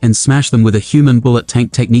technique and smash them with a human bullet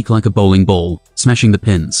tank technique like a bowling ball, smashing the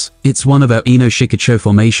pins. It's one of our Ino Shikacho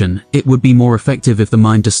formation. It would be more effective if the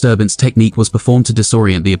mind disturbance technique was performed to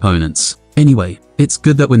disorient the opponents. Anyway, it's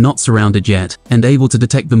good that we're not surrounded yet, and able to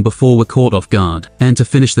detect them before we're caught off guard. And to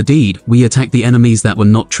finish the deed, we attacked the enemies that were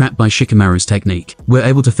not trapped by Shikamaru's technique. We're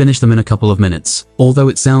able to finish them in a couple of minutes. Although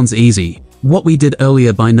it sounds easy, what we did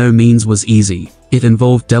earlier by no means was easy. It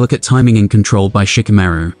involved delicate timing and control by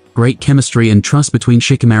Shikamaru, great chemistry and trust between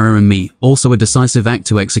Shikamaru and me, also a decisive act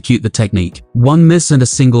to execute the technique. One miss and a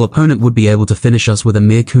single opponent would be able to finish us with a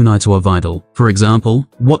mere kunai to a vital. For example,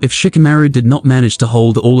 what if Shikamaru did not manage to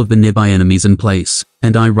hold all of the nearby enemies in place,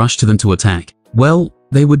 and I rushed to them to attack? Well,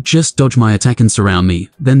 they would just dodge my attack and surround me,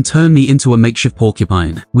 then turn me into a makeshift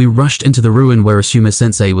porcupine. We rushed into the ruin where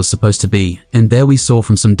Asuma-sensei was supposed to be, and there we saw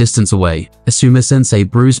from some distance away, Asuma-sensei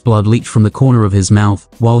bruised blood leaked from the corner of his mouth,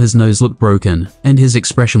 while his nose looked broken, and his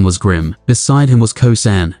expression was grim. Beside him was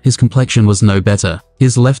Ko-san, his complexion was no better.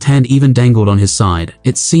 His left hand even dangled on his side.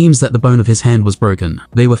 It seems that the bone of his hand was broken.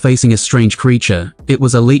 They were facing a strange creature. It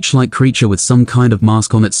was a leech-like creature with some kind of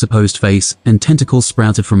mask on its supposed face, and tentacles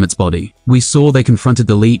sprouted from its body. We saw they confronted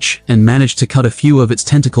the leech, and managed to cut a few of its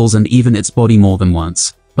tentacles and even its body more than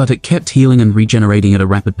once. But it kept healing and regenerating at a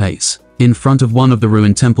rapid pace. In front of one of the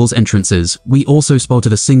ruined temple's entrances, we also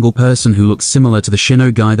spotted a single person who looked similar to the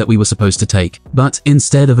Shino guy that we were supposed to take. But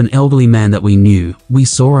instead of an elderly man that we knew, we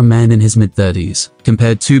saw a man in his mid-30s.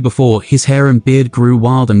 Compared to before, his hair and beard grew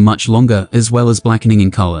wild and much longer, as well as blackening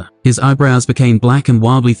in color. His eyebrows became black and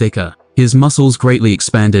wildly thicker. His muscles greatly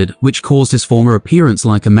expanded, which caused his former appearance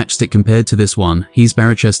like a matchstick compared to this one. He's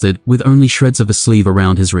bare-chested, with only shreds of a sleeve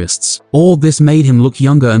around his wrists. All this made him look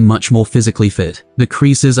younger and much more physically fit. The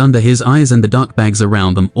creases under his eyes and the dark bags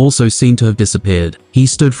around them also seemed to have disappeared. He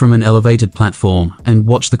stood from an elevated platform and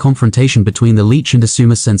watched the confrontation between the leech and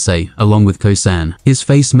Asuma-sensei, along with Ko-san. His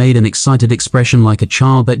face made an excited expression like a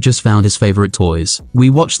child that just found his favorite toys. We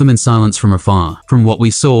watched them in silence from afar. From what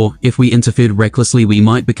we saw, if we interfered recklessly we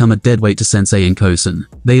might become a deadweight to Sensei and Kosen.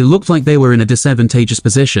 They looked like they were in a disadvantageous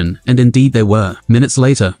position, and indeed they were. Minutes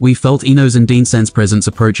later, we felt Ino's and Dean-san's presence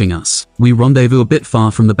approaching us. We rendezvous a bit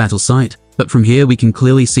far from the battle site, but from here we can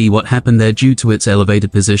clearly see what happened there due to its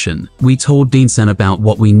elevated position. We told Dean-san about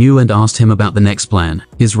what we knew and asked him about the next plan.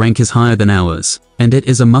 His rank is higher than ours, and it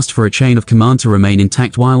is a must for a chain of command to remain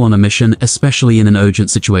intact while on a mission, especially in an urgent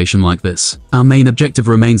situation like this. Our main objective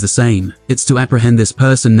remains the same. It's to apprehend this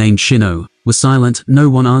person named Shino. We're silent, no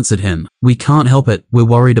one answered him. We can't help it, we're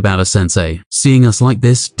worried about our sensei. Seeing us like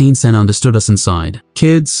this, Dean-san understood us inside.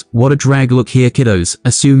 Kids, what a drag. Look here kiddos,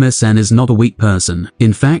 Asuma-san is not a weak person.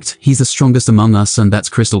 In fact, he's the strongest among us and that's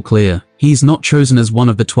crystal clear. He's not chosen as one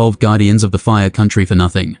of the 12 guardians of the fire country for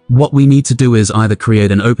nothing. What we need to do is either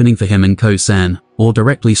create an opening for him and Ko-san, or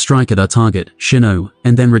directly strike at our target, Shino,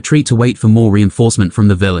 and then retreat to wait for more reinforcement from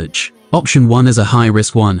the village. Option 1 is a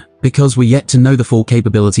high-risk one, because we're yet to know the full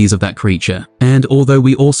capabilities of that creature. And although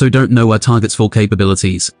we also don't know our target's full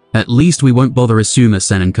capabilities, at least we won't bother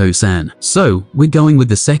Asuma-san and Ko-san. So, we're going with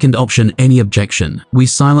the second option. Any objection? We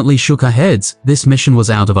silently shook our heads. This mission was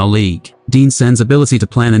out of our league. Dean-san's ability to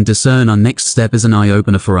plan and discern our next step is an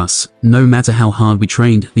eye-opener for us. No matter how hard we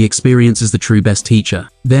trained, the experience is the true best teacher.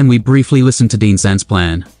 Then we briefly listened to Dean-san's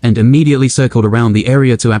plan, and immediately circled around the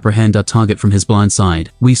area to apprehend our target from his blind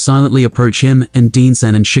side. We silently approach him, and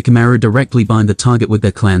Dean-san and Shikamaru directly bind the target with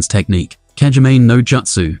their clan's technique. Kajime no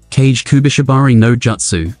Jutsu, Kage Kubishibari no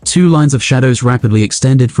Jutsu. Two lines of shadows rapidly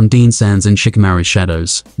extended from Dean-san's and Shikamaru's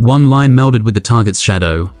shadows. One line melded with the target's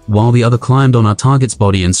shadow, while the other climbed on our target's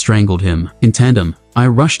body and strangled him. In tandem, I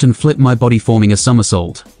rushed and flipped my body forming a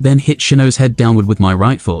somersault, then hit Shino's head downward with my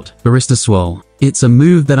right foot. Barista Swirl. It's a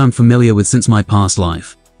move that I'm familiar with since my past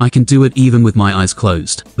life. I can do it even with my eyes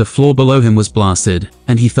closed. The floor below him was blasted,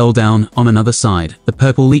 and he fell down on another side. The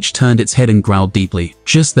purple leech turned its head and growled deeply.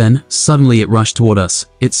 Just then, suddenly it rushed toward us.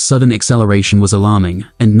 Its sudden acceleration was alarming,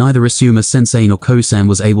 and neither Asuma-sensei nor Ko-san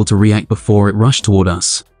was able to react before it rushed toward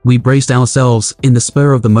us. We braced ourselves. In the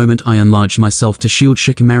spur of the moment I enlarged myself to shield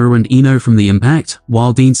Shikamaru and Ino from the impact,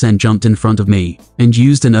 while Dean-san jumped in front of me, and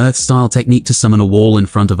used an earth-style technique to summon a wall in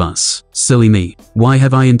front of us. Silly me. Why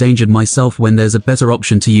have I endangered myself when there's a better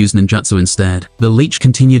option to use ninjutsu instead? The leech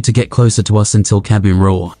continued to get closer to us until Kaboom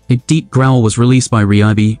Roar. A deep growl was released by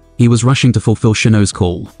Ryaibi. He was rushing to fulfill Shino's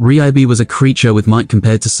call. Ryaibi was a creature with might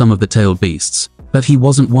compared to some of the tailed beasts. But he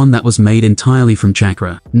wasn't one that was made entirely from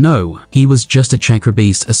chakra. No, he was just a chakra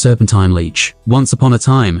beast, a serpentine leech. Once upon a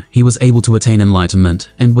time, he was able to attain enlightenment,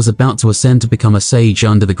 and was about to ascend to become a sage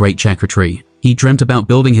under the great chakra tree. He dreamt about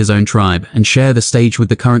building his own tribe and share the stage with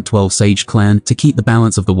the current 12 Sage clan to keep the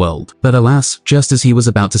balance of the world. But alas, just as he was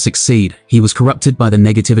about to succeed, he was corrupted by the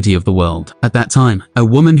negativity of the world. At that time, a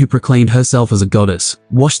woman who proclaimed herself as a goddess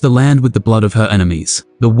washed the land with the blood of her enemies.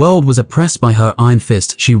 The world was oppressed by her iron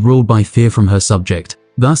fist. She ruled by fear from her subject.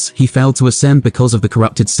 Thus, he failed to ascend because of the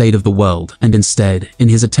corrupted state of the world, and instead, in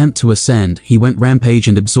his attempt to ascend, he went rampage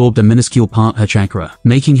and absorbed a minuscule part her chakra,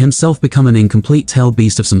 making himself become an incomplete tail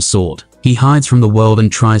beast of some sort. He hides from the world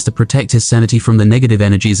and tries to protect his sanity from the negative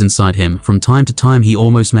energies inside him. From time to time he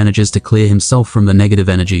almost manages to clear himself from the negative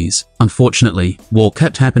energies. Unfortunately, war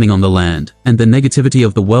kept happening on the land, and the negativity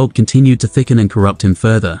of the world continued to thicken and corrupt him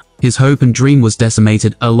further. His hope and dream was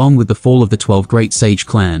decimated, along with the fall of the 12 Great Sage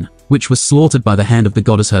clan, which was slaughtered by the hand of the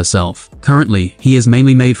goddess herself. Currently, he is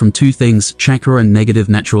mainly made from two things, chakra and negative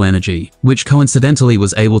natural energy, which coincidentally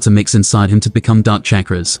was able to mix inside him to become dark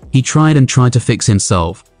chakras. He tried and tried to fix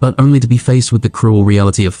himself, but only to be faced with the cruel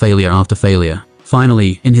reality of failure after failure.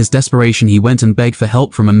 Finally, in his desperation he went and begged for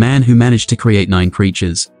help from a man who managed to create 9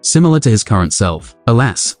 creatures, similar to his current self.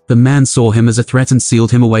 Alas, the man saw him as a threat and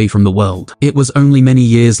sealed him away from the world. It was only many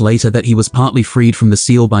years later that he was partly freed from the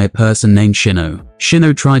seal by a person named Shino.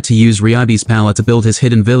 Shino tried to use Ryabi's power to build his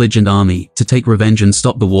hidden village and army, to take revenge and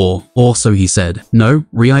stop the war, or so he said. No,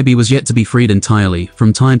 Ryabi was yet to be freed entirely.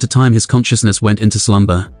 From time to time his consciousness went into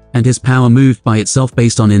slumber, and his power moved by itself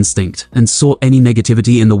based on instinct, and sought any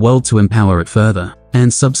negativity in the world to empower it further.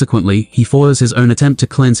 And subsequently, he follows his own attempt to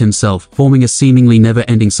cleanse himself, forming a seemingly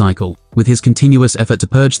never-ending cycle, with his continuous effort to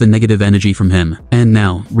purge the negative energy from him. And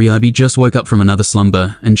now, Ryabi just woke up from another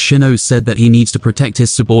slumber, and Shino said that he needs to protect his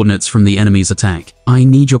subordinates from the enemy's attack. I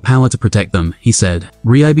need your power to protect them, he said.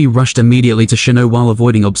 Ryabi rushed immediately to Shino while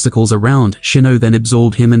avoiding obstacles around. Shino then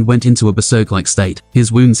absorbed him and went into a berserk-like state.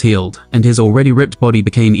 His wounds healed, and his already ripped body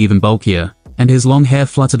became even bulkier, and his long hair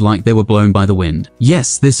fluttered like they were blown by the wind.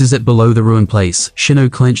 Yes, this is it below the ruined place.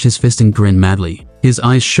 Shino clenched his fist and grinned madly. His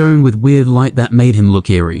eyes shone with weird light that made him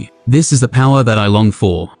look eerie. This is the power that I long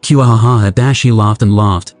for. Kuahaha. He laughed and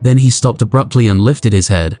laughed, then he stopped abruptly and lifted his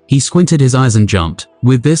head. He squinted his eyes and jumped.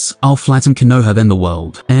 With this, I'll flatten Konoha then the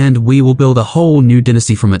world, and we will build a whole new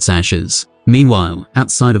dynasty from its ashes. Meanwhile,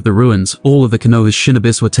 outside of the ruins, all of the Konoha's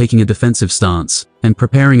shinobis were taking a defensive stance, and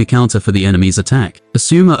preparing a counter for the enemy's attack.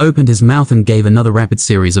 Asuma opened his mouth and gave another rapid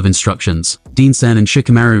series of instructions. Dean-san and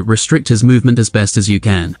Shikamaru, restrict his movement as best as you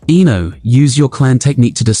can. Ino, use your clan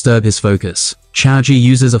technique to disturb his focus. Choji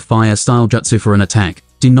uses a fire-style jutsu for an attack.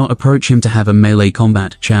 Do not approach him to have a melee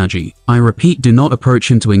combat, Choji. I repeat, do not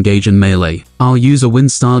approach him to engage in melee. I'll use a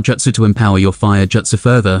wind-style jutsu to empower your fire jutsu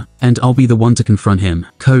further, and I'll be the one to confront him.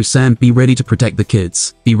 Ko-san, be ready to protect the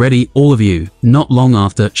kids. Be ready, all of you. Not long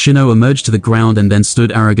after, Shino emerged to the ground and then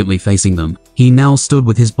stood arrogantly facing them. He now stood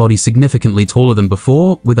with his body significantly taller than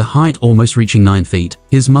before, with a height almost reaching 9 feet.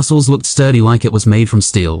 His muscles looked sturdy like it was made from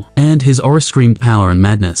steel, and his aura screamed power and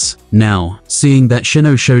madness. Now, seeing that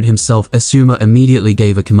Shino showed himself, Asuma immediately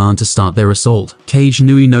gave a command to start their assault. Kage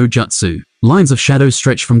Nui no Jutsu. Lines of shadow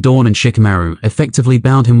stretched from Dawn and Shikamaru, effectively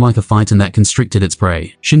bound him like a phyton that constricted its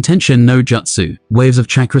prey. Shintenshin no Jutsu. Waves of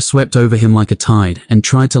chakra swept over him like a tide, and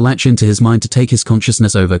tried to latch into his mind to take his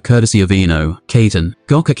consciousness over, courtesy of Ino. Kaiten.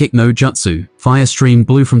 Goka Kick no Jutsu. Fire stream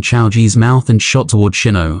blew from Choji's mouth and shot toward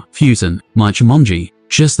Shino. Futon. Maichimonji.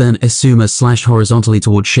 Just then, Asuma slashed horizontally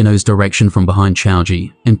toward Shino's direction from behind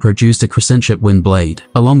Choji, and produced a crescent wind blade.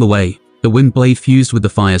 Along the way, the wind blade fused with the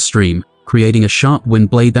fire stream, creating a sharp wind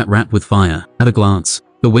blade that rapped with fire. At a glance,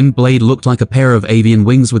 the wind blade looked like a pair of avian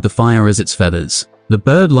wings with the fire as its feathers. The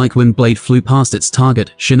bird-like wind blade flew past its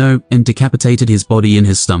target, Shino, and decapitated his body in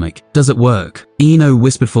his stomach. Does it work? Ino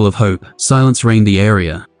whispered full of hope. Silence reigned the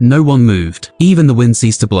area. No one moved. Even the wind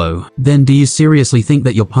ceased to blow. Then do you seriously think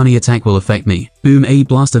that your punny attack will affect me? Boom, a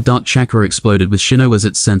blast of dark chakra exploded with Shino as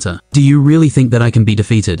its center. Do you really think that I can be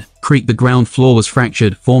defeated? Creak, the ground floor was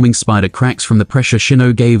fractured, forming spider cracks from the pressure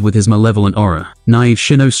Shino gave with his malevolent aura. Naive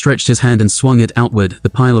Shino stretched his hand and swung it outward. The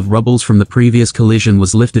pile of rubbles from the previous collision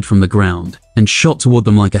was lifted from the ground, and shot toward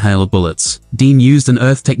them like a hail of bullets. Dean used an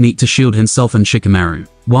earth technique to shield himself and Shikamaru,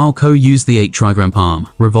 while Ko used the 8 trigram palm,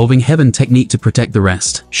 revolving heaven technique to protect the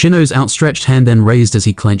rest. Shino's outstretched hand then raised as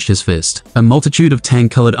he clenched his fist. A multitude of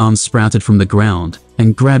tan-colored arms sprouted from the ground,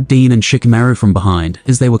 and grabbed Dean and Shikamaru from behind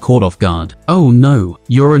as they were caught off guard. Oh no,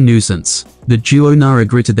 you're a nuisance. The duo Nara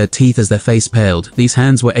gritted their teeth as their face paled. These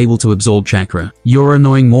hands were able to absorb chakra. You're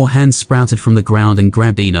annoying. More hands sprouted from the ground and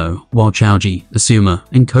grabbed Ino, while Choji, Asuma,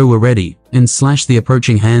 and Ko were ready, and slashed the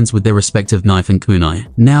approaching hands with their respective knife and kunai.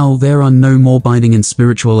 Now there are no more binding and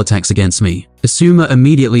spiritual attacks against me. Asuma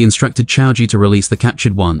immediately instructed Choji to release the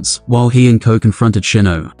captured ones, while he and Ko confronted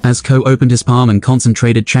Shino. As Ko opened his palm and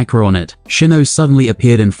concentrated chakra on it, Shino suddenly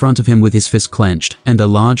appeared in front of him with his fist clenched, and a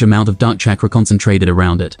large amount of dark chakra concentrated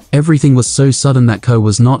around it. Everything was so sudden that Ko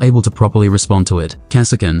was not able to properly respond to it.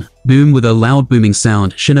 Kasuken. Boom! With a loud booming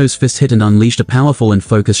sound, Shino's fist hit and unleashed a powerful and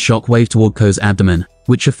focused shockwave toward Ko's abdomen,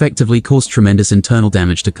 which effectively caused tremendous internal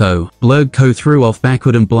damage to Ko. Blurred Ko threw off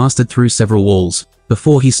backward and blasted through several walls,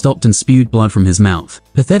 before he stopped and spewed blood from his mouth.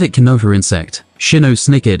 Pathetic Konoha insect. Shino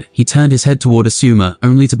snickered. He turned his head toward Asuma,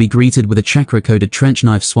 only to be greeted with a chakra-coated trench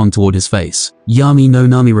knife swung toward his face. Yami no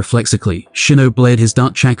Nami. Reflexically, Shino blared his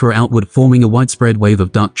dark chakra outward, forming a widespread wave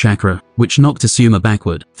of dark chakra, which knocked Asuma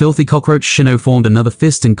backward. Filthy cockroach. Shino formed another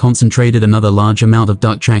fist and concentrated another large amount of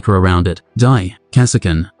dark chakra around it. Die.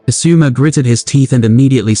 Kasuken. Asuma gritted his teeth and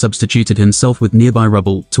immediately substituted himself with nearby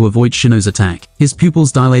rubble to avoid Shino's attack. His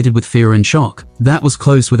pupils dilated with fear and shock. That was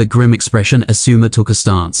close. With a grim expression, Asuma took a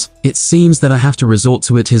stance. It seems that I have to resort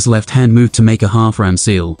to it. His left hand moved to make a half-ram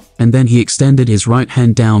seal, and then he extended his right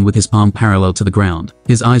hand down with his palm parallel to the ground.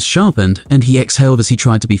 His eyes sharpened, and he exhaled as he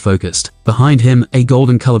tried to be focused. Behind him, a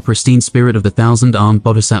golden-colored pristine spirit of the thousand-armed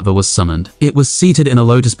bodhisattva was summoned. It was seated in a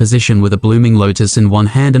lotus position with a blooming lotus in one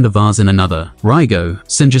hand and a vase in another. Raigo.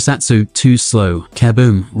 Senjutsu, too slow.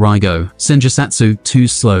 Kaboom. Raigo. Senjutsu, too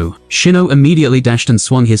slow. Shino immediately dashed and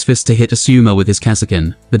swung his fist to hit Asuma with his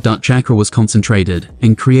Kasuken. The dark chakra was concentrated,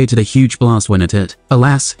 and created a huge blast when it hit.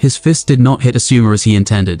 Alas, his fist did not hit Asuma as he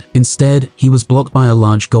intended. Instead, he was blocked by a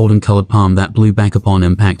large golden-colored palm that blew back upon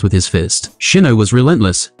impact with his fist. Shino was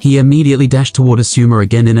relentless. He immediately dashed toward Asuma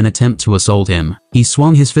again in an attempt to assault him. He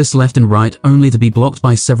swung his fists left and right, only to be blocked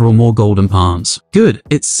by several more golden palms. Good.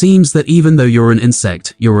 It seems that even though you're an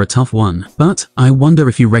insect, you're a tough one. But I wonder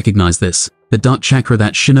if you recognize this. The dark chakra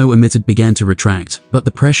that Shino emitted began to retract, but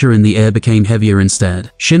the pressure in the air became heavier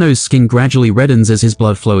instead. Shino's skin gradually reddens as his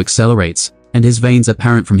blood flow accelerates, and his veins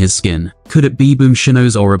apparent from his skin. Could it be? Boom!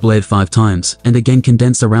 Shino's aura blared 5 times, and again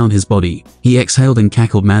condensed around his body. He exhaled and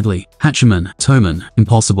cackled madly. Hachiman, Toman,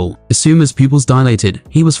 impossible. Asuma's pupils dilated.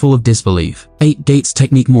 He was full of disbelief. 8 gates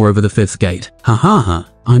technique. Moreover, the 5th gate. Ha ha ha.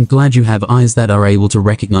 I'm glad you have eyes that are able to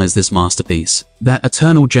recognize this masterpiece. That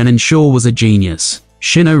eternal genin sure was a genius.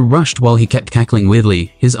 Shino rushed while he kept cackling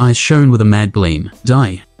weirdly. His eyes shone with a mad gleam.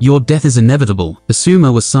 Die. Your death is inevitable.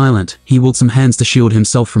 Asuma was silent. He wielded some hands to shield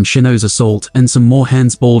himself from Shino's assault, and some more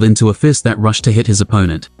hands balled into a fist that rushed to hit his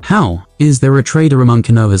opponent. How? Is there a traitor among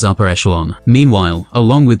Konoha's upper echelon? Meanwhile,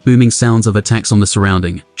 along with booming sounds of attacks on the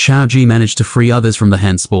surrounding, Choji managed to free others from the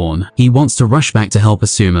hand spawn. He wants to rush back to help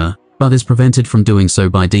Asuma, but is prevented from doing so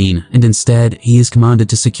by Dean, and instead, he is commanded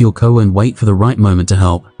to secure Ko and wait for the right moment to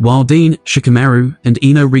help. While Dean, Shikamaru, and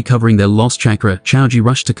Ino recovering their lost chakra, Choji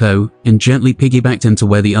rushed to Ko and gently piggybacked him to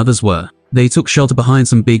where the others were. They took shelter behind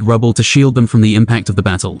some big rubble to shield them from the impact of the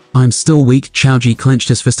battle. I'm still weak. Choji clenched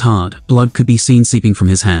his fist hard. Blood could be seen seeping from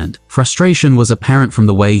his hand. Frustration was apparent from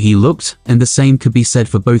the way he looked, and the same could be said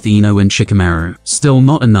for both Ino and Shikamaru. Still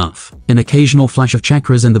not enough. An occasional flash of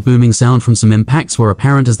chakras and the booming sound from some impacts were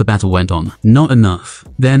apparent as the battle went on. Not enough.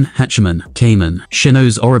 Then, Hachiman came in.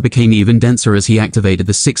 Shino's aura became even denser as he activated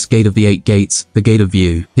the 6th gate of the 8 gates, the Gate of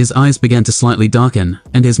View. His eyes began to slightly darken,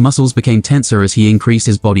 and his muscles became tenser as he increased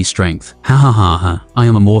his body strength. Ha ha ha ha, I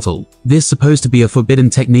am immortal. This supposed to be a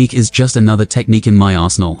forbidden technique is just another technique in my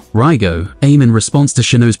arsenal. Raigo. Aim. In response to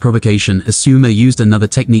Shino's provocation, Asuma used another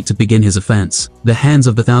technique to begin his offense. The hands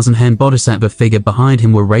of the thousand-hand bodhisattva figure behind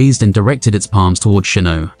him were raised and directed its palms towards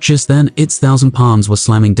Shino. Just then, its 1,000 palms were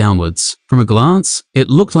slamming downwards. From a glance, it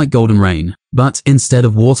looked like golden rain. But instead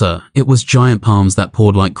of water, it was giant palms that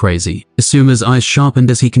poured like crazy. Asuma's eyes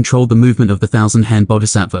sharpened as he controlled the movement of the thousand-hand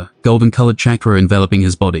bodhisattva, golden-colored chakra enveloping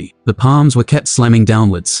his body. The palms were kept slamming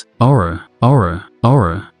downwards. Aura, aura,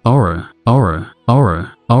 aura, aura, aura,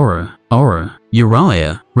 aura, aura, aura.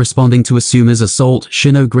 Uriah. Responding to Asuma's assault,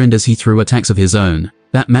 Shino grinned as he threw attacks of his own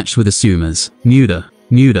that matched with Asuma's. Muda,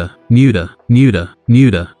 Muda, Muda, Muda,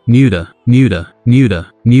 Muda, Muda, Muda,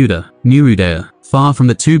 Muda, Muda, Nurudea. Far from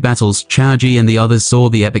the 2 battles, Choji and the others saw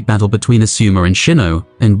the epic battle between Asuma and Shino,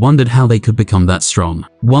 and wondered how they could become that strong.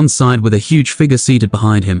 One side, with a huge figure seated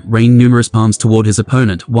behind him, rained numerous palms toward his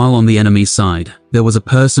opponent, while on the enemy's side, there was a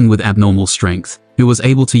person with abnormal strength, who was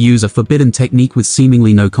able to use a forbidden technique with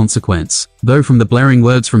seemingly no consequence. Though from the blaring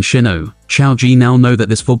words from Shino, Choji now know that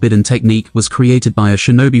this forbidden technique was created by a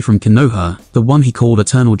shinobi from Konoha, the one he called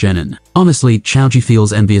Eternal Genin. Honestly, Choji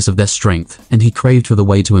feels envious of their strength, and he craved for the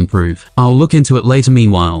way to improve. I'll look into it later.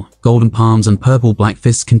 Meanwhile, golden palms and purple-black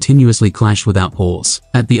fists continuously clashed without pause.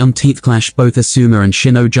 At the umpteenth clash, both Asuma and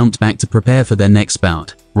Shino jumped back to prepare for their next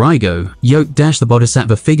bout. Raigo, yoked the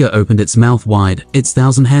bodhisattva figure opened its mouth wide, its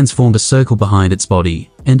 1,000 hands formed a circle behind its body,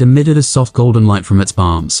 and emitted a soft golden light from its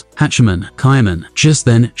palms. Hachiman, Kaiman. Just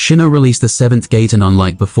then, Shino released the 7th gate and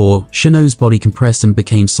unlike before, Shino's body compressed and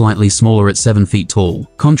became slightly smaller at 7 feet tall.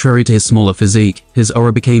 Contrary to his smaller physique, his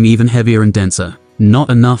aura became even heavier and denser.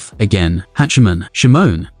 Not enough, again. Hachiman,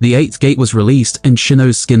 Shimon. The 8th gate was released and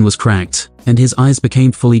Shino's skin was cracked, and his eyes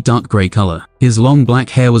became fully dark gray color. His long black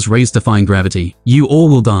hair was raised defying gravity. You all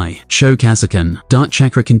will die. Shokasakan. Dark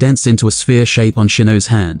chakra condensed into a sphere shape on Shino's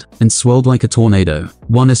hand, and swirled like a tornado.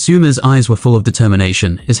 One Asuma's eyes were full of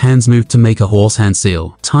determination. His hands moved to make a horse hand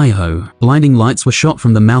seal. Taiho. Blinding lights were shot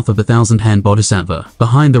from the mouth of the 1,000-hand bodhisattva.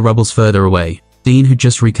 Behind the rubbles further away, Dean, who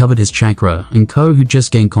just recovered his chakra, and Ko, who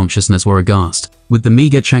just gained consciousness, were aghast. With the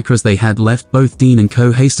meager chakras they had left, both Dean and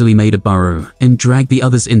Ko hastily made a burrow, and dragged the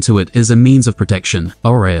others into it as a means of protection.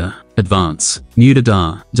 Aurea. Advance.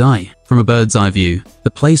 Nudada. Die. From a bird's eye view, the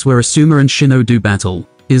place where Asuma and Shino do battle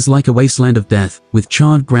is like a wasteland of death, with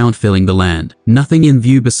charred ground filling the land. Nothing in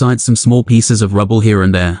view besides some small pieces of rubble here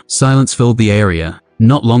and there. Silence filled the area.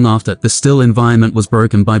 Not long after, the still environment was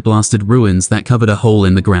broken by blasted ruins that covered a hole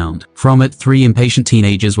in the ground. From it, 3 impatient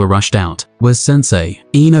teenagers were rushed out. "Where's Sensei?"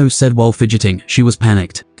 Ino said while fidgeting. She was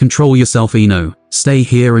panicked. "Control yourself, Ino. Stay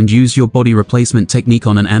here and use your body replacement technique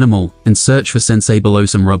on an animal, and search for Sensei below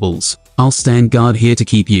some rubbles. I'll stand guard here to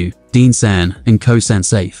keep you, Dean-san, and Ko-san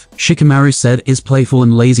safe." Shikamaru said his playful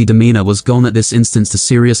and lazy demeanor was gone at this instance to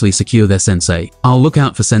seriously secure their Sensei. "I'll look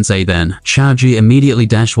out for Sensei then." Choji immediately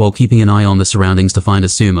dashed while keeping an eye on the surroundings to find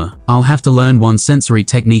Asuma. "I'll have to learn one sensory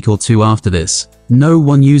technique or two after this." No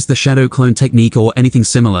one used the shadow clone technique or anything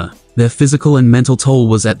similar. Their physical and mental toll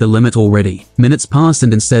was at the limit already. Minutes passed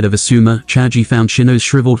and instead of Asuma, Choji found Shino's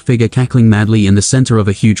shriveled figure cackling madly in the center of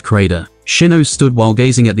a huge crater. Shino stood while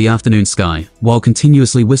gazing at the afternoon sky, while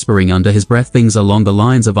continuously whispering under his breath things along the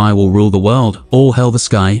lines of "I will rule the world," "All hell the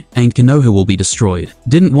sky," and "Konoha will be destroyed."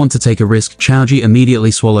 Didn't want to take a risk, Choji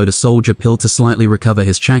immediately swallowed a soldier pill to slightly recover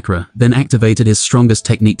his chakra, then activated his strongest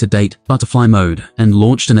technique to date, butterfly mode, and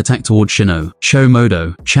launched an attack toward Shino.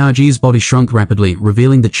 Chomodo. Choji's body shrunk rapidly,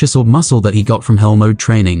 revealing the chiseled muscle that he got from hell mode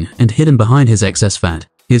training, and hidden behind his excess fat.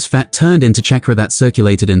 His fat turned into chakra that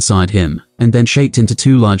circulated inside him, and then shaped into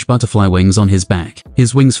 2 large butterfly wings on his back.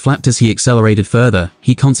 His wings flapped as he accelerated further.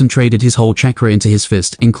 He concentrated his whole chakra into his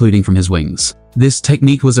fist, including from his wings. This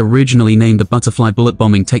technique was originally named the butterfly bullet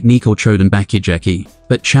bombing technique or Choden Bakijeki,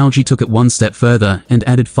 but Choji took it one step further and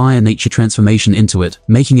added fire nature transformation into it,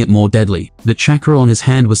 making it more deadly. The chakra on his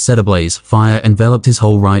hand was set ablaze. Fire enveloped his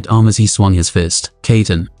whole right arm as he swung his fist.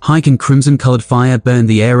 Kaiten. Hike and crimson-colored fire burned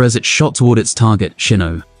the air as it shot toward its target,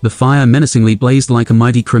 Shino. The fire menacingly blazed like a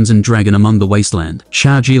mighty crimson dragon among the wasteland.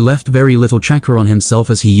 Choji left very little chakra on himself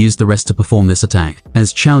as he used the rest to perform this attack.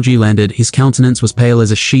 As Choji landed, his countenance was pale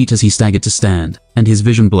as a sheet as he staggered to stand, and his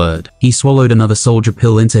vision blurred. He swallowed another soldier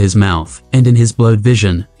pill into his mouth, and in his blurred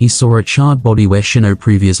vision, he saw a charred body where Shino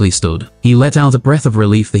previously stood. He let out a breath of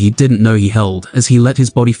relief that he didn't know he held as he let his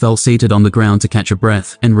body fell seated on the ground to catch a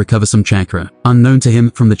breath and recover some chakra. Unknown to him,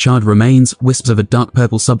 from the charred remains, wisps of a dark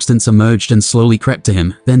purple substance emerged and slowly crept to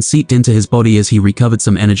him, then seeped into his body as he recovered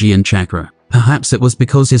some energy and chakra. Perhaps it was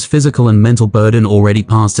because his physical and mental burden already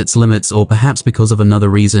passed its limits, or perhaps because of another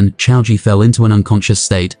reason, Choji fell into an unconscious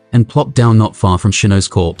state and plopped down not far from Shino's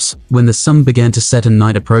corpse. When the sun began to set and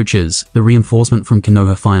night approaches, the reinforcement from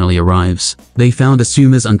Konoha finally arrives. They found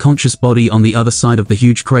Asuma's unconscious body on the other side of the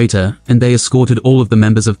huge crater, and they escorted all of the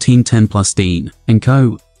members of Team 10 plus Dean and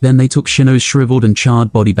Ko. Then they took Shino's shriveled and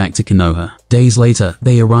charred body back to Konoha. Days later,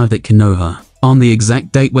 they arrived at Konoha. On the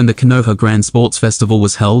exact date when the Konoha Grand Sports Festival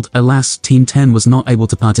was held, alas, Team 10 was not able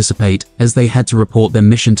to participate, as they had to report their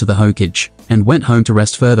mission to the Hokage, and went home to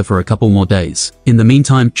rest further for a couple more days. In the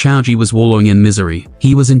meantime, Choji was wallowing in misery.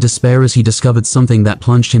 He was in despair as he discovered something that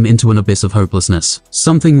plunged him into an abyss of hopelessness.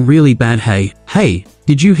 Something really bad. Hey,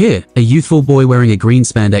 did you hear? A youthful boy wearing a green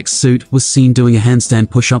spandex suit was seen doing a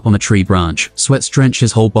handstand push-up on a tree branch. Sweat drenched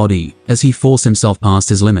his whole body as he forced himself past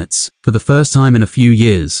his limits. For the first time in a few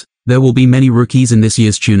years, there will be many rookies in this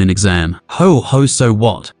year's Chunin exam. Ho ho, so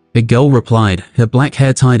what? A girl replied, her black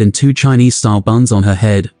hair tied in 2 Chinese-style buns on her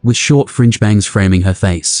head, with short fringe bangs framing her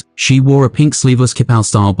face. She wore a pink sleeveless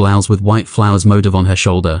kipao-style blouse with white flowers motif on her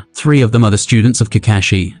shoulder. 3 of them are the students of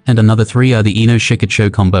Kakashi, and another 3 are the Ino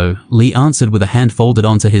Shikacho combo. Lee answered with a hand folded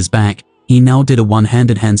onto his back. He now did a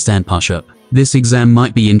one-handed handstand push-up. This exam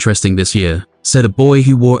might be interesting this year. said a boy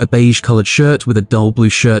who wore a beige-colored shirt with a dull blue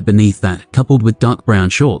shirt beneath that, coupled with dark brown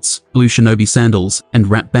shorts, blue shinobi sandals, and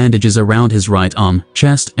wrap bandages around his right arm,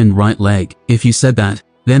 chest, and right leg. If you said that,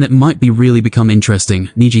 then it might be really become interesting,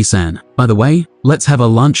 Niji-san. By the way, let's have a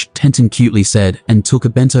lunch, Tenten cutely said, and took a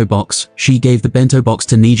bento box. She gave the bento box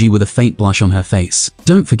to Niji with a faint blush on her face.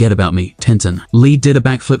 Don't forget about me, Tenten. Lee did a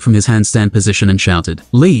backflip from his handstand position and shouted,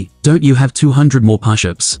 Lee, don't you have 200 more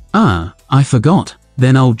push-ups? Ah, I forgot.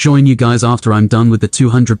 Then I'll join you guys after I'm done with the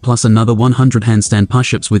 200 plus another 100 handstand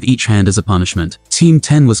push-ups with each hand as a punishment. Team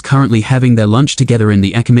 10 was currently having their lunch together in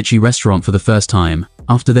the Akimichi restaurant for the first time,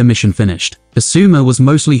 after their mission finished. Asuma was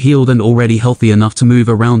mostly healed and already healthy enough to move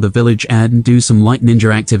around the village and do some light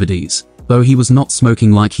ninja activities, though he was not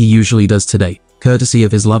smoking like he usually does today, courtesy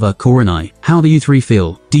of his lover Kurenai. How do you three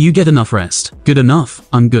feel? Do you get enough rest? Good enough.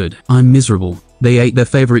 I'm good. I'm miserable. They ate their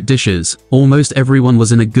favorite dishes. Almost everyone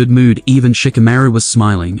was in a good mood, even Shikamaru was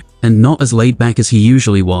smiling, and not as laid back as he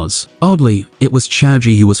usually was. Oddly, it was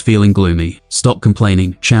Choji who was feeling gloomy. Stop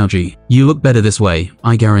complaining, Choji. You look better this way,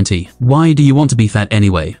 I guarantee. Why do you want to be fat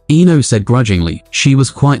anyway? Ino said grudgingly. She was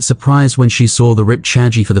quite surprised when she saw the ripped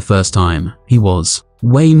Choji for the first time. He was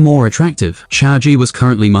way more attractive. Choji was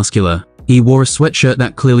currently muscular. He wore a sweatshirt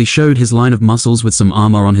that clearly showed his line of muscles with some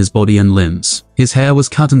armor on his body and limbs. His hair was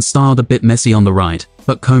cut and styled a bit messy on the right,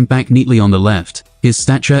 but combed back neatly on the left. His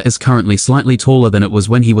stature is currently slightly taller than it was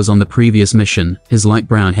when he was on the previous mission. His light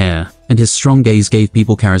brown hair and his strong gaze gave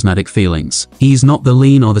people charismatic feelings. He's not the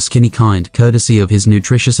lean or the skinny kind, courtesy of his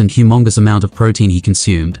nutritious and humongous amount of protein he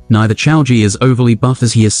consumed. Neither Choji is overly buff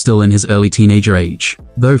as he is still in his early teenager age,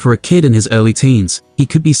 though for a kid in his early teens, he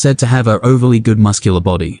could be said to have a overly good muscular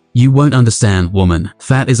body. You won't understand, woman.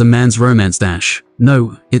 Fat is a man's romance dash.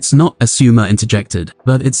 No, it's not, Asuma interjected,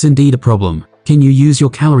 but it's indeed a problem. Can you use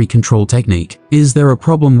your calorie control technique? Is there a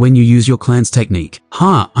problem when you use your clan's technique?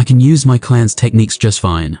 I can use my clan's techniques just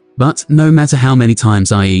fine. But no matter how many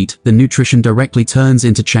times I eat, the nutrition directly turns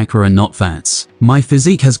into chakra and not fats. My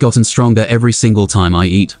physique has gotten stronger every single time I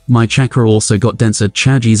eat. My chakra also got denser.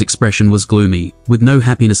 Choji's expression was gloomy, with no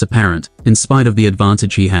happiness apparent, in spite of the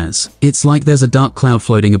advantage he has. It's like there's a dark cloud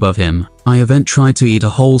floating above him. I haven't tried to eat a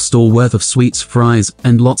whole stall worth of sweets, fries,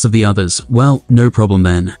 and lots of the others. Well, no problem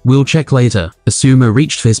then. We'll check later. Asuma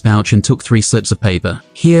reached for his pouch and took 3 slips of paper.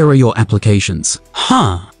 Here are your applications.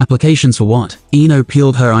 Applications for what? Ino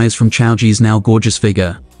peeled her eyes from Choji's now gorgeous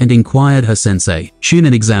figure and inquired her sensei.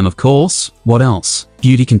 Chunin exam, of course. What else?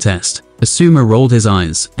 Beauty contest. Asuma rolled his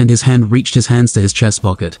eyes, and his hand reached his hands to his chest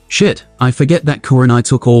pocket. Shit, I forget that Kurenai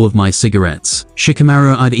took all of my cigarettes.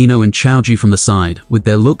 Shikamaru eyed Ino and Choji from the side. With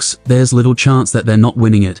their looks, there's little chance that they're not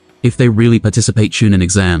winning it. If they really participate Chunin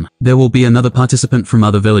exam, there will be another participant from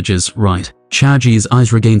other villages, right? Choji's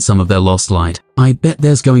eyes regained some of their lost light. I bet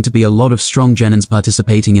there's going to be a lot of strong genins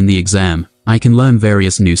participating in the exam. I can learn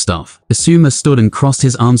various new stuff. Asuma stood and crossed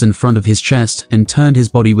his arms in front of his chest and turned his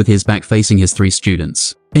body with his back facing his 3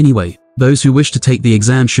 students. Anyway, those who wish to take the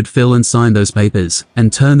exam should fill and sign those papers,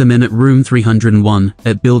 and turn them in at room 301,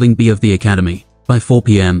 at Building B of the Academy, by 4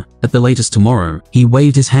 p.m, at the latest tomorrow. He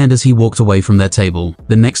waved his hand as he walked away from their table.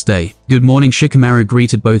 The next day, good morning, Shikamaru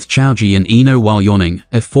greeted both Choji and Ino while yawning,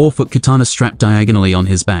 a 4-foot katana strapped diagonally on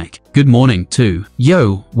his back. Good morning, too.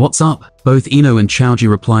 Yo, what's up? Both Ino and Choji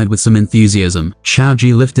replied with some enthusiasm.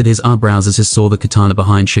 Choji lifted his eyebrows as he saw the katana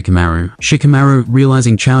behind Shikamaru. Shikamaru,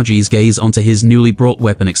 realizing Choji's gaze onto his newly brought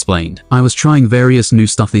weapon, explained, I was trying various new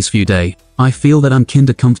stuff these few days. I feel that I'm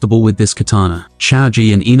kinda comfortable with this katana.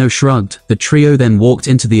 Choji and Ino shrugged. The trio then walked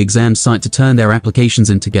into the exam site to turn their applications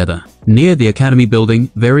in together. Near the academy building,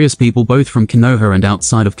 various people both from Konoha and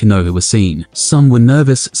outside of Konoha were seen. Some were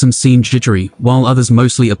nervous, some seemed jittery, while others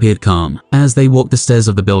mostly appeared calm. As they walked the stairs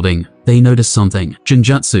of the building, they noticed something.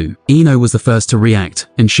 Genjutsu. Ino was the first to react,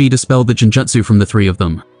 and she dispelled the genjutsu from the 3 of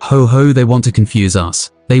them. Ho ho, they want to confuse us.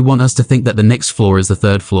 They want us to think that the next floor is the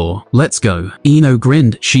 3rd floor. Let's go. Ino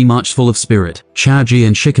grinned. She marched full of spirit. Choji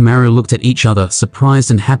and Shikamaru looked at each other,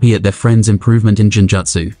 surprised and happy at their friend's improvement in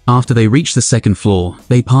genjutsu. After they reached the 2nd floor,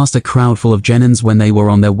 they passed a crowd full of genins when they were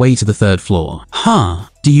on their way to the 3rd floor.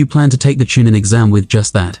 Do you plan to take the Chunin exam with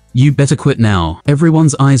just that? You better quit now.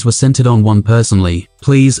 Everyone's eyes were centered on one personally.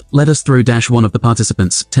 Please, let us through. One of the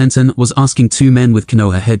participants, Tenten, was asking 2 men with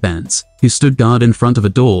Konoha headbands, who stood guard in front of a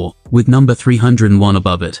door, with number 301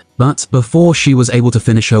 above it. But before she was able to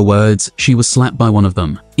finish her words, she was slapped by one of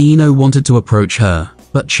them. Ino wanted to approach her,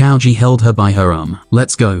 but Choji held her by her arm.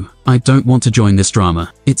 Let's go. I don't want to join this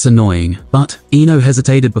drama. It's annoying. But Ino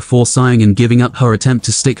hesitated before sighing and giving up her attempt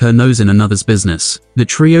to stick her nose in another's business. The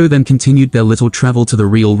trio then continued their little travel to the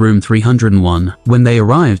real room 301. When they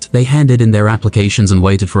arrived, they handed in their applications and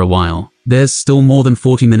waited for a while. There's still more than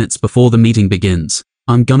 40 minutes before the meeting begins.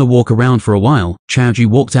 I'm gonna walk around for a while. Choji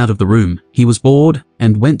walked out of the room. He was bored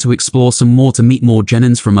and went to explore some more to meet more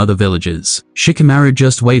genins from other villages. Shikamaru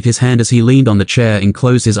just waved his hand as he leaned on the chair and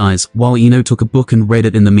closed his eyes while Ino took a book and read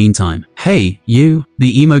it in the meantime. Hey, you,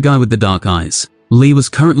 the emo guy with the dark eyes. Lee was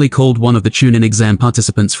currently called one of the tune-in exam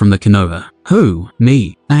participants from the Konoha. Who?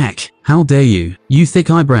 Me. Ack. How dare you? You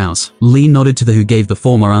thick eyebrows. Lee nodded to the who gave the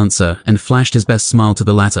former answer and flashed his best smile to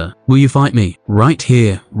the latter. Will you fight me? Right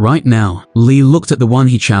here, right now. Lee looked at the one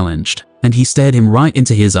he challenged, and he stared him right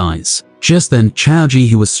into his eyes. Just then, Choji,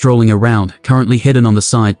 who was strolling around, currently hidden on the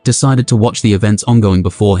side, decided to watch the events ongoing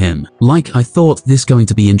before him. Like, I thought this going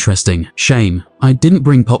to be interesting. Shame. I didn't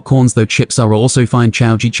bring popcorns, though chips are also fine.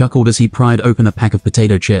 Choji chuckled as he pried open a pack of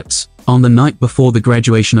potato chips. On the night before the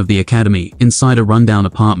graduation of the academy, inside a rundown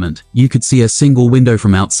apartment, you could see a single window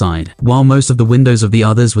from outside. While most of the windows of the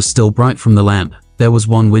others were still bright from the lamp, there was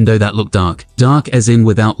one window that looked dark. Dark as in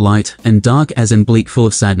without light, and dark as in bleak, full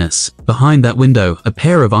of sadness. Behind that window, a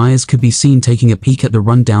pair of eyes could be seen taking a peek at the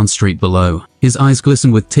rundown street below. His eyes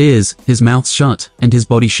glistened with tears, his mouth shut, and his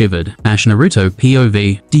body shivered. Naruto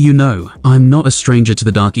POV. Do you know, I'm not a stranger to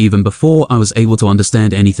the dark. Even before I was able to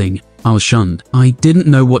understand anything, I was shunned. I didn't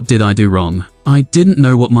know what did I do wrong. I didn't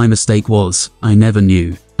know what my mistake was. I never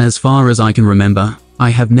knew. As far as I can remember,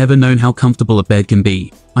 I have never known how comfortable a bed can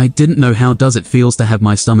be. I didn't know how does it feels to have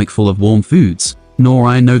my stomach full of warm foods, nor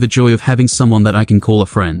I know the joy of having someone that I can call a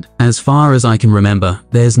friend. As far as I can remember,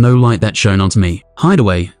 there's no light that's shown onto me.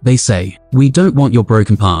 Hideaway, they say. We don't want your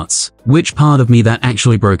broken parts. Which part of me that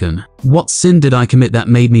actually broken? What sin did I commit that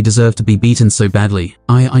made me deserve to be beaten so badly?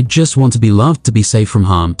 I just want to be loved, to be safe from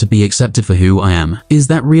harm, to be accepted for who I am. Is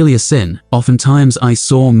that really a sin? Oftentimes I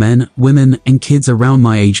saw men, women, and kids around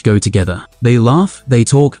my age go together. They laugh, they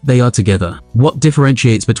talk, they are together. What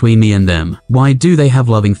differentiates between me and them? Why do they have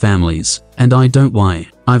loving families? And I don't. Why?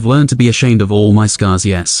 I've learned to be ashamed of all my scars,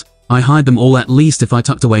 yes. I hide them all. At least if I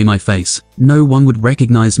tucked away my face, no one would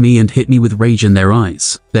recognize me and hit me with rage in their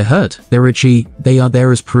eyes. They're hurt, they're itchy, they are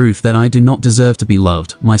there as proof that I do not deserve to be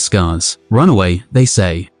loved, my scars. Run away, they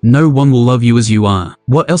say. No one will love you as you are.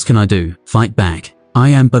 What else can I do? Fight back. I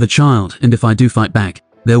am but a child, and if I do fight back,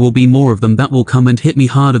 there will be more of them that will come and hit me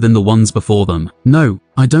harder than the ones before them. No,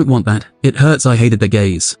 I don't want that. It hurts. I hated their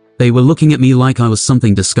gaze. They were looking at me like I was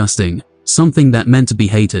something disgusting. Something that meant to be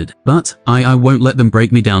hated. But I won't let them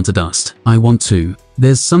break me down to dust. I want to.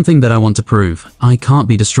 There's something that I want to prove. I can't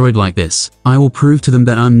be destroyed like this. I will prove to them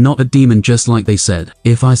that I'm not a demon just like they said.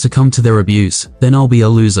 If I succumb to their abuse, then I'll be a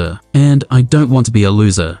loser. And I don't want to be a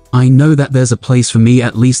loser. I know that there's a place for me.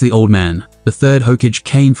 At least the old man, the third Hokage,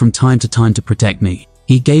 came from time to time to protect me.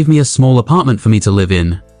 He gave me a small apartment for me to live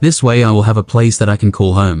in. This way I will have a place that I can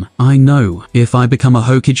call home. I know, if I become a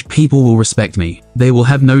Hokage, people will respect me. They will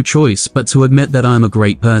have no choice but to admit that I'm a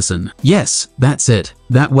great person. Yes, that's it.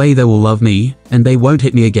 That way they will love me, and they won't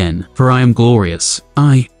hit me again, for I am glorious.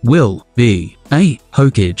 I will be a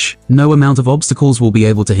Hokage. No amount of obstacles will be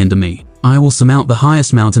able to hinder me. I will surmount the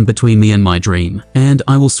highest mountain between me and my dream, and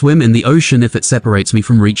I will swim in the ocean if it separates me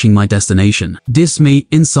from reaching my destination. Diss me,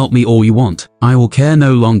 insult me all you want. I will care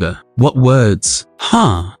no longer. What words?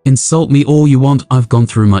 Insult me all you want. I've gone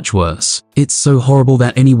through much worse. It's so horrible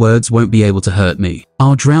that any words won't be able to hurt me.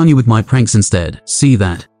 I'll drown you with my pranks instead. See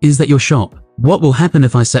that? Is that your shop? What will happen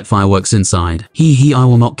if I set fireworks inside? I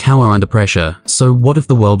will not cower under pressure. So what if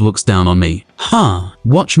the world looks down on me?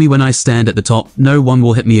 Watch me when I stand at the top. No one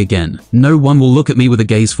will hit me again. No one will look at me with a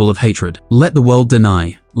gaze full of hatred. Let the world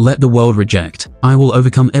deny. Let the world reject. I will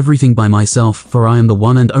overcome everything by myself, for I am the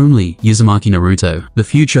one and only Uzumaki Naruto, the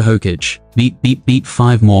future Hokage. Beep beep beep,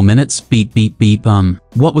 5 more minutes. Beep beep beep.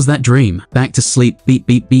 What was that dream? Back to sleep. Beep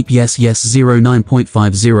beep beep. Yes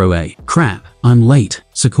 09.50a. Crap, I'm late.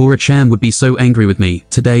 Sakura-chan would be so angry with me.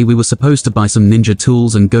 Today we were supposed to buy some ninja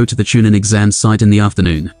tools and go to the Chunin exam site in the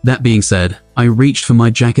afternoon. That being said, I reached for my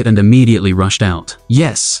jacket and immediately rushed out.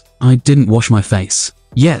 Yes, I didn't wash my face.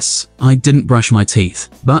 Yes, I didn't brush my teeth.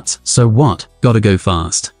 But, so what? Gotta go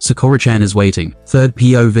fast. Sakura-chan is waiting. Third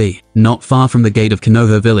POV. Not far from the gate of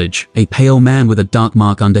Konoha village, a pale man with a dark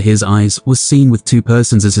mark under his eyes was seen with 2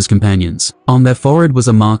 persons as his companions. On their forehead was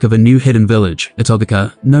a mark of a new hidden village,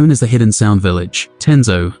 Itogaku, known as the Hidden Sound Village.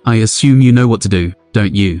 Tenzo, I assume you know what to do,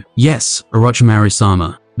 don't you? Yes,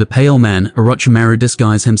 Orochimaru-sama. The pale man, Orochimaru,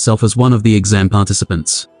 disguised himself as one of the exam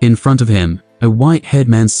participants. In front of him, a white-haired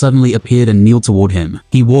man suddenly appeared and kneeled toward him.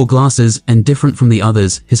 He wore glasses, and different from the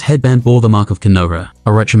others, his headband bore the mark of Konoha.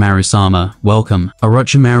 Orochimaru-sama, welcome.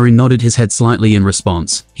 Orochimaru nodded his head slightly in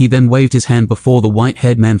response. He then waved his hand before the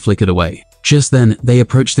white-haired man flickered away. Just then, they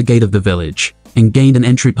approached the gate of the village and gained an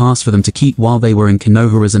entry pass for them to keep while they were in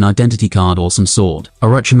Konoha as an identity card or some sort.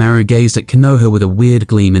 Orochimaru gazed at Konoha with a weird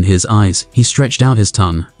gleam in his eyes. He stretched out his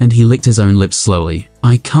tongue, and he licked his own lips slowly.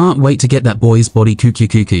 I can't wait to get that boy's body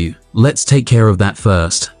kuku. Let's take care of that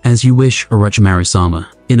first. As you wish, Orochimaru-sama.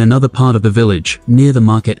 In another part of the village, near the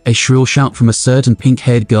market, a shrill shout from a certain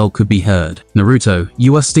pink-haired girl could be heard. Naruto,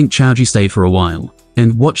 you are stink. Choji stayed for a while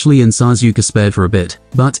and watched Lee and Sasuke spared for a bit.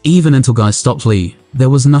 But even until Guy stopped Lee, there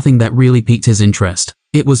was nothing that really piqued his interest.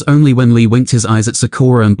 It was only when Lee winked his eyes at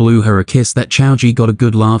Sakura and blew her a kiss that Choji got a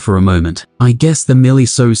good laugh for a moment. I guess the merely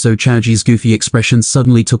so-so Choji's goofy expression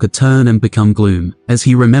suddenly took a turn and become gloom, as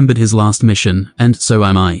he remembered his last mission, and so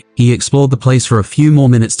am I. He explored the place for a few more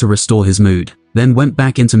minutes to restore his mood, then went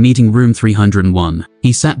back into meeting room 301.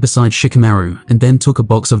 He sat beside Shikamaru and then took a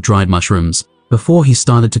box of dried mushrooms before he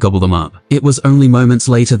started to gobble them up. It was only moments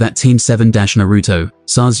later that Team 7-Naruto,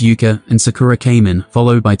 Sasuke, and Sakura came in,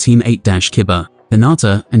 followed by Team 8-Kiba,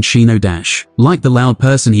 Hinata, and Shino-. Like the loud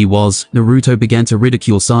person he was, Naruto began to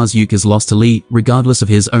ridicule Sasuke's loss to Lee, regardless of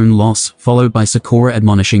his own loss, followed by Sakura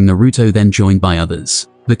admonishing Naruto, then joined by others.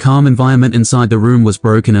 The calm environment inside the room was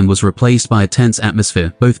broken and was replaced by a tense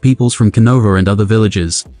atmosphere. Both peoples from Konoha and other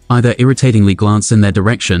villages either irritatingly glanced in their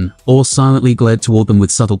direction, or silently glared toward them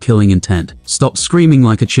with subtle killing intent. Stop screaming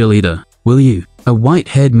like a cheerleader, will you? A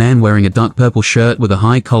white-haired man wearing a dark purple shirt with a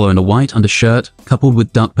high collar and a white undershirt, coupled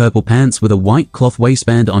with dark purple pants with a white cloth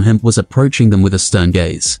waistband on him, was approaching them with a stern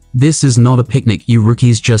gaze. This is not a picnic, you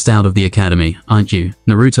rookies just out of the academy, aren't you?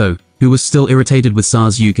 Naruto, who was still irritated with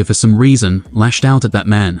Sasuke for some reason, lashed out at that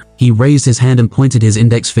man. He raised his hand and pointed his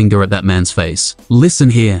index finger at that man's face. Listen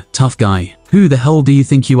here, tough guy. Who the hell do you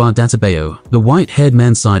think you are, Databayo? The white-haired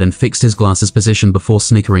man sighed and fixed his glasses position before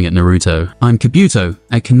snickering at Naruto. I'm Kabuto,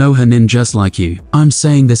 a Konoha nin just like you. I'm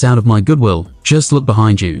saying this out of my goodwill. Just look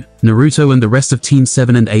behind you. Naruto and the rest of Team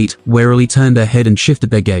 7 and 8 warily turned their head and shifted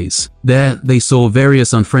their gaze. There, they saw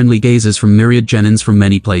various unfriendly gazes from myriad genins from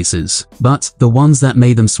many places. But the ones that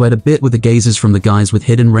made them sweat a bit were the gazes from the guys with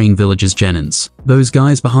Hidden Rain Villages genins. Those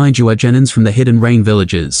guys behind you are genins from the Hidden Rain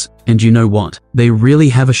Villages. And you know what? They really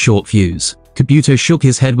have a short fuse. Kabuto shook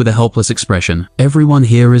his head with a helpless expression. Everyone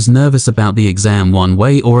here is nervous about the exam one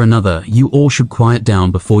way or another. You all should quiet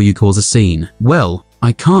down before you cause a scene. Well,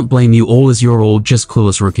 I can't blame you all as you're all just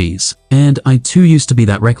clueless rookies. And I too used to be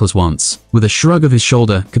that reckless once. With a shrug of his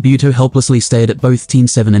shoulder, Kabuto helplessly stared at both Team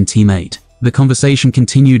 7 and Team 8. The conversation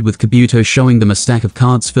continued with Kabuto showing them a stack of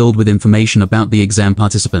cards filled with information about the exam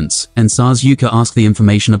participants, and Sasuke asked the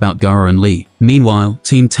information about Gaara and Lee. Meanwhile,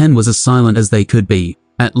 Team 10 was as silent as they could be.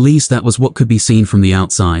 At least that was what could be seen from the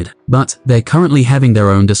outside. But they're currently having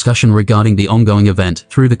their own discussion regarding the ongoing event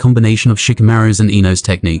through the combination of Shikamaru's and Ino's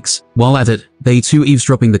techniques. While at it, they too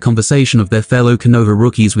eavesdropping the conversation of their fellow Konoha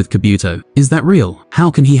rookies with Kabuto. Is that real?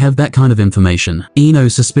 How can he have that kind of information? Ino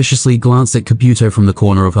suspiciously glanced at Kabuto from the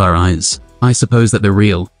corner of her eyes. I suppose that they're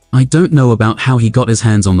real. I don't know about how he got his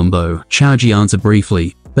hands on them though, Choji answered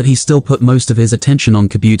briefly. But he still put most of his attention on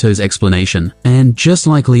Kabuto's explanation. And just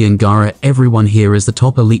like Lee and Gaara, everyone here is the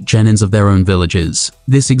top elite genins of their own villages.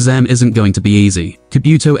 This exam isn't going to be easy.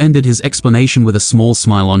 Kabuto ended his explanation with a small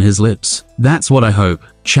smile on his lips. That's what I hope.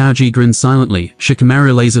 Choji grinned silently.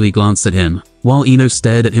 Shikamaru lazily glanced at him, while Ino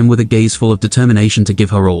stared at him with a gaze full of determination to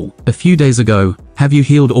give her all. A few days ago, have you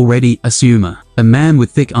healed already, Asuma? A man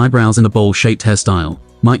with thick eyebrows and a bowl-shaped hairstyle.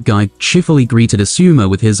 Might Guy cheerfully greeted Asuma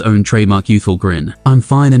with his own trademark youthful grin. I'm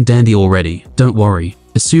fine and dandy already, don't worry.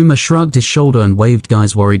 Asuma shrugged his shoulder and waved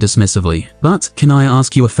Guy's worry dismissively. But can I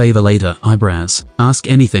ask you a favor later, eyebrows? Ask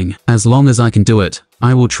anything, as long as I can do it.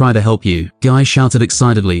 I will try to help you. Guy shouted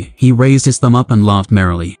excitedly. He raised his thumb up and laughed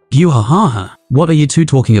merrily. Boo-ha-ha-ha. What are you two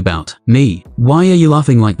talking about? Me. Why are you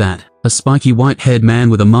laughing like that? A spiky white-haired man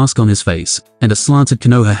with a mask on his face and a slanted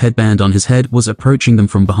Konoha headband on his head was approaching them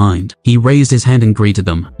from behind. He raised his hand and greeted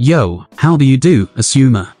them. Yo, how do you do,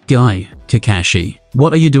 Asuma? Guy, Kakashi.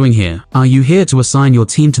 What are you doing here? Are you here to assign your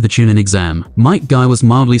team to the Chunin exam? Might Guy was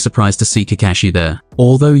mildly surprised to see Kakashi there.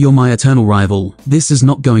 Although you're my eternal rival, this is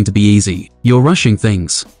not going to be easy. You're rushing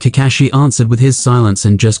things. Kakashi answered with his silence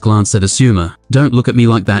and just glanced at Asuma. Don't look at me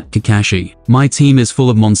like that, Kakashi. My team is full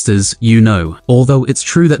of monsters, you know. Although it's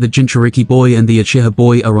true that the Jinchuriki boy and the Uchiha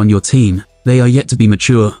boy are on your team, They are yet to be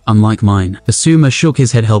mature, unlike mine. Asuma shook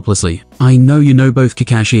his head helplessly. I know you know both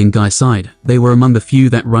Kakashi and Guy sighed. They were among the few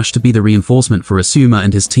that rushed to be the reinforcement for Asuma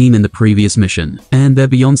and his team in the previous mission. And they're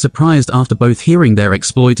beyond surprised after both hearing their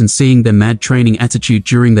exploit and seeing their mad training attitude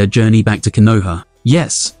during their journey back to Konoha.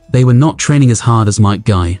 Yes, they were not training as hard as Might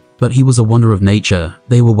Guy, but he was a wonder of nature.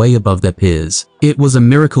 They were way above their peers. It was a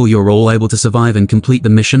miracle you're all able to survive and complete the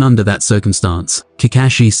mission under that circumstance,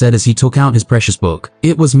 Kakashi said as he took out his precious book.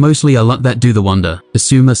 It was mostly our luck that do the wonder.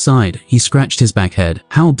 Asuma sighed. He scratched his back head.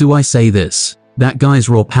 How do I say this? That guy's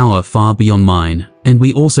raw power far beyond mine, and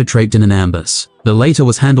we also trapped in an ambush. The latter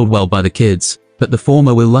was handled well by the kids, but the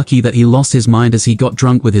former were lucky that he lost his mind as he got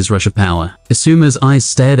drunk with his rush of power. Asuma's eyes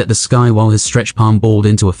stared at the sky while his stretched palm balled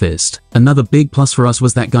into a fist. Another big plus for us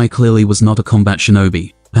was that guy clearly was not a combat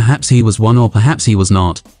shinobi. Perhaps he was one or perhaps he was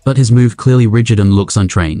not, but his move clearly rigid and looks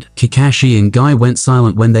untrained. Kakashi and Guy went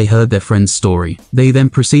silent when they heard their friend's story. They then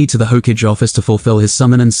proceed to the Hokage office to fulfill his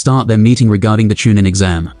summon and start their meeting regarding the Chunin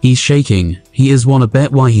exam. He's shaking. He is wanna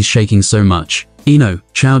bet why he's shaking so much. Ino,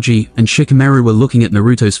 Choji, and Shikamaru were looking at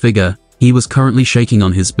Naruto's figure. He was currently shaking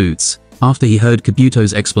on his boots. After he heard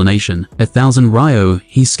Kabuto's explanation, 1,000 Ryo,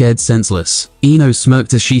 he scared senseless. Ino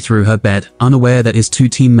smirked as she threw her bet, unaware that his two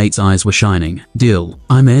teammates' eyes were shining. Deal.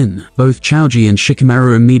 I'm in. Both Choji and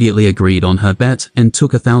Shikamaru immediately agreed on her bet and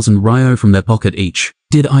took 1,000 Ryo from their pocket each.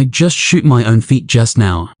 Did I just shoot my own feet just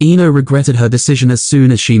now? Ino regretted her decision as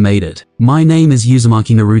soon as she made it. My name is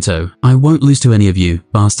Uzumaki Naruto. I won't lose to any of you,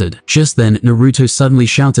 bastard. Just then, Naruto suddenly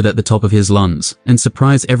shouted at the top of his lungs and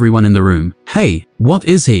surprised everyone in the room. Hey, what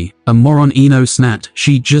is he? A moron, Ino snapped.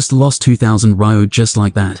 She just lost 2,000 Ryo just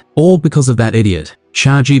like that. All because of that idiot.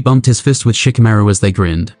 Choji bumped his fist with Shikamaru as they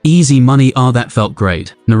grinned. Easy money, that felt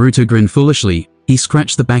great. Naruto grinned foolishly. He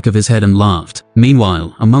scratched the back of his head and laughed.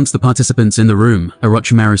 Meanwhile, amongst the participants in the room,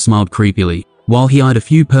 Orochimaru smiled creepily, while he eyed a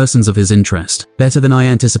few persons of his interest. Better than I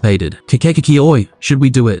anticipated. Kakeki-oi, should we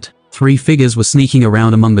do it? 3 figures were sneaking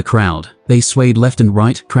around among the crowd. They swayed left and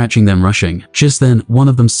right, crouching then rushing. Just then, one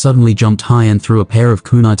of them suddenly jumped high and threw a pair of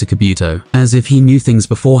kunai to Kabuto. As if he knew things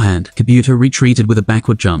beforehand, Kabuto retreated with a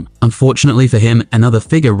backward jump. Unfortunately for him, another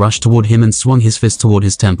figure rushed toward him and swung his fist toward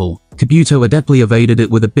his temple. Kabuto adeptly evaded it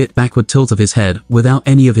with a bit backward tilt of his head, without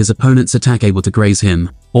any of his opponent's attack able to graze him.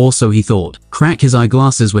 Or so he thought. Crack, his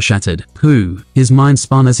eyeglasses were shattered. Pooh. His mind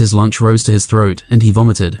spun as his lunch rose to his throat, and he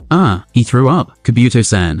vomited. He threw up.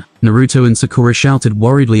 Kabuto-san. Naruto and Sakura shouted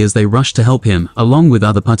worriedly as they rushed to help him, along with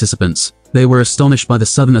other participants. They were astonished by the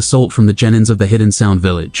sudden assault from the genins of the Hidden Sound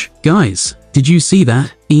Village. Guys, did you see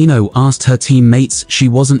that? Ino asked her teammates. She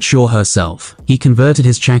wasn't sure herself. He converted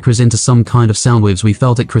his chakras into some kind of sound waves. We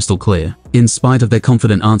felt it crystal clear. In spite of their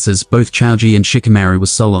confident answers, both Choji and Shikamaru were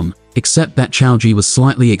solemn. Except that Choji was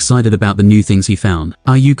slightly excited about the new things he found.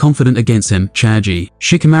 Are you confident against him, Choji?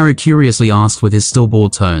 Shikamaru curiously asked with his still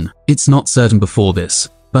bored tone. It's not certain before this.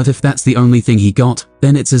 But if that's the only thing he got,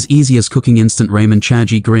 then it's as easy as cooking instant ramen.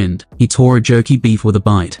 Choji grinned. He tore a jerky beef with a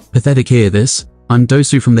bite. Pathetic, hear this? I'm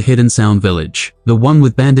Dosu from the Hidden Sound Village. The one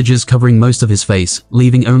with bandages covering most of his face,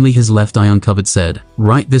 leaving only his left eye uncovered, said.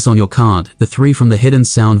 Write this on your card. The 3 from the Hidden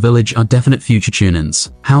Sound Village are definite future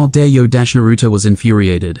Chunins. How dare you! Naruto was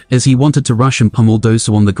infuriated. As he wanted to rush and pummel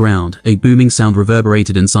Dosu on the ground, a booming sound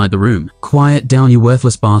reverberated inside the room. Quiet down, you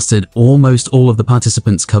worthless bastard. Almost all of the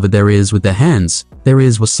participants covered their ears with their hands. Their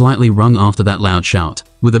ears were slightly wrung after that loud shout.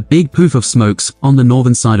 With a big poof of smokes, on the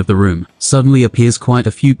northern side of the room, suddenly appears quite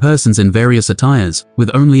a few persons in various attires,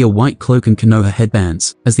 with only a white cloak and Konoha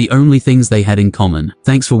headbands, as the only things they had in common.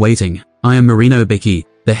 Thanks for waiting. I am Marino Ibiki,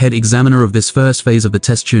 the head examiner of this first phase of the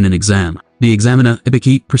test Chunin exam. The examiner,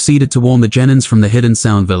 Ibiki, proceeded to warn the genins from the Hidden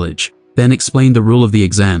Sound Village, then explained the rule of the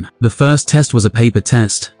exam. The first test was a paper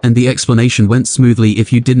test, and the explanation went smoothly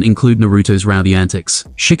if you didn't include Naruto's rowdy antics.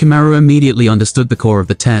 Shikamaru immediately understood the core of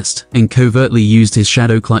the test, and covertly used his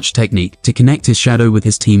shadow clutch technique to connect his shadow with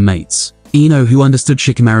his teammates. Ino, who understood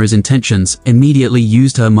Shikamaru's intentions, immediately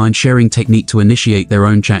used her mind-sharing technique to initiate their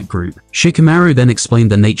own chat group. Shikamaru then explained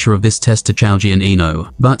the nature of this test to Choji and Ino,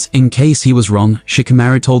 but in case he was wrong,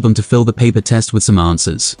 Shikamaru told them to fill the paper test with some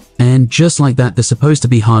answers. And just like that, the supposed to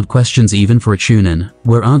be hard questions even for a Chunin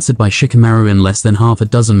were answered by Shikamaru in less than half a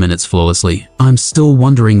dozen minutes flawlessly. I'm still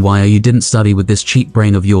wondering why you didn't study with this cheap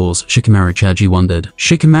brain of yours, Shikamaru, Choji wondered.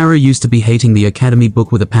 Shikamaru used to be hating the academy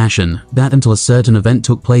book with a passion, that until a certain event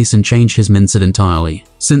took place and changed his mindset entirely.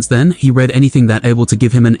 Since then, he read anything that able to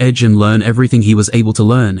give him an edge and learn everything he was able to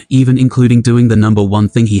learn, even including doing the number one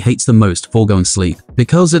thing he hates the most, foregoing sleep.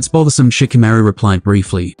 Because it's bothersome, Shikamaru replied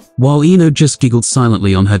briefly, while Ino just giggled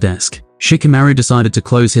silently on her desk. Shikamaru decided to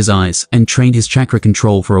close his eyes and trained his chakra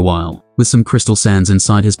control for a while. with some crystal sands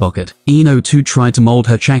inside his pocket. Ino too tried to mold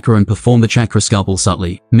her chakra and perform the chakra scalpel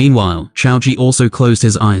subtly. Meanwhile, Choji also closed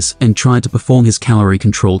his eyes and tried to perform his calorie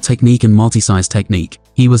control technique and multi-size technique.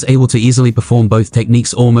 He was able to easily perform both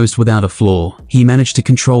techniques almost without a flaw. He managed to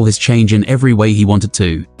control his change in every way he wanted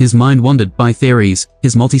to. His mind wandered by theories.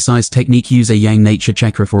 His multi-size technique used a yang nature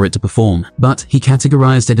chakra for it to perform, but he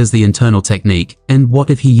categorized it as the internal technique. And what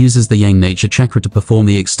if he uses the yang nature chakra to perform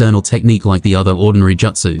the external technique like the other ordinary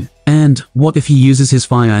jutsu? And what if he uses his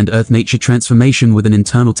fire and earth nature transformation with an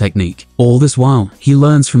internal technique? All this while, he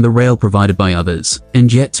learns from the rail provided by others,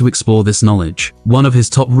 and yet to explore this knowledge. One of his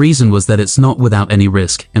top reasons was that it's not without any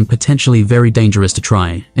risk, and potentially very dangerous to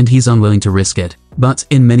try, and he's unwilling to risk it. But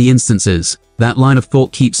in many instances, that line of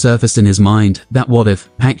thought keeps surfaced in his mind, that what if.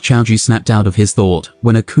 Choji snapped out of his thought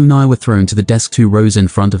when a kunai were thrown to the desk 2 rows in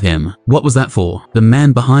front of him. What was that for? The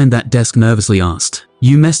man behind that desk nervously asked.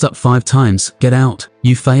 You messed up 5 times, get out.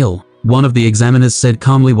 You fail. One of the examiners said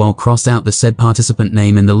calmly while crossed out the said participant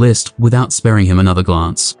name in the list without sparing him another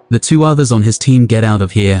glance. The 2 others on his team get out of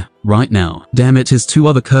here, right now. Damn it, his 2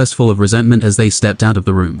 other cursed full of resentment as they stepped out of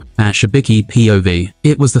the room. Shibiki POV.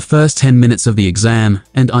 It was the first 10 minutes of the exam,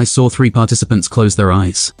 and I saw 3 participants close their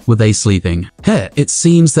eyes. Were they sleeping? It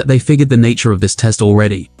seems that they figured the nature of this test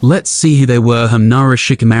already. Let's see who they were. Nara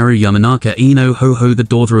Shikamaru Yamanaka Ino Hoho, the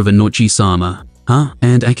daughter of Inochi-sama.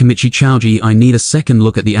 And Akimichi Choji. I need a second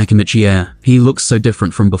look at the Akimichi heir. He looks so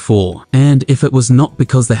different from before. And if it was not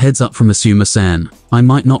because the heads up from Asuma-san, I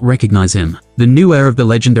might not recognize him. The new heir of the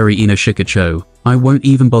legendary Ino Shikacho. I won't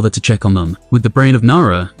even bother to check on them. With the brain of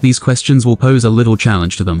Nara, these questions will pose a little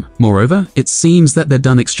challenge to them. Moreover, it seems that they're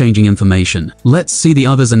done exchanging information. Let's see the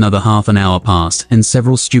others. Another half an hour passed, and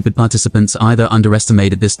several stupid participants either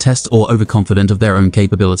underestimated this test or overconfident of their own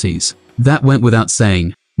capabilities. That went without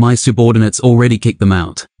saying. My subordinates already kicked them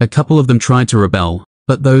out. A couple of them tried to rebel,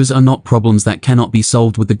 but those are not problems that cannot be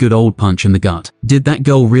solved with the good old punch in the gut. Did that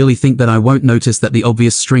girl really think that I won't notice that the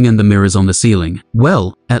obvious string and the mirrors on the ceiling?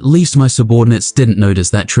 Well, at least my subordinates didn't notice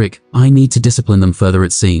that trick. I need to discipline them further,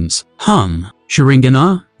 it seems.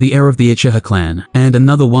 Sharingana, the heir of the Uchiha clan, and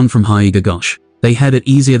another one from Hyuga. They had it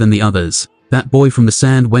easier than the others. That boy from the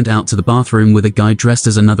sand went out to the bathroom with a guy dressed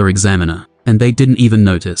as another examiner, and they didn't even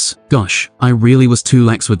notice. Gosh, I really was too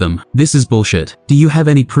lax with them. This is bullshit. Do you have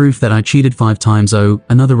any proof that I cheated 5 times? Oh,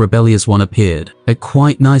 another rebellious one appeared. A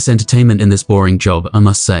quite nice entertainment in this boring job, I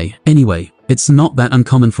must say. Anyway, it's not that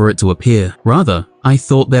uncommon for it to appear. Rather, I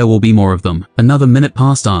thought there will be more of them. Another minute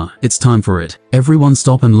passed. It's time for it. Everyone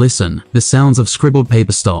stop and listen. The sounds of scribbled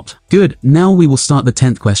paper stopped. Good, now we will start the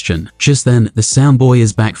 10th question. Just then, the sound boy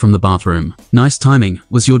is back from the bathroom. Nice timing.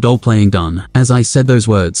 Was your doll playing done? As I said those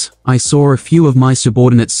words, I saw a few of my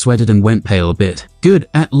subordinates sweated and went pale a bit. Good,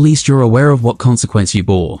 at least you're aware of what consequence you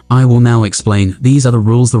bore. I will now explain. These are the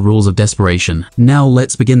rules of desperation. Now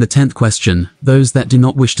let's begin the 10th question. Those that do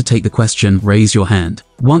not wish to take the question, raise your hand.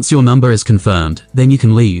 Once your number is confirmed, then you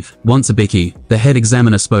can leave. Once Abiki, the head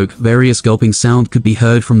examiner, spoke, various gulping sound could be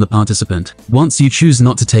heard from the participant. Once you choose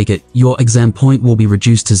not to take it, your exam point will be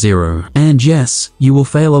reduced to 0. And yes, you will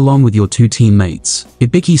fail along with your 2 teammates.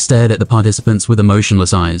 Ibiki stared at the participants with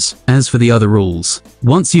emotionless eyes. As for the other rules,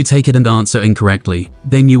 once you take it and answer incorrectly,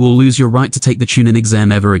 then you will lose your right to take the Chunin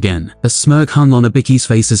exam ever again. A smirk hung on Ibiki's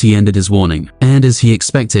face as he ended his warning. And as he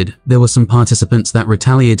expected, there were some participants that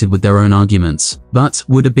retaliated with their own arguments. But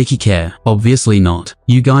would Ibiki care? Obviously not.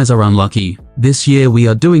 You guys are unlucky. This year we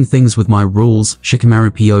are doing things with my rules. Shikamaru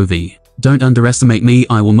POV. Don't underestimate me.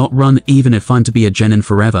 I will not run even if I'm to be a genin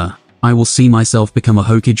forever. I will see myself become a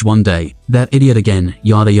Hokage one day. That idiot again,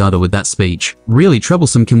 yada yada with that speech. Really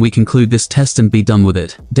troublesome. Can we conclude this test and be done with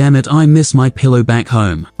it? Damn it, I miss my pillow back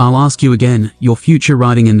home. I'll ask you again, your future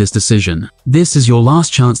riding in this decision. This is your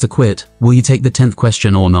last chance to quit. Will you take the 10th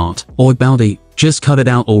question or not? Or Baldi, just cut it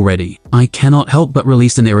out already. I cannot help but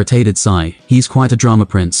release an irritated sigh. He's quite a drama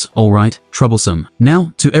prince, alright, troublesome.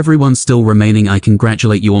 Now, to everyone still remaining, I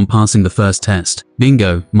congratulate you on passing the first test.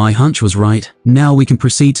 Bingo, my hunch was right. Now we can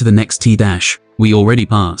proceed to the next T-dash. We already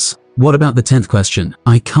pass. What about the 10th question?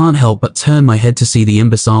 I can't help but turn my head to see the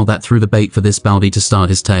imbecile that threw the bait for this Baldi to start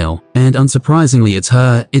his tale. And unsurprisingly, it's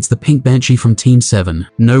her. It's the pink banshee from Team 7.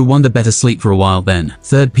 No wonder better sleep for a while then.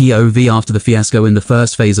 Third POV. After the fiasco in the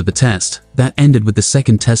first phase of the test, that ended with the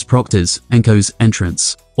second test proctor's, Enko's,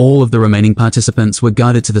 entrance. All of the remaining participants were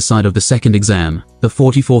guided to the site of the second exam, the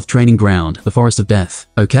 44th training ground, the Forest of Death.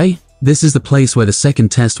 Okay? This is the place where the second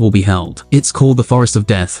test will be held. It's called the Forest of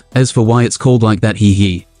Death. As for why it's called like that,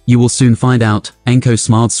 you will soon find out. Enko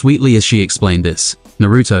smiled sweetly as she explained this.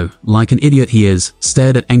 Naruto, like an idiot he is,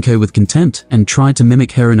 stared at Enko with contempt and tried to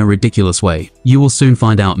mimic her in a ridiculous way. You will soon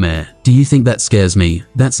find out, Mare. Do you think that scares me?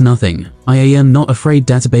 That's nothing. I am not afraid,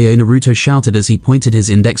 Databe, Naruto shouted as he pointed his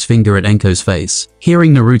index finger at Enko's face.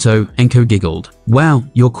 Hearing Naruto, Enko giggled. Wow,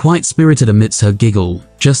 you're quite spirited. Amidst her giggle,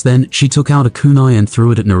 just then, she took out a kunai and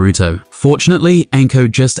threw it at Naruto. Fortunately, Enko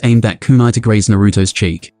just aimed that kunai to graze Naruto's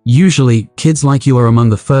cheek. Usually, kids like you are among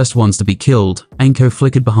the first ones to be killed. Enko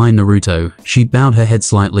flickered behind Naruto. She bowed her head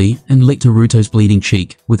slightly and licked Naruto's bleeding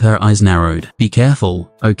cheek, with her eyes narrowed. Be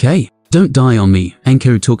careful, okay? Don't die on me.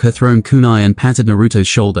 Enko took her thrown kunai and patted Naruto's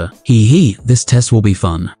shoulder. Hee, this test will be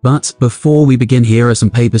fun. But before we begin, here are some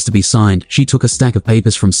papers to be signed. She took a stack of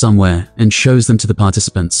papers from somewhere and shows them to the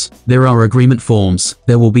participants. There are agreement forms.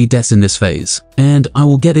 There will be deaths in this phase. And I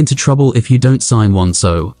will get into trouble if you don't sign one,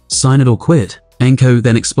 so sign it or quit. Enko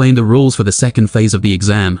then explained the rules for the second phase of the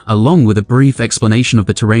exam, along with a brief explanation of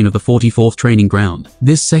the terrain of the 44th training ground.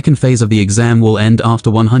 This second phase of the exam will end after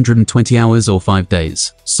 120 hours or 5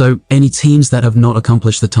 days. So, any teams that have not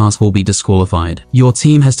accomplished the task will be disqualified. Your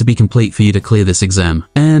team has to be complete for you to clear this exam.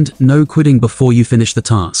 And no quitting before you finish the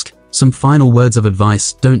task. Some final words of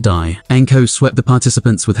advice: don't die. Enko swept the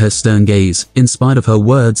participants with her stern gaze. In spite of her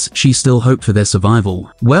words, she still hoped for their survival.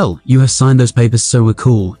 Well, you have signed those papers, so we're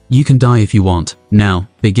cool. You can die if you want. Now,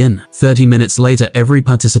 begin. 30 minutes later, every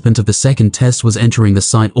participant of the second test was entering the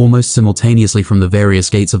site almost simultaneously from the various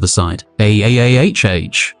gates of the site.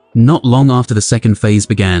 Not long after the second phase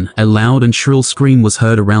began, a loud and shrill scream was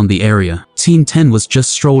heard around the area. Team 10 was just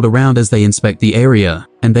strolled around as they inspect the area,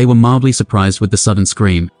 and they were mildly surprised with the sudden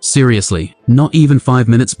scream. Seriously, not even 5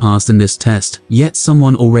 minutes passed in this test, yet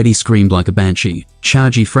someone already screamed like a banshee.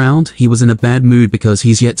 Choji frowned. He was in a bad mood because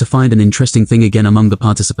he's yet to find an interesting thing again among the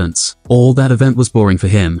participants. All that event was boring for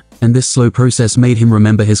him, and this slow process made him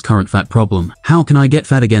remember his current fat problem. How can I get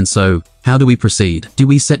fat again? So, how do we proceed? Do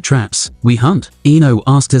we set traps? We hunt? Ino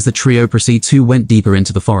asked as the trio proceed to went deeper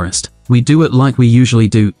into the forest. We do it like we usually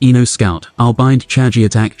do, Ino scout. I'll bind Choji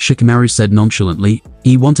attack, Shikamaru said nonchalantly.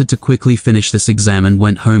 He wanted to quickly finish this exam and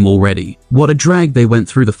went home already. What a drag. They went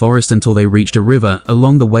through the forest until they reached a river.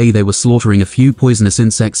 Along the way they were slaughtering a few poisonous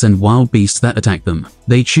insects and wild beasts that attacked them.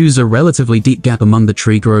 They chose a relatively deep gap among the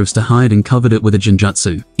tree groves to hide and covered it with a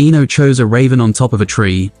genjutsu. Ino chose a raven on top of a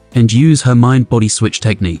tree and used her mind-body switch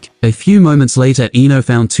technique. A few moments later, Ino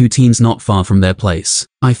found two teams not far from their place.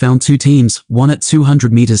 I found two teams, one at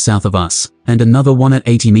 200 meters south of us, and another one at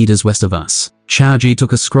 80 meters west of us. Choji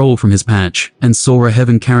took a scroll from his patch and saw a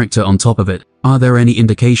heaven character on top of it. Are there any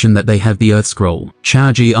indication that they have the Earth Scroll?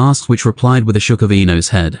 Choji asked, which replied with a shook of Ino's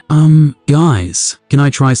head. Guys, can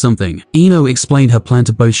I try something? Ino explained her plan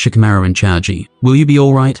to both Shikamaru and Choji. Will you be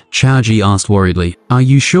alright? Choji asked worriedly. Are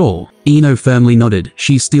you sure? Ino firmly nodded.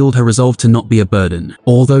 She steeled her resolve to not be a burden.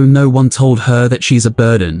 Although no one told her that she's a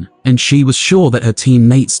burden, and she was sure that her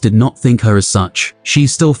teammates did not think her as such, she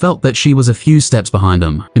still felt that she was a few steps behind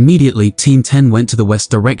them. Immediately, Team 10 went to the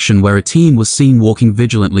west direction where a team was seen walking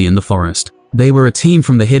vigilantly in the forest. They were a team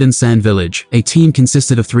from the Hidden Sand Village. A team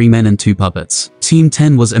consisted of 3 men and 2 puppets. Team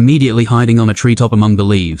 10 was immediately hiding on a treetop among the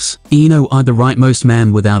leaves. Ino eyed the rightmost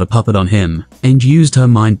man without a puppet on him, and used her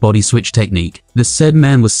mind-body switch technique. The said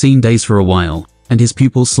man was seen dazed for a while, and his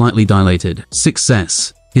pupils slightly dilated.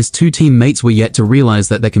 Success. His 2 teammates were yet to realize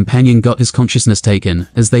that their companion got his consciousness taken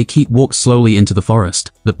as they walked slowly into the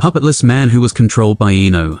forest. The puppetless man, who was controlled by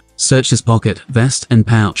Ino, searched his pocket, vest, and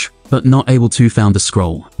pouch, but not able to found the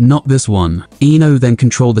scroll. Not this one. Ino then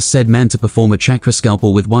controlled the said man to perform a chakra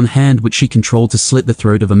scalpel with one hand, which she controlled to slit the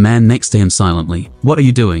throat of a man next to him silently. What are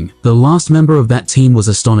you doing? The last member of that team was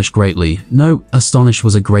astonished greatly. No, astonished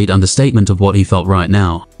was a great understatement of what he felt right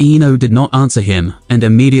now. Ino did not answer him, and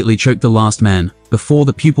immediately choked the last man, before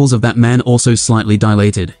the pupils of that man also slightly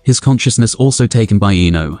dilated, his consciousness also taken by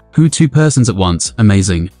Ino. Who 2 persons at once?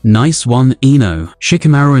 Amazing. Nice one, Ino.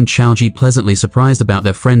 Shikamaru and Choji pleasantly surprised about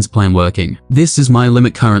their friend's plan working. This is my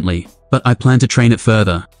limit currently, but I plan to train it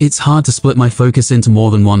further. It's hard to split my focus into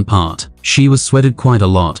more than one part. She was sweated quite a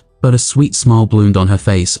lot, but a sweet smile bloomed on her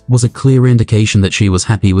face was a clear indication that she was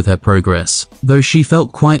happy with her progress, though she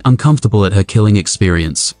felt quite uncomfortable at her killing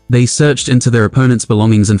experience. They searched into their opponent's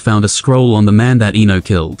belongings and found a scroll on the man that Ino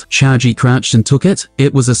killed. Choji crouched and took it.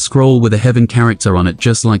 It was a scroll with a heaven character on it,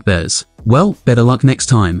 just like theirs. Well, better luck next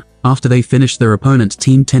time. After they finished their opponent,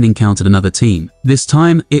 Team 10 encountered another team. This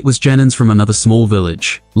time, it was Genins from another small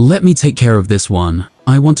village. Let me take care of this one.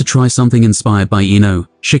 I want to try something inspired by Ino.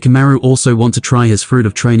 Shikamaru also want to try his fruit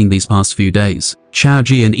of training these past few days.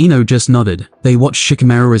 Choji and Ino just nodded. They watched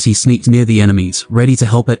Shikamaru as he sneaked near the enemies, ready to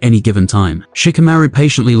help at any given time. Shikamaru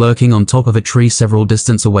patiently lurking on top of a tree several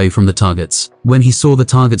distance away from the targets. When he saw the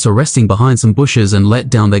targets are resting behind some bushes and let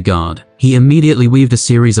down their guard, he immediately weaved a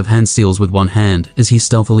series of hand seals with one hand as he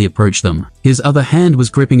stealthily approached them. His other hand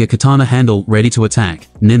was gripping a katana handle, ready to attack.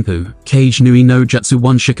 Ninpu. Kage Nui no Jutsu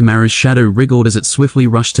 1. Shikamaru's shadow wriggled as it swiftly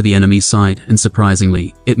rushed to the enemy's side, and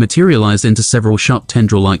surprisingly, it materialized into several sharp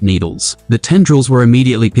tendril-like needles. The tendrils were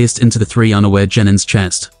immediately pierced into the 3 unaware Genin's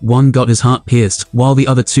chest. One got his heart pierced, while the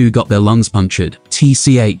other 2 got their lungs punctured.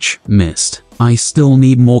 TCH. Missed. I still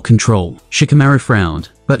need more control. Shikamaru frowned,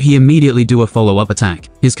 but he immediately do a follow-up attack.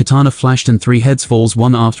 His katana flashed and 3 heads falls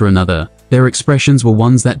one after another. Their expressions were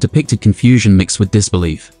ones that depicted confusion mixed with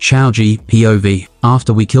disbelief. Choji, POV.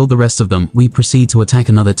 After we killed the rest of them, we proceed to attack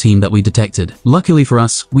another team that we detected. Luckily for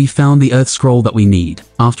us, we found the earth scroll that we need.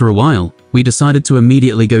 After a while, we decided to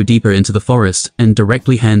immediately go deeper into the forest and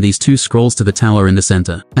directly hand these 2 scrolls to the tower in the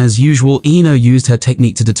center. As usual, Ino used her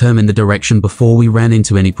technique to determine the direction before we ran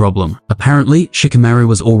into any problem. Apparently, Shikamaru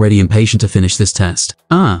was already impatient to finish this test.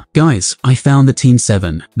 Ah, guys, I found the Team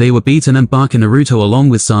 7. They were beaten and Baka Naruto along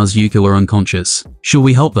with Sasuke were unconscious. Shall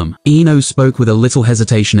we help them? Ino spoke with a little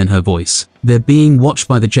hesitation in her voice. They're being watched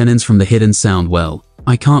by the Genins from the hidden sound well.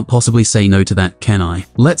 I can't possibly say no to that, can I?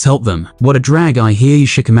 Let's help them. What a drag, I hear you,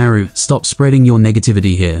 Shikamaru. Stop spreading your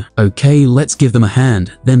negativity here. Okay, let's give them a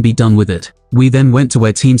hand, then be done with it. We then went to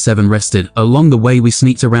where Team 7 rested. Along the way we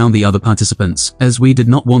sneaked around the other participants, as we did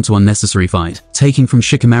not want to unnecessary fight. Taking from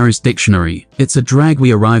Shikamaru's dictionary, it's a drag.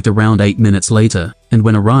 We arrived around 8 minutes later, and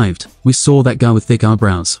when arrived, we saw that guy with thick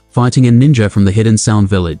eyebrows, fighting a ninja from the hidden sound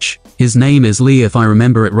village. His name is Lee if I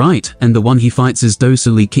remember it right, and the one he fights is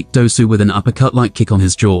Dosu. Lee kicked Dosu with an uppercut-like kick on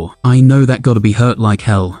his jaw. I know that gotta be hurt like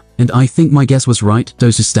hell. And I think my guess was right.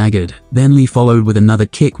 Dosu staggered. Then Lee followed with another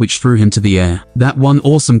kick which threw him to the air. That one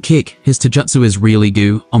awesome kick. His taijutsu is really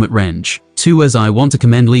goo. Omit wrench. 2. As I want to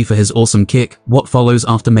commend Lee for his awesome kick, what follows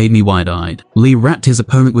after made me wide-eyed. Lee wrapped his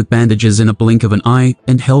opponent with bandages in a blink of an eye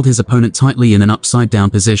and held his opponent tightly in an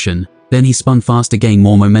upside-down position. Then he spun fast to gain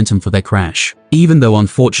more momentum for their crash. Even though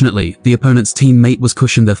unfortunately, the opponent's teammate was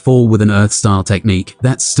cushioned their fall with an earth-style technique,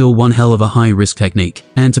 that's still one hell of a high-risk technique.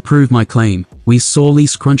 And to prove my claim, we saw Lee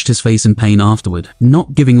scrunched his face in pain afterward.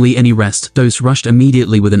 Not giving Lee any rest, Dose rushed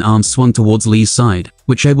immediately with an arm swung towards Lee's side,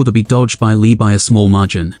 which able to be dodged by Lee by a small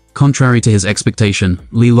margin. Contrary to his expectation,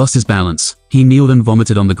 Lee lost his balance. He kneeled and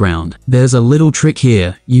vomited on the ground. There's a little trick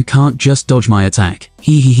here. You can't just dodge my attack.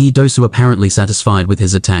 Dosu apparently satisfied with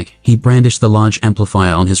his attack. He brandished the large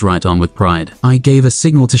amplifier on his right arm with pride. I gave a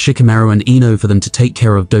signal to Shikamaru and Ino for them to take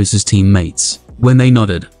care of Dosu's teammates. When they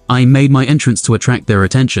nodded, I made my entrance to attract their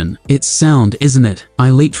attention. It's sound, isn't it? I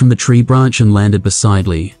leaped from the tree branch and landed beside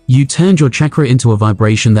Lee. You turned your chakra into a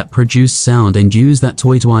vibration that produced sound and used that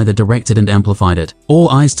toy to either direct it and amplified it. All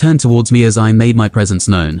eyes turned towards me as I made my presence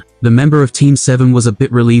known. The member of Team 7 was a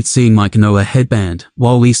bit relieved seeing my Konoha headband,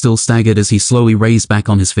 while Lee still staggered as he slowly raised back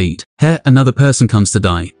on his feet. Heh, another person comes to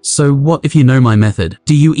die. So what if you know my method?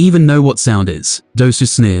 Do you even know what sound is? Dosu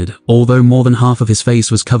sneered. Although more than half of his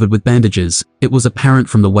face was covered with bandages, it was apparent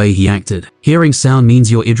from the way he acted. Hearing sound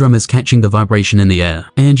means your eardrum is catching the vibration in the air.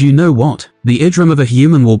 And you know what? The eardrum of a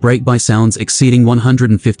human will break by sounds exceeding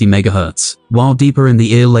 150 MHz, while deeper in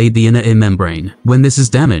the ear laid the inner ear membrane. When this is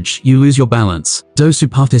damaged, you lose your balance. Dosu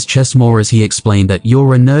puffed his chest more as he explained that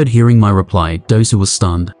you're a nerd. Hearing my reply, Dosu was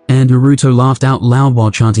stunned. And Naruto laughed out loud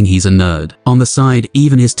while chanting he's a nerd. On the side,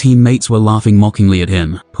 even his teammates were laughing mockingly at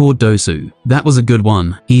him. Poor Dosu. That was a good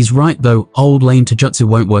one. He's right though, old lame taijutsu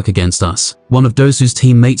won't work against us. One of Dosu's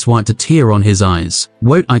teammates wiped a tear on his eyes.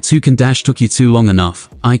 Wait, I too can dash took you too long enough.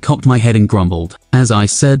 I cocked my head and grumbled. As I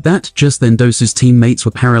said that, just then Dosu's teammates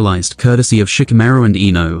were paralyzed courtesy of Shikamaru and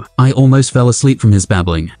Ino. I almost fell asleep from his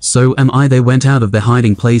babbling. So am I. They went out of their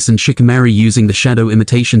hiding place and Shikamaru using the shadow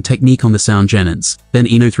imitation technique on the sound genins. Then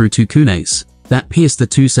Ino threw 2 kunes that pierced the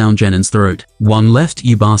 2 sound genins' throat. One left,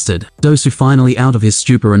 you bastard. Dosu finally out of his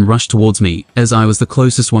stupor and rushed towards me, as I was the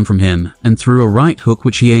closest one from him, and threw a right hook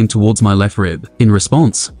which he aimed towards my left rib. In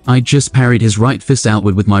response, I just parried his right fist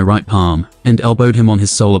outward with my right palm, and elbowed him on his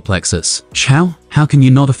solar plexus. Chow, how can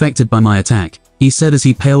you not affected by my attack? He said as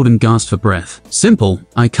he paled and gasped for breath. Simple,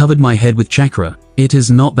 I covered my head with chakra. It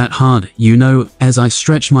is not that hard, you know. As I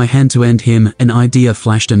stretched my hand to end him, an idea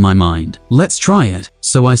flashed in my mind. Let's try it.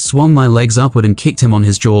 So I swung my legs upward and kicked him on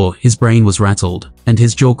his jaw. His brain was rattled, and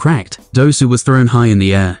his jaw cracked. Dosu was thrown high in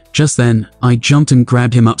the air. Just then, I jumped and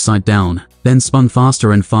grabbed him upside down. then spun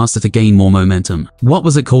faster and faster to gain more momentum. What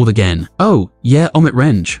was it called again? Oh, yeah, Omit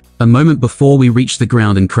Renge. A moment before we reached the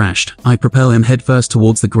ground and crashed, I propelled him headfirst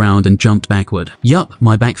towards the ground and jumped backward. Yup,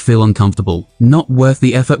 my back felt uncomfortable. Not worth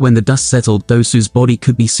the effort. When the dust settled, Dosu's body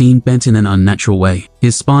could be seen bent in an unnatural way.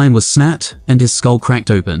 His spine was snapped, and his skull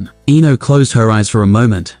cracked open. Ino closed her eyes for a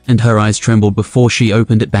moment, and her eyes trembled before she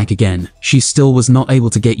opened it back again. She still was not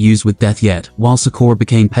able to get used with death yet, while Sakura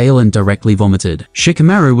became pale and directly vomited.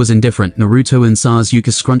 Shikamaru was indifferent. Naruto and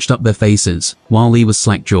Sasuke scrunched up their faces, while Lee was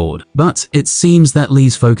slack-jawed. But it seems that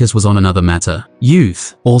Lee's focus was on another matter.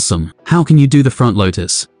 Youth. Awesome. How can you do the front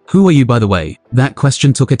lotus? Who are you, by the way? That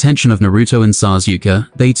question took attention of Naruto and Sasuke.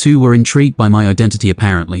 They too were intrigued by my identity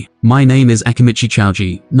apparently. My name is Akimichi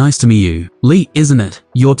Choji. Nice to meet you. Lee, isn't it?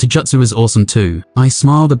 Your taijutsu is awesome too. I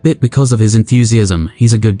smiled a bit because of his enthusiasm.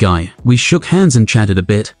 He's a good guy. We shook hands and chatted a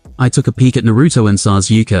bit. I took a peek at Naruto and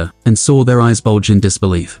Sasuke, and saw their eyes bulge in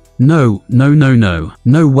disbelief. No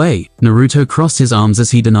way. Naruto crossed his arms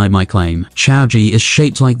as he denied my claim. Choji is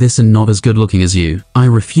shaped like this and not as good looking as you. I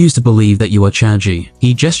refuse to believe that you are Choji.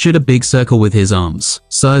 He gestured a big circle with his arms.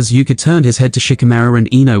 Sasuke turned his head to Shikamaru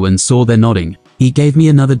and Ino and saw their nodding. He gave me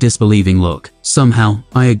another disbelieving look. Somehow,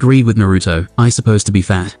 I agreed with Naruto. I supposed to be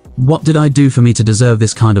fat. What did I do for me to deserve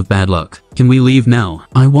this kind of bad luck? Can we leave now?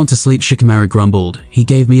 I want to sleep, Shikamaru grumbled. He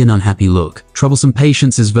gave me an unhappy look. Troublesome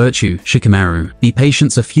patience is virtue, Shikamaru. Be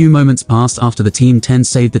patient. A few moments passed after the Team 10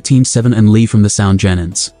 saved the Team 7 and Lee from the Sound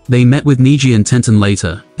Genins. They met with Neji and Tenten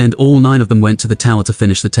later, and all 9 of them went to the tower to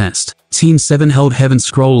finish the test. Team 7 held Heaven's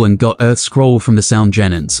Scroll and got Earth's Scroll from the Sound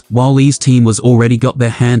Genins, while Lee's team was already got their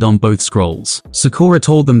hand on both scrolls. Sakura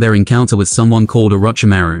told them their encounter with someone called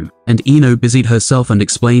Orochimaru, and Ino busied herself and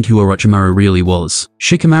explained who Orochimaru really was.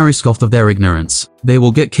 Shikamaru scoffed of their ignorance. They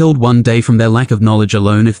will get killed one day from their lack of knowledge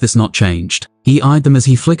alone if this not changed. He eyed them as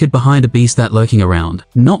he flickered behind a beast that lurking around.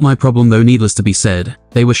 Not my problem though, needless to be said.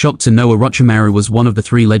 They were shocked to know Orochimaru was one of the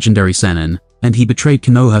 3 legendary Sannin, and he betrayed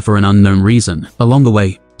Konoha for an unknown reason. Along the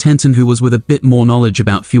way, Tenten, who was with a bit more knowledge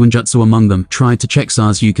about Fuinjutsu among them, tried to check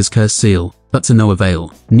Sasuke's curse seal, but to no avail.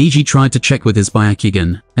 Neji tried to check with his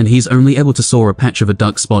Byakugan, and he's only able to saw a patch of a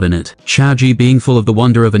dark spot in it. Choji, being full of the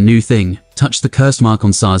wonder of a new thing, touched the curse mark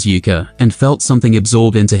on Sasuke and felt something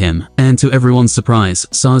absorbed into him. And to everyone's surprise,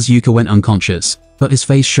 Sasuke went unconscious, but his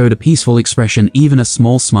face showed a peaceful expression. Even a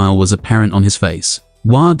small smile was apparent on his face.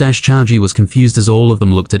 Choji was confused as all of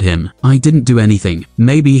them looked at him. I didn't do anything.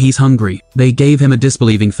 Maybe he's hungry. They gave him a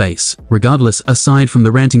disbelieving face. Regardless, aside from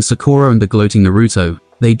the ranting Sakura and the gloating Naruto,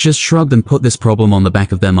 they just shrugged and put this problem on the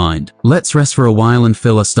back of their mind. Let's rest for a while and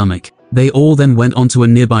fill our stomach. They all then went onto a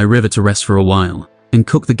nearby river to rest for a while and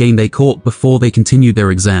cook the game they caught before they continued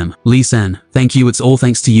their exam. Lee-san, thank you. It's all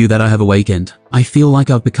thanks to you that I have awakened. I feel like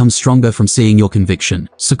I've become stronger from seeing your conviction.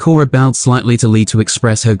 Sakura bowed slightly to Lee to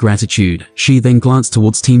express her gratitude. She then glanced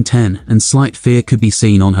towards Team 10, and slight fear could be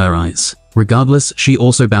seen on her eyes. Regardless, she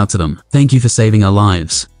also bowed to them. Thank you for saving our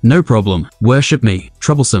lives. No problem. Worship me.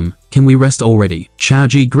 Troublesome. Can we rest already?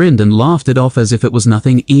 Choji grinned and laughed it off as if it was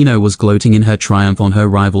nothing. Ino was gloating in her triumph on her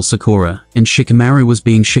rival Sakura, and Shikamaru was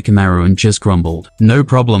being Shikamaru and just grumbled. No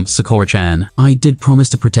problem, Sakura-chan. I did promise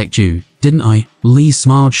to protect you, didn't I? Lee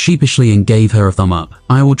smiled sheepishly and gave her a thumb up.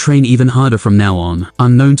 I will train even harder from now on.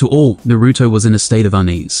 Unknown to all, Naruto was in a state of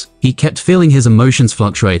unease. He kept feeling his emotions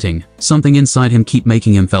fluctuating. Something inside him kept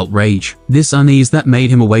making him felt rage. This unease that made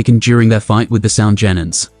him awaken during their fight with the Sound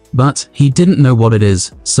Genins. But he didn't know what it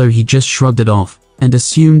is, so he just shrugged it off and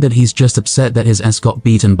assumed that he's just upset that his ass got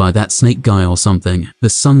beaten by that snake guy or something. The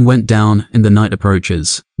sun went down and the night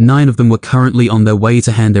approaches. 9 of them were currently on their way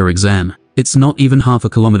to hand their exam. It's not even half a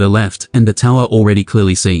kilometer left and the tower already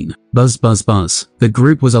clearly seen. Buzz buzz buzz. The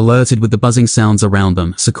group was alerted with the buzzing sounds around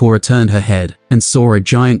them. Sakura turned her head and saw a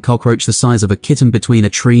giant cockroach the size of a kitten between a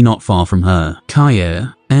tree not far from her. Kaie.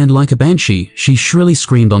 And like a banshee, she shrilly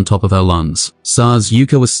screamed on top of her lungs.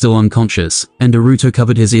 Sasuke was still unconscious, and Naruto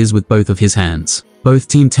covered his ears with both of his hands. Both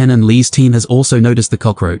Team 10 and Lee's team has also noticed the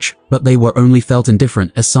cockroach, but they were only felt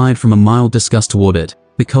indifferent aside from a mild disgust toward it,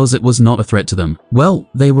 because it was not a threat to them. Well,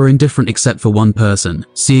 they were indifferent except for one person.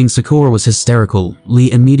 Seeing Sakura was hysterical,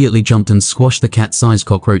 Lee immediately jumped and squashed the cat-sized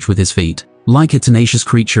cockroach with his feet. Like a tenacious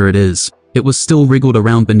creature it is, it was still wriggled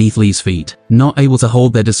around beneath Lee's feet. Not able to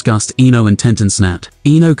hold their disgust, Ino and Tenten snapped.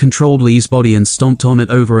 Ino controlled Lee's body and stomped on it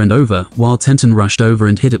over and over, while Tenten rushed over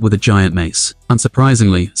and hit it with a giant mace.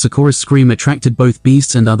 Unsurprisingly, Sakura's scream attracted both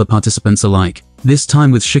beasts and other participants alike. This time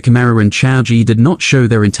with Shikamaru and Choji did not show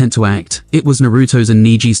their intent to act. It was Naruto's and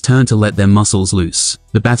Niji's turn to let their muscles loose.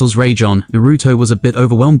 The battles rage on. Naruto was a bit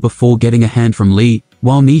overwhelmed before getting a hand from Lee,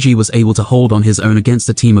 while Niji was able to hold on his own against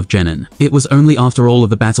a team of genin. It was only after all of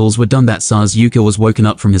the battles were done that Sasuke was woken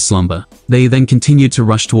up from his slumber. They then continued to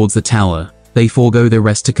rush towards the tower. They forego their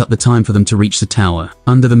rest to cut the time for them to reach the tower.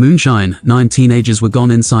 Under the moonshine, 9 teenagers were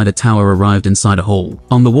gone inside a tower arrived inside a hall.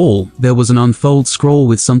 On the wall, there was an unfold scroll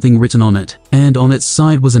with something written on it, and on its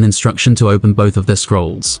side was an instruction to open both of their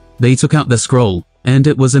scrolls. They took out their scroll, and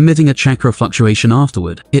it was emitting a chakra fluctuation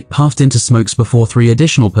afterward. It puffed into smokes before 3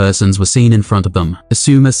 additional persons were seen in front of them.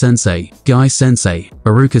 Asuma-sensei, Guy-sensei,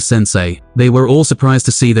 Iruka-sensei. They were all surprised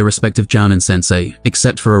to see their respective Jounin-sensei,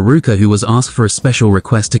 except for Iruka, who was asked for a special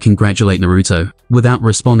request to congratulate Naruto. Without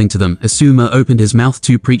responding to them, Asuma opened his mouth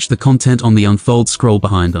to preach the content on the unfold scroll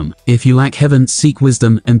behind them. If you lack heaven, seek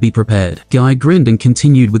wisdom and be prepared. Guy grinned and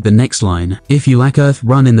continued with the next line. If you lack earth,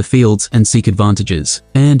 run in the fields and seek advantages.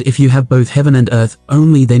 And if you have both heaven and earth,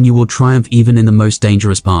 only then you will triumph even in the most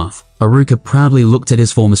dangerous path. Iruka proudly looked at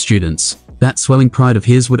his former students. That swelling pride of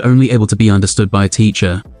his would only able to be understood by a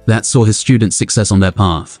teacher that saw his students' success on their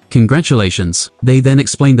path. Congratulations. They then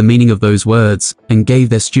explained the meaning of those words and gave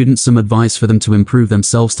their students some advice for them to improve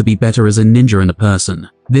themselves to be better as a ninja and a person.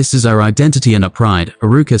 This is our identity and our pride,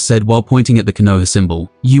 Iruka said while pointing at the Konoha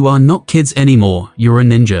symbol. You are not kids anymore, you're a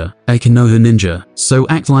ninja, a Konoha ninja. So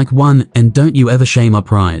act like one and don't you ever shame our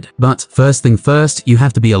pride. But first thing first, you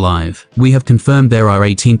have to be alive. We have confirmed there are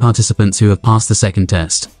 18 participants who have passed the second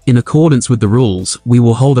test. In accordance with the rules, we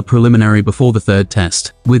will hold a preliminary before the third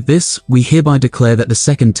test. With this, we hereby declare that the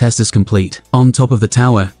second test is complete. On top of the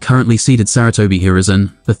tower, currently seated Sarutobi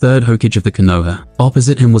Hiruzen, the third Hokage of the Konoha.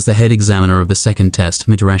 Opposite him was the head examiner of the second test,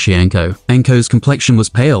 Mitarashi Anko. Anko's complexion was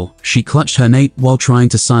pale. She clutched her nape while trying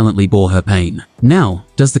to silently bore her pain. Now,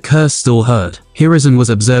 does the curse still hurt? Hiruzen was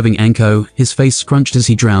observing Anko, his face scrunched as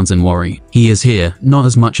he drowns in worry. He is here, not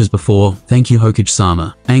as much as before, thank you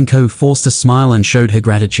Hokage-sama. Anko forced a smile and showed her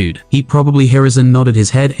gratitude. Hiruzen nodded his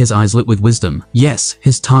head, his eyes lit with wisdom. Yes,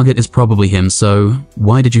 his target is probably him, so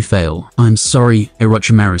why did you fail? I'm sorry,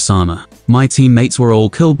 Orochimaru-sama. My teammates were all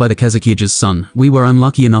killed by the Kazukiya's son. We were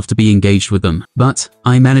unlucky enough to be engaged with them, but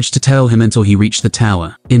I managed to tail him until he reached the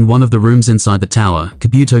tower. In one of the rooms inside the tower,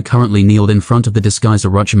 Kabuto currently kneeled in front of the disguised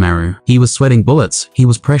Orochimaru. He was sweating bullets. He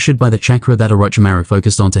was pressured by the chakra that Orochimaru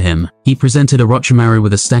focused onto him. He presented Orochimaru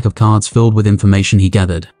with a stack of cards filled with information he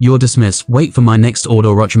gathered. You're dismissed. Wait for my next order.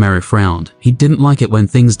 Orochimaru frowned. He didn't like it when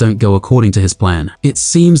things don't go according to his plan. It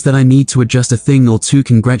seems that I need to adjust a thing or two.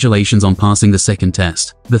 Congratulations on passing the second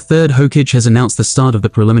test. The third Hokage has announced the start of the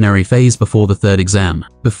preliminary phase before the third exam.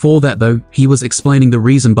 Before that though, he was explaining the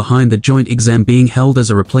reason behind the joint exam being held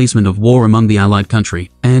as a replacement of war among the allied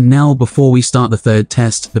country. And now before we start the third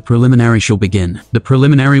test, the preliminary shall begin. The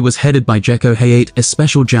preliminary was headed by Gekko Hayate, a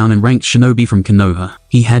special Jounin ranked shinobi from Konoha.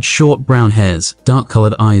 He had short brown hairs,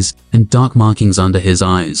 dark-colored eyes, and dark markings under his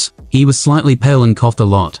eyes. He was slightly pale and coughed a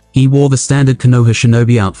lot. He wore the standard Konoha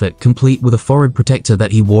shinobi outfit, complete with a forehead protector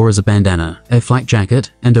that he wore as a bandana, a flak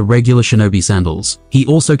jacket, and a regular shinobi sandals. He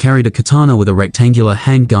also carried a katana with a rectangular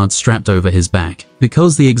handguard strapped over his back.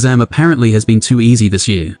 Because the exam apparently has been too easy this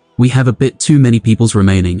year, we have a bit too many peoples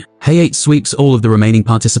remaining. Hayate sweeps all of the remaining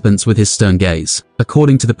participants with his stern gaze.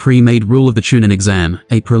 According to the pre-made rule of the Chunin exam,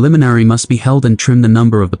 a preliminary must be held and trim the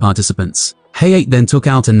number of the participants. Hayate then took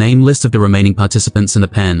out a name list of the remaining participants and a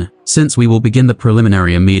pen. Since we will begin the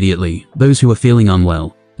preliminary immediately, those who are feeling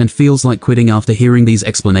unwell and feels like quitting after hearing these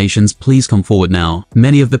explanations, please come forward now.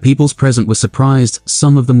 Many of the peoples present were surprised.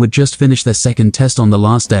 Some of them would just finish their second test on the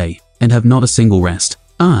last day and have not a single rest.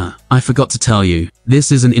 I forgot to tell you,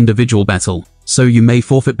 this is an individual battle, so you may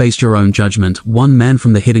forfeit based your own judgment. One man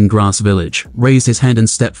from the Hidden Grass village raised his hand and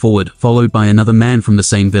stepped forward, followed by another man from the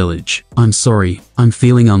same village. I'm sorry, I'm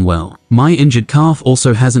feeling unwell. My injured calf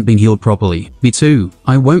also hasn't been healed properly. Me too.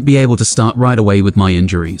 I won't be able to start right away with my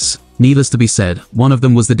injuries. Needless to be said, one of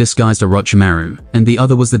them was the disguised Orochimaru, and the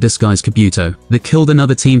other was the disguised Kabuto. They killed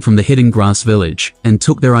another team from the Hidden Grass village, and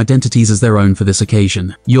took their identities as their own for this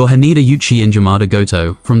occasion. You're Haneda Yuchi and Yamada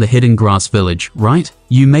Goto, from the Hidden Grass village, right?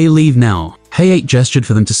 You may leave now. Hayate gestured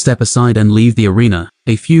for them to step aside and leave the arena.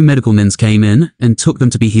 A few medical nins came in, and took them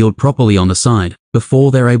to be healed properly on the side, before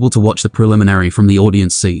they're able to watch the preliminary from the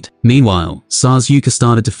audience seat. Meanwhile, Sasuke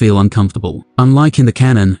started to feel uncomfortable. Unlike in the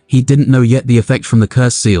canon, he didn't know yet the effect from the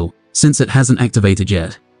curse seal, since it hasn't activated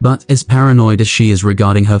yet. But as paranoid as she is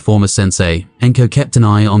regarding her former sensei, Anko kept an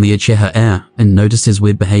eye on the Uchiha heir and noticed his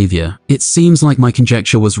weird behavior. It seems like my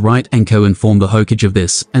conjecture was right. Anko informed the Hokage of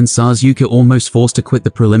this, and Sasuke almost forced to quit the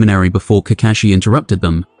preliminary before Kakashi interrupted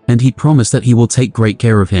them, and he promised that he will take great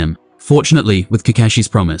care of him. Fortunately, with Kakashi's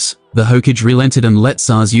promise, the Hokage relented and let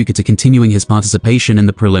Sasuke to continuing his participation in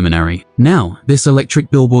the preliminary. Now, this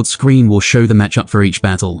electric billboard screen will show the matchup for each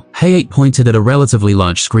battle. Hayate pointed at a relatively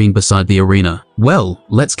large screen beside the arena. Well,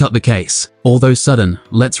 let's cut the case. Although sudden,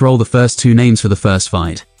 let's roll the first two names for the first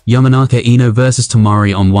fight. Yamanaka Ino versus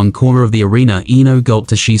Tamari. On one corner of the arena, Ino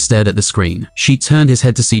gulped as she stared at the screen. She turned his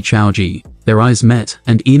head to see Choji. Their eyes met,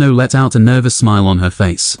 and Ino let out a nervous smile on her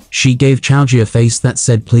face. She gave Choji a face that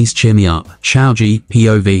said, "Please cheer me up." Choji,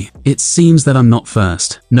 POV. It seems that I'm not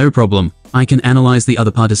first. No problem. I can analyze the other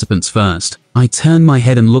participants first. I turned my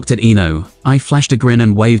head and looked at Ino. I flashed a grin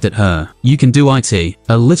and waved at her. You can do it.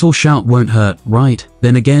 A little shout won't hurt, right?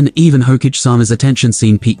 Then again, even Hokage-sama's attention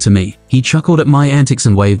seemed piqued to me. He chuckled at my antics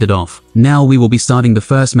and waved it off. Now we will be starting the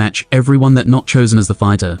first match. Everyone that not chosen as the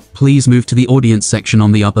fighter, please move to the audience section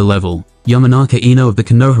on the upper level. Yamanaka Ino of the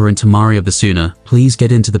Konoha and Tamari of the Suna, please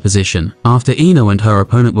get into the position. After Ino and her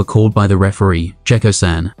opponent were called by the referee,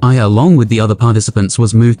 Jeko-san, I along with the other participants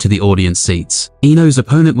was moved to the audience seats. Ino's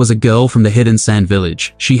opponent was a girl from the Hidden Sand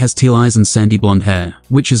Village. She has teal eyes and sandy blonde hair,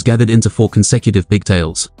 which is gathered into 4 consecutive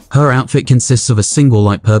pigtails. Her outfit consists of a single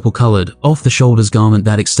light purple-colored, off-the-shoulders garment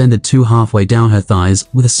that extended to halfway down her thighs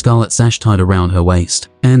with a scarlet sash tied around her waist.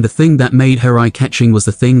 And the thing that made her eye-catching was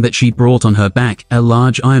the thing that she brought on her back, a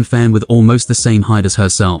large iron fan with almost the same height as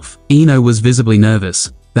herself. Ino was visibly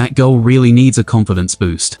nervous. That girl really needs a confidence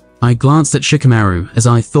boost. I glanced at Shikamaru as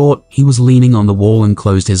I thought he was leaning on the wall and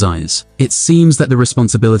closed his eyes. It seems that the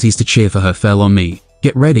responsibilities to cheer for her fell on me.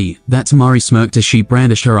 Get ready. That Tamari smirked as she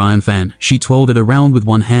brandished her iron fan. She twirled it around with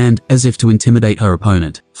one hand as if to intimidate her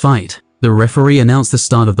opponent. Fight. The referee announced the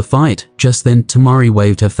start of the fight. Just then, Tamari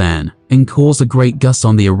waved her fan and caused a great gust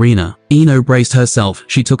on the arena. Ino braced herself.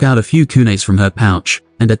 She took out a few kunais from her pouch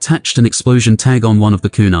and attached an explosion tag on one of the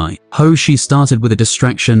kunai. She started with a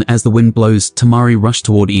distraction. As the wind blows, Tamari rushed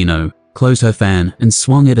toward Ino, closed her fan, and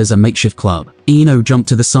swung it as a makeshift club. Ino jumped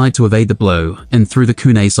to the side to evade the blow and threw the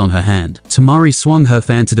kunais on her hand. Tamari swung her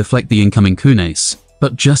fan to deflect the incoming kunais.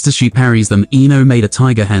 But just as she parries them, Ino made a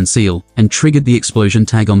tiger hand seal and triggered the explosion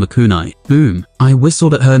tag on the kunai. Boom. I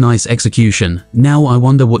whistled at her nice execution. Now I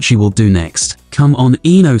wonder what she will do next. Come on,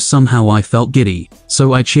 Ino. Somehow I felt giddy,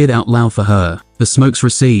 so I cheered out loud for her. The smokes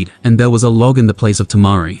recede, and there was a log in the place of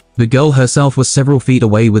Tamari. The girl herself was several feet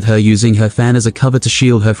away with her using her fan as a cover to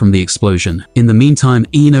shield her from the explosion. In the meantime,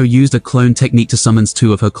 Ino used a clone technique to summon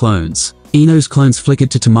 2 of her clones. Ino's clones flickered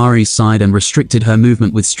to Tamari's side and restricted her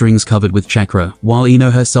movement with strings covered with chakra, while Ino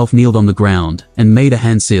herself kneeled on the ground and made a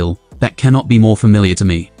hand seal that cannot be more familiar to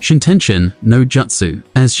me. Shintention no Jutsu.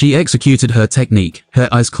 As she executed her technique, her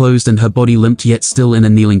eyes closed and her body limped yet still in a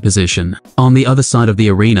kneeling position. On the other side of the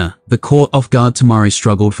arena, the caught off guard Tamari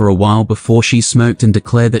struggled for a while before she smirked and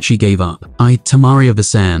declared that she gave up. I, Tamari of the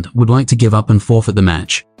Sand, would like to give up and forfeit the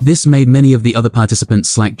match. This made many of the other participants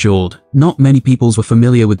slack-jawed. Not many peoples were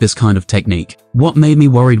familiar with this kind of technique. What made me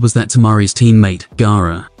worried was that Tamari's teammate,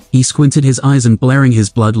 Gaara. He squinted his eyes and blaring his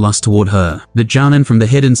bloodlust toward her. The Jounin from the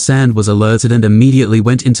Hidden Sand was alerted and immediately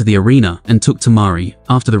went into the arena and took Tamari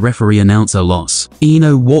after the referee announced her loss.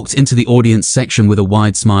 Ino walked into the audience section with a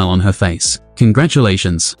wide smile on her face.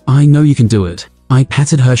 Congratulations. I know you can do it. I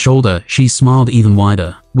patted her shoulder. She smiled even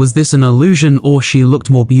wider. Was this an illusion or she looked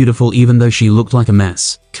more beautiful even though she looked like a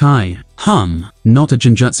mess? Kai. Not a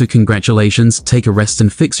genjutsu. Congratulations. Take a rest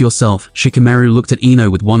and fix yourself. Shikamaru looked at Ino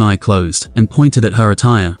with one eye closed and pointed at her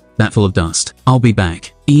attire, that full of dust. I'll be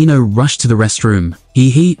back. Ino rushed to the restroom.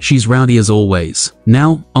 She's rowdy as always.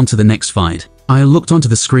 Now, on to the next fight. I looked onto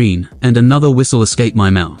the screen and another whistle escaped my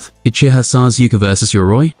mouth. Uchiha Sasuke versus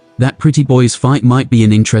Yoroi? That pretty boy's fight might be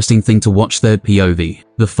an interesting thing to watch. Third POV.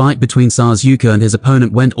 The fight between Sasuke and his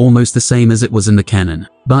opponent went almost the same as it was in the canon.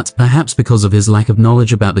 But perhaps because of his lack of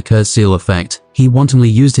knowledge about the curse seal effect, he wantonly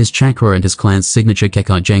used his chakra and his clan's signature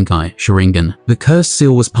Kekai Genkai Sharingan. The curse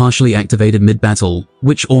seal was partially activated mid-battle,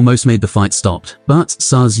 which almost made the fight stopped. But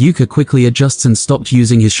Sasuke quickly adjusts and stopped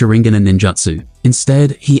using his Sharingan and ninjutsu.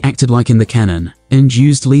 Instead, he acted like in the canon and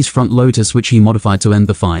used Lee's front lotus, which he modified to end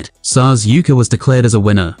the fight. Sasuke was declared as a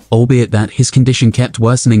winner, albeit that his condition kept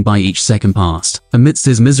worsening by each second passed. Amidst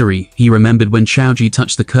his misery, he remembered when Choji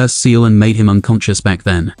touched the cursed seal and made him unconscious back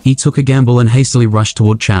then. He took a gamble and hastily rushed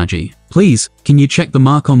toward Choji. Please, can you check the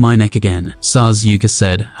mark on my neck again? Sasuke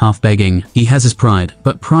said, half begging. He has his pride,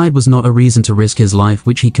 but pride was not a reason to risk his life,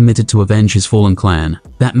 which he committed to avenge his fallen clan,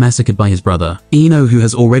 that massacred by his brother. Ino, who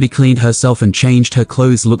has already cleaned herself and changed her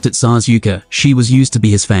clothes, looked at Sasuke. She was used to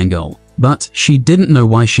be his fangirl. but she didn't know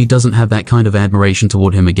why she doesn't have that kind of admiration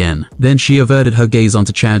toward him again. Then she averted her gaze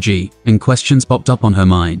onto Choji, and questions popped up on her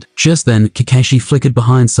mind. Just then, Kakashi flickered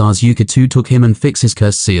behind Sasuke to took him and fix his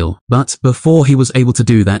curse seal. But before he was able to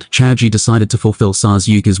do that, Choji decided to fulfill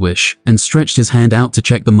Sasuke's wish, and stretched his hand out to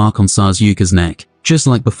check the mark on Sasuke's neck. Just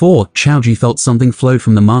like before, Choji felt something flow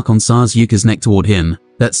from the mark on Sasuke's neck toward him.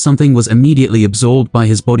 That something was immediately absorbed by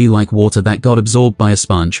his body like water that got absorbed by a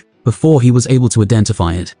sponge. Before he was able to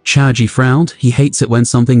identify it, Choji frowned. He hates it when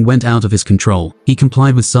something went out of his control. He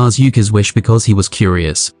complied with Sasuke's wish because he was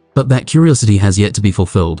curious. But that curiosity has yet to be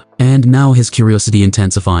fulfilled. And now his curiosity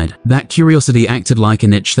intensified. That curiosity acted like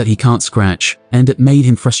an itch that he can't scratch, and it made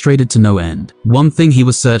him frustrated to no end. One thing he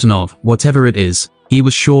was certain of, whatever it is, he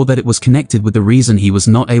was sure that it was connected with the reason he was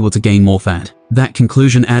not able to gain more fat. That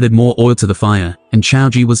conclusion added more oil to the fire, and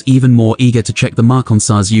Choji was even more eager to check the mark on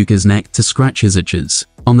Sasuke's neck to scratch his itches.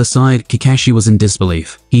 On the side, Kakashi was in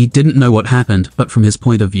disbelief. He didn't know what happened, but from his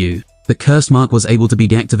point of view, the curse mark was able to be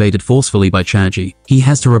deactivated forcefully by Choji. He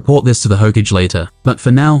has to report this to the Hokage later, but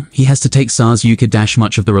for now, he has to take Sasuke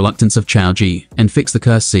much of the reluctance of Choji and fix the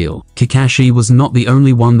curse seal. Kakashi was not the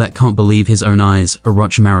only one that can't believe his own eyes.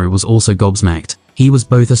 Orochimaru was also gobsmacked. He was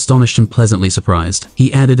both astonished and pleasantly surprised.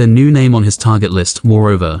 He added a new name on his target list.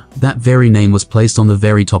 Moreover, that very name was placed on the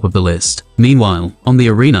very top of the list. Meanwhile, on the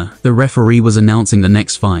arena, the referee was announcing the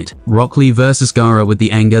next fight. Rock Lee versus Gaara. With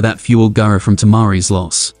the anger that fueled Gaara from Tamari's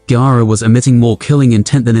loss, Gaara was emitting more killing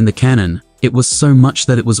intent than in the canon. It was so much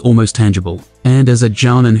that it was almost tangible. And as a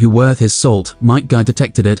Jounin who worth his salt, Might Guy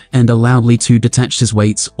detected it and allowed Lee to detach his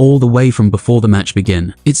weights all the way from before the match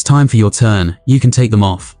began. It's time for your turn. You can take them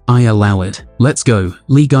off. I allow it. Let's go.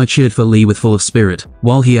 Lee Guy cheered for Lee with full of spirit.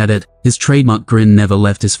 While he added, his trademark grin never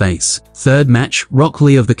left his face. Third match, Rock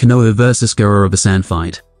Lee of the Konoha versus Gaara of the Sand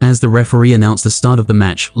fight. As the referee announced the start of the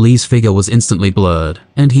match, Lee's figure was instantly blurred,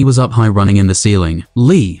 and he was up high running in the ceiling.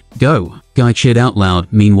 Lee, go! Guy cheered out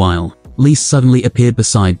loud. Meanwhile, Lee suddenly appeared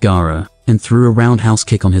beside Gaara and threw a roundhouse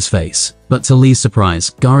kick on his face. But to Lee's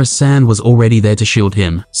surprise, Gaara's sand was already there to shield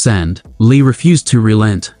him. Sand. Lee refused to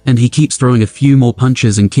relent, and he keeps throwing a few more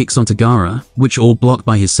punches and kicks onto Gaara, which all blocked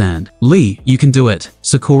by his sand. Lee, you can do it.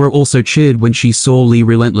 Sakura also cheered when she saw Lee's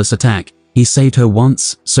relentless attack. He saved her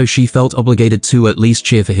once, so she felt obligated to at least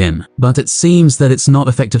cheer for him. But it seems that it's not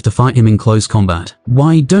effective to fight him in close combat.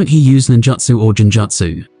 Why don't he use ninjutsu or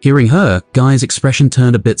jinjutsu? Hearing her, Guy's expression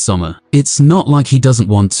turned a bit somber. It's not like he doesn't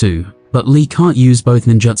want to, but Lee can't use both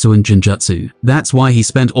ninjutsu and jinjutsu. That's why he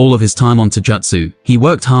spent all of his time on taijutsu. He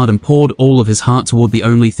worked hard and poured all of his heart toward the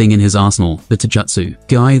only thing in his arsenal, the taijutsu.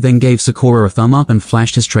 Guy then gave Sakura a thumb up and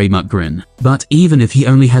flashed his trademark grin. But even if he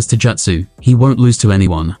only has taijutsu, he won't lose to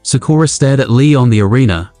anyone. Sakura stared at Lee on the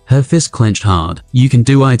arena, her fist clenched hard. You can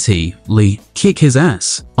do it, Lee. Kick his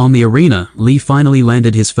ass. On the arena, Lee finally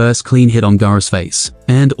landed his first clean hit on Gaara's face,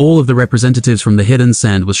 and all of the representatives from the Hidden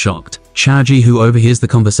Sand was shocked. Choji, who overhears the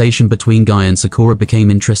conversation between Guy and Sakura,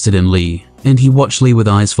 became interested in Lee, and he watched Lee with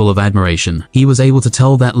eyes full of admiration. He was able to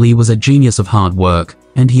tell that Lee was a genius of hard work,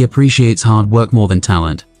 and he appreciates hard work more than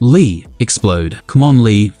talent. Lee, explode. Come on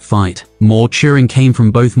Lee, fight. More cheering came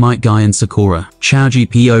from both Might Guy and Sakura. Choji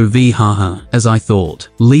POV haha, as I thought.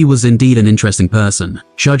 Lee was indeed an interesting person.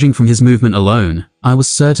 Judging from his movement alone, I was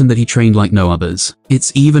certain that he trained like no others.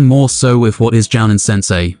 It's even more so if what his Jounin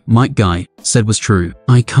sensei, Might Guy, said was true.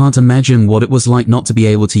 I can't imagine what it was like not to be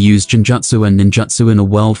able to use jinjutsu and ninjutsu in a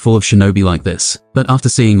world full of shinobi like this. But after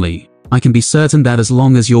seeing Lee, I can be certain that as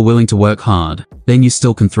long as you're willing to work hard, then you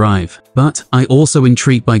still can thrive. But I also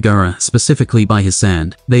intrigued by Gaara, specifically by his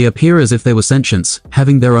sand. They appear as if they were sentients,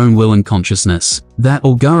 having their own will and consciousness. That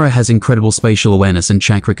or Gaara has incredible spatial awareness and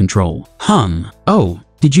chakra control. Oh,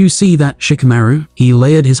 did you see that, Shikamaru? He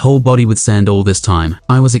layered his whole body with sand all this time.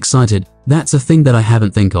 I was excited. That's a thing that I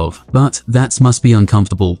haven't think of. But that must be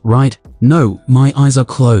uncomfortable, right? No, my eyes are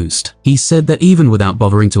closed. He said that even without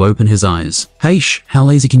bothering to open his eyes. Heish, how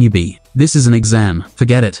lazy can you be? This is an exam.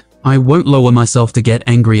 Forget it. I won't lower myself to get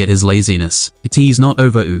angry at his laziness. It's not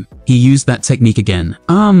over. He used that technique again.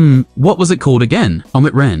 What was it called again?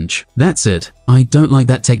 Omit Range. That's it. I don't like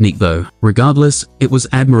that technique though. Regardless, it was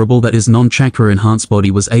admirable that his non-chakra enhanced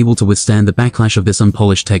body was able to withstand the backlash of this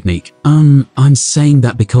unpolished technique. I'm saying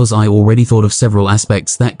that because I already thought of several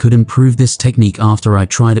aspects that could improve this technique after I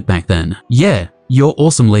tried it back then. Yeah, you're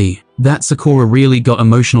awesome, Lee. That Sakura really got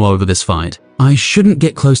emotional over this fight. I shouldn't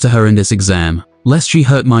get close to her in this exam, lest she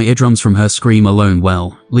hurt my eardrums from her scream alone.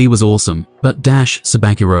 Well, Lee was awesome. But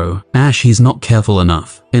Sabakiro. He's not careful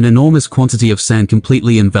enough. An enormous quantity of sand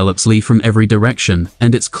completely envelops Lee from every direction,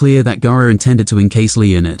 and it's clear that Gaara intended to encase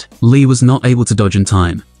Lee in it. Lee was not able to dodge in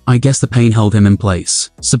time. I guess the pain held him in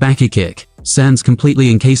place. Sabaki kick. Sands completely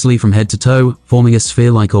encased Lee from head to toe, forming a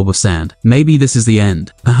sphere-like orb of sand. Maybe this is the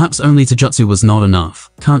end. Perhaps only Taijutsu was not enough.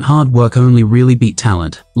 Can't hard work only really beat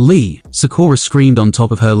talent? Lee! Sakura screamed on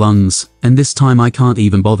top of her lungs, and this time I can't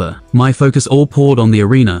even bother. My focus all poured on the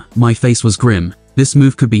arena. My face was grim. This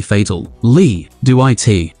move could be fatal. Lee! Do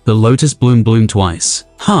it. The lotus bloomed twice.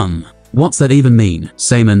 What's that even mean?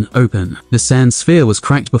 Seiman, open. The sand sphere was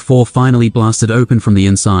cracked before finally blasted open from the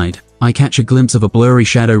inside. I catch a glimpse of a blurry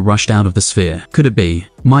shadow rushed out of the sphere. Could it be?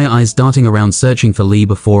 My eyes darting around searching for Lee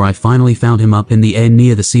before I finally found him up in the air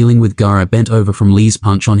near the ceiling with Gaara bent over from Lee's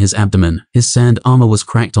punch on his abdomen. His sand armor was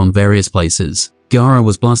cracked on various places. Gaara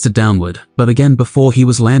was blasted downward, but again before he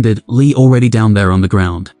was landed, Lee already down there on the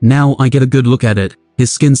ground. Now I get a good look at it.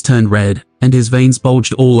 His skin's turned red, and his veins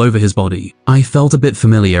bulged all over his body. I felt a bit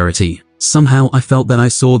familiarity. Somehow I felt that I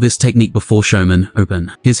saw this technique before. Showman,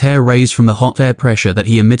 open. His hair raised from the hot air pressure that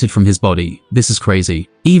he emitted from his body. This is crazy.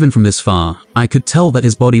 Even from this far, I could tell that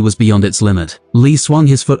his body was beyond its limit. Lee swung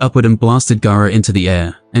his foot upward and blasted Gaara into the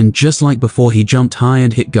air, and just like before he jumped high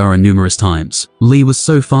and hit Gaara numerous times. Lee was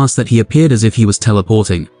so fast that he appeared as if he was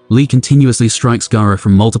teleporting. Lee continuously strikes Gaara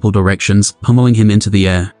from multiple directions, pummeling him into the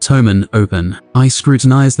air. Toman, open. I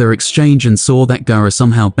scrutinized their exchange and saw that Gaara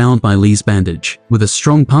somehow bound by Lee's bandage. With a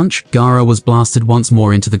strong punch, Gaara was blasted once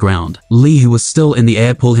more into the ground. Lee, who was still in the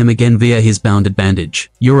air, pulled him again via his bounded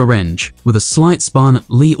bandage. You're a wrench. With a slight spun,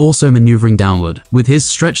 Lee also maneuvering downward. With his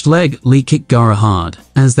stretched leg, Lee kicked Gaara hard.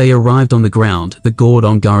 As they arrived on the ground, the gourd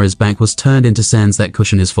on Gaara's back was turned into sands that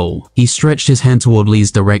cushion his fall. He stretched his hand toward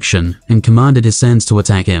Lee's direction and commanded his sands to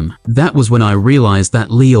attack him. That was when I realized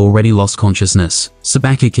that Lee already lost consciousness.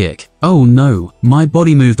 Sabaki kick. Oh no, my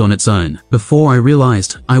body moved on its own. Before I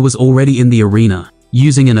realized, I was already in the arena.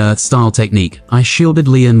 Using an earth-style technique, I shielded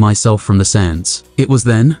Lee and myself from the sands. It was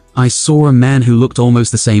then, I saw a man who looked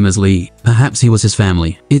almost the same as Lee. Perhaps he was his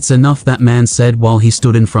family. It's enough, that man said while he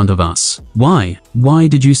stood in front of us. Why? Why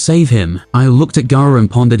did you save him? I looked at Gaara and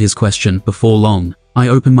pondered his question. Before long, I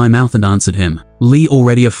opened my mouth and answered him. Lee,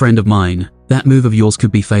 already a friend of mine. That move of yours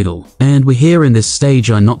could be fatal. And we're here in this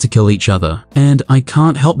stage are not to kill each other. And I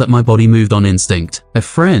can't help that my body moved on instinct. A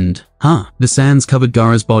friend? Huh? The sands covered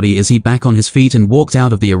Gaara's body as he back on his feet and walked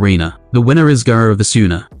out of the arena. The winner is Gaara of the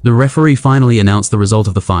Suna. The referee finally announced the result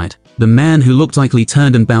of the fight. The man who looked like Lee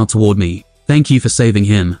turned and bowed toward me. Thank you for saving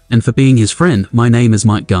him, and for being his friend. My name is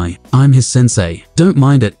Mike Guy. I'm his sensei. Don't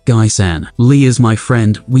mind it, Guy-san. Lee is my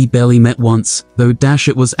friend. We barely met once, though dash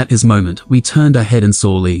it was at his moment. We turned our head and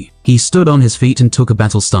saw Lee. He stood on his feet and took a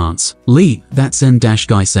battle stance. Lee, that's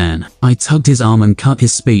Guy-san. I tugged his arm and cut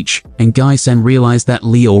his speech, and Guy-san realized that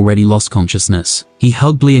Lee already lost consciousness. He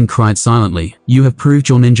hugged Lee and cried silently. You have proved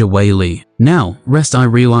your ninja way, Lee. Now, rest. I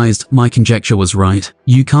realized my conjecture was right.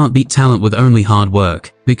 You can't beat talent with only hard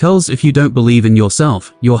work. Because if you don't believe in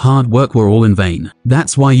yourself, your hard work were all in vain.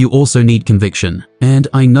 That's why you also need conviction. And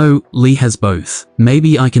I know Lee has both.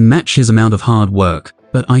 Maybe I can match his amount of hard work,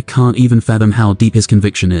 but I can't even fathom how deep his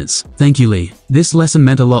conviction is. Thank you, Lee. This lesson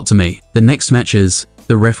meant a lot to me. The next match is...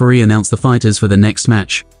 The referee announced the fighters for the next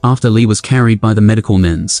match, after Lee was carried by the medical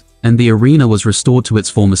men's, and the arena was restored to its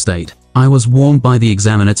former state. I was warned by the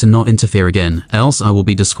examiner to not interfere again, else I will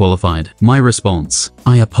be disqualified. My response: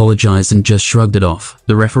 I apologized and just shrugged it off.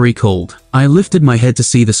 The referee called. I lifted my head to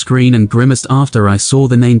see the screen and grimaced after I saw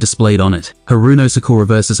the name displayed on it. Haruno Sakura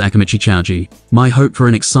vs Akamichi Choji. My hope for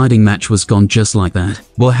an exciting match was gone just like that.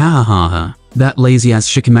 Well, ha ha ha ha. That lazy-ass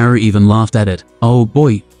Shikamaru even laughed at it. Oh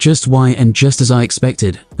boy, just why, and just as I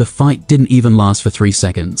expected, the fight didn't even last for 3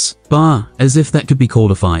 seconds. Bah, as if that could be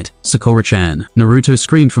called a fight. Sakura-chan. Naruto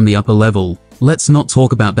screamed from the upper level. Let's not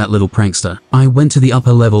talk about that little prankster. I went to the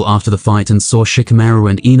upper level after the fight and saw Shikamaru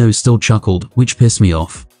and Ino still chuckled, which pissed me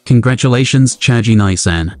off. Congratulations, Choji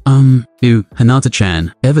Nai-san. Ew,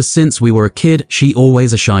 Hinata-chan. Ever since we were a kid, she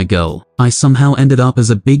always a shy girl. I somehow ended up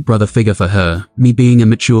as a big brother figure for her. Me being a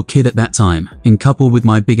mature kid at that time, in couple with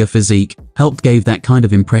my bigger physique, helped gave that kind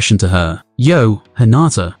of impression to her. Yo,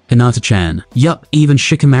 Hinata-chan. Yup, even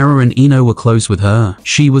Shikamaru and Ino were close with her.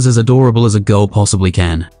 She was as adorable as a girl possibly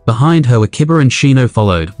can. Behind her were Kiba and Shino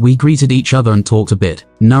followed. We greeted each other and talked a bit.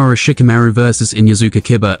 Nara Shikamaru versus Inyazuka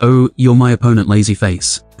Kiba. Oh, you're my opponent, lazy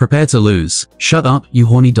face. Prepare to lose. Shut up, you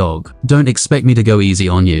horny dog. Don't expect me to go easy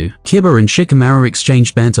on you. Kiba and Shikamaru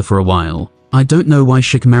exchanged banter for a while. I don't know why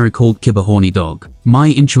Shikamaru called Kiba horny dog. My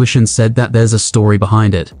intuition said that there's a story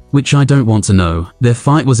behind it, which I don't want to know. Their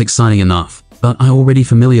fight was exciting enough, but I already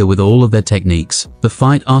familiar with all of their techniques. The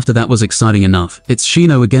fight after that was exciting enough. It's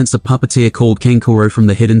Shino against a puppeteer called Kenkoro from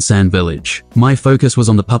the Hidden Sand Village. My focus was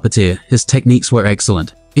on the puppeteer. His techniques were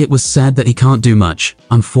excellent. It was sad that he can't do much.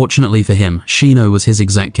 Unfortunately for him, Shino was his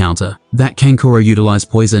exact counter. That Kankuro utilized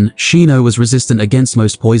poison, Shino was resistant against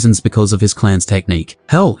most poisons because of his clan's technique.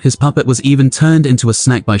 Hell, his puppet was even turned into a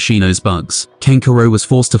snack by Shino's bugs. Kankuro was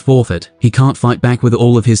forced to forfeit. He can't fight back with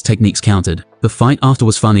all of his techniques countered. The fight after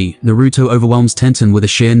was funny. Naruto overwhelms Tenten with a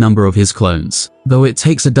sheer number of his clones. Though it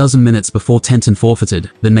takes a dozen minutes before Tenten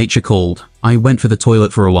forfeited, the nature called. I went for the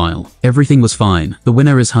toilet for a while. Everything was fine. The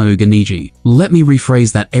winner is Hyuga Neji. Let me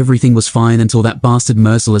rephrase that: everything was fine until that bastard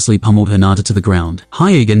mercilessly pummeled Hinata to the ground.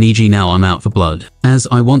 Hyuga Neji, now I'm out for blood. As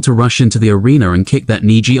I want to rush into the arena and kick that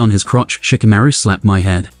Neji on his crotch, Shikamaru slapped my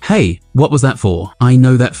head. Hey, what was that for? I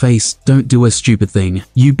know that face. Don't do a stupid thing.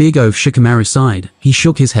 You big oaf. Shikamaru sighed. He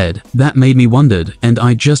shook his head. That made me wondered, and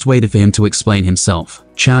I just waited for him to explain himself.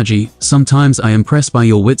 Choji, sometimes I am impressed by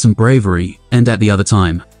your wits and bravery, and at the other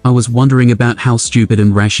time, I was wondering about how stupid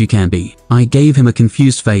and rash you can be. I gave him a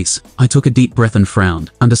confused face. I took a deep breath and frowned.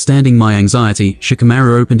 Understanding my anxiety,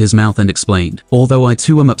 Shikamaru opened his mouth and explained. Although I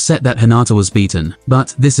too am upset that Hinata was beaten,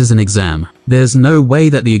 but this is an exam. There's no way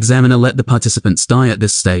that the examiner let the participants die at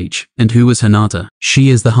this stage. And who is Hinata? She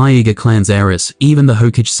is the Hyuga clan's heiress. Even the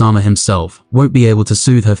Hokage-sama himself won't be able to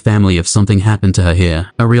soothe her family if something happened to her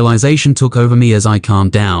here. A realization took over me as I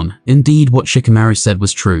calmed down. Indeed, what Shikamaru said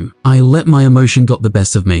was true. I let my emotion got the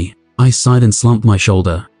best of me. I sighed and slumped my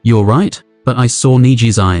shoulder. You're right? But I saw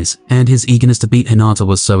Niji's eyes, and his eagerness to beat Hinata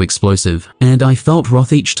was so explosive, and I felt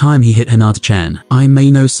wrath each time he hit Hinata-chan. I may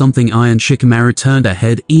know something. Iron. Shikamaru turned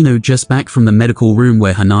ahead. Ino just back from the medical room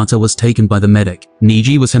where Hinata was taken by the medic.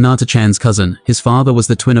 Niji was Hinata-chan's cousin. His father was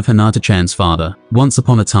the twin of Hinata-chan's father. Once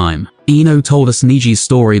upon a time, Ino told us Niji's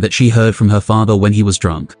story that she heard from her father when he was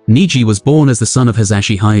drunk. Niji was born as the son of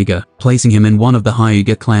Hisashi Hyuga, placing him in one of the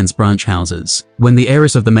Hyuga clan's branch houses. When the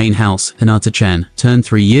heiress of the main house, Hinata-chan, turned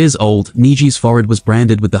 3 years old, Niji's forehead was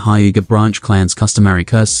branded with the Hyuga branch clan's customary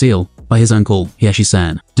curse seal by his uncle,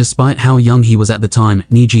 Hisashi-san. Despite how young he was at the time,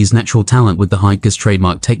 Niji's natural talent with the Hyuga's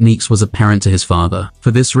trademark techniques was apparent to his father.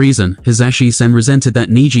 For this reason, Hisashi-san resented that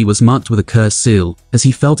Niji was marked with a curse seal, as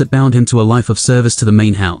he felt it bound him to a life of service to the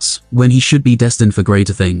main house, when he should be destined for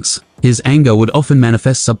greater things. His anger would often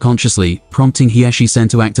manifest subconsciously, prompting Hisashi-san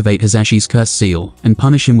to activate Hisashi's curse seal and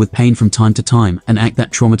punish him with pain from time to time, an act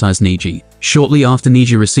that traumatized Niji. Shortly after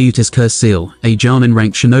Niji received his curse seal, a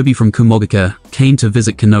Jonin-ranked shinobi from Kumogaka came to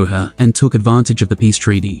visit Konoha and took advantage of the peace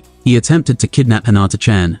treaty. He attempted to kidnap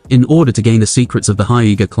Hinata-chan in order to gain the secrets of the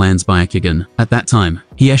Hyuga clan's Byakugan. At that time,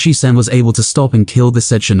 Hisashi-san was able to stop and kill the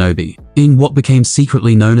said shinobi. In what became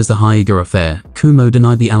secretly known as the Hyuga affair, Kumo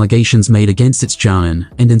denied the allegations made against its Jonin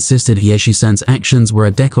and insisted Hisashi-san's actions were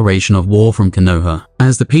a declaration of war from Konoha.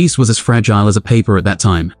 As the peace was as fragile as a paper at that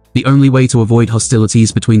time, the only way to avoid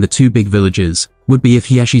hostilities between the two big villages would be if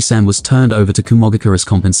Hisashi-san was turned over to Kumogaka as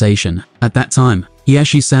compensation. At that time,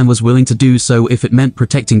 Hisashi-san was willing to do so if it meant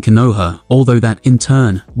protecting Konoha, although that, in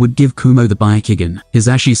turn, would give Kumo the Byakugan.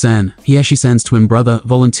 Hisashi-san's twin brother,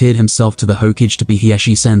 volunteered himself to the Hokage to be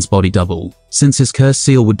Hisashi-san's body double. Since his curse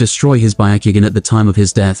seal would destroy his Byakugan at the time of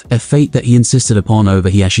his death, a fate that he insisted upon over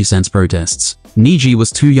Hisashi-san's protests. Niji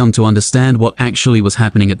was too young to understand what actually was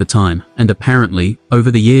happening at the time, and apparently, over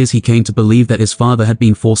the years he came to believe that his father had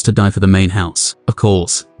been forced to die for the main house. Of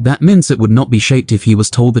course, that meant it would not be shaped if he was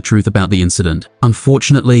told the truth about the incident.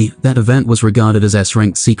 Unfortunately, that event was regarded as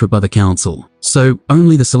S-ranked secret by the council, so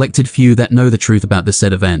only the selected few that know the truth about the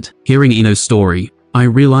said event. Hearing Ino's story, I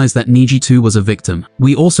realized that Niji too was a victim.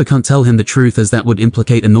 We also can't tell him the truth, as that would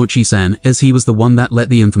implicate Inochi-san, as he was the one that let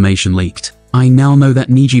the information leaked. I now know that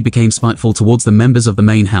Niji became spiteful towards the members of the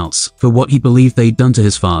main house for what he believed they'd done to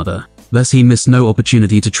his father. Thus he missed no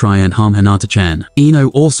opportunity to try and harm Hinata-chan. Ino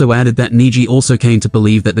also added that Niji also came to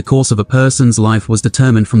believe that the course of a person's life was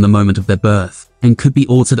determined from the moment of their birth, and could be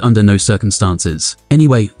altered under no circumstances.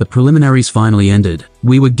 Anyway, the preliminaries finally ended.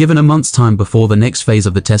 We were given a month's time before the next phase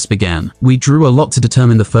of the test began. We drew a lot to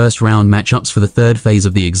determine the first round matchups for the third phase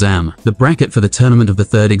of the exam. The bracket for the tournament of the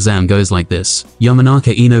third exam goes like this: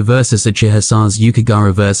 Yamanaka Ino vs Uchiha Sasuke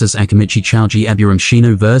Yukigara vs Akamichi Choji Aburam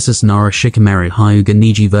Shino vs Nara Shikamaru Hyuga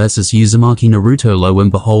Niji vs Uzumaki Naruto. Lo and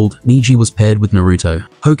behold, Niji was paired with Naruto.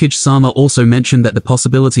 Hokage-sama also mentioned that the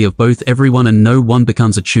possibility of both everyone and no one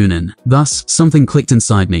becomes a Chunin. Thus, something clicked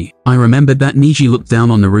inside me. I remembered that Niji looked down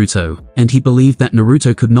on Naruto, and he believed that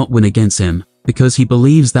Naruto could not win against him, because he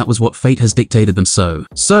believes that was what fate has dictated them so.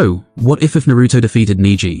 So, what if Naruto defeated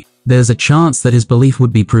Niji? There's a chance that his belief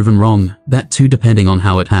would be proven wrong, that too depending on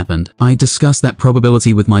how it happened. I discussed that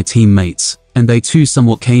probability with my teammates, and they too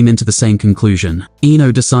somewhat came into the same conclusion.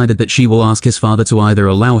 Ino decided that she will ask his father to either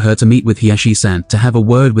allow her to meet with Hiyashi-san to have a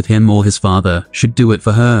word with him, or his father should do it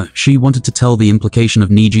for her. She wanted to tell the implication of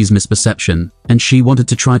Niji's misperception, and she wanted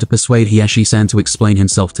to try to persuade Hiyashi-san to explain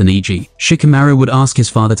himself to Niji. Shikamaru would ask his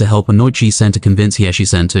father to help Inoichi-san to convince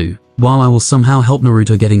Hiyashi-san too. While I will somehow help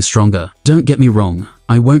Naruto getting stronger, don't get me wrong,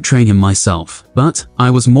 I won't train him myself, but I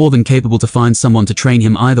was more than capable to find someone to train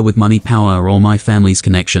him, either with money, power, or my family's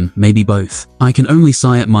connection, maybe both. I can only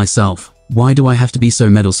sigh at myself. Why do I have to be so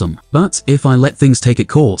meddlesome? But if I let things take a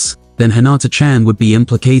course, then Hinata-chan would be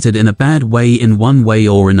implicated in a bad way in one way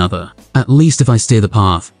or another. At least if I steer the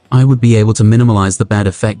path, I would be able to minimize the bad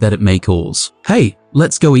effect that it may cause. Hey,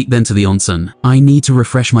 let's go eat then to the onsen. I need to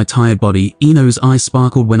refresh my tired body. Ino's eyes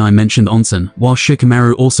sparkled when I mentioned onsen, while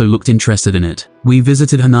Shikamaru also looked interested in it. We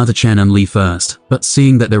visited Hinata-chan and Lee first, but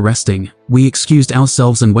seeing that they're resting, we excused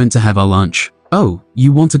ourselves and went to have our lunch. Oh,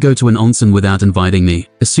 you want to go to an onsen without inviting me?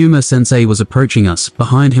 Asuma-sensei was approaching us.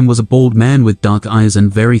 Behind him was a bald man with dark eyes and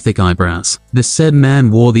very thick eyebrows. The said man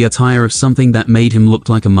wore the attire of something that made him look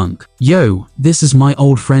like a monk. Yo, this is my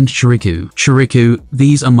old friend Chiriku. Chiriku,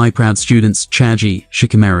 these are my proud students Choji,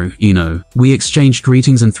 Shikamaru, Ino. We exchanged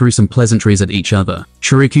greetings and threw some pleasantries at each other.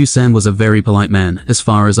 Chiriku-san was a very polite man, as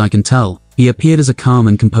far as I can tell. He appeared as a calm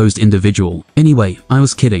and composed individual. Anyway, I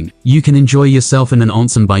was kidding. You can enjoy yourself in an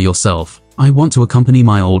onsen by yourself. I want to accompany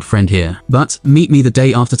my old friend here, but meet me the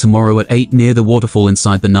day after tomorrow at 8 near the waterfall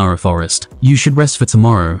inside the Nara forest. You should rest for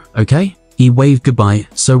tomorrow, okay? He waved goodbye,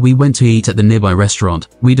 so we went to eat at the nearby restaurant.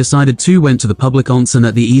 We decided to went to the public onsen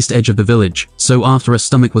at the east edge of the village, so after our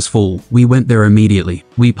stomach was full, we went there immediately.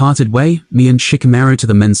 We parted way, me and Shikamaru to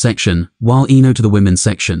the men's section, while Ino to the women's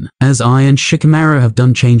section. As I and Shikamaru have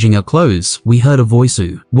done changing our clothes, we heard a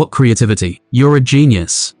voisu. What creativity. You're a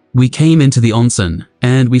genius. We came into the onsen,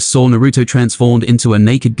 and we saw Naruto transformed into a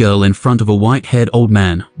naked girl in front of a white-haired old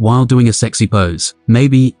man, while doing a sexy pose.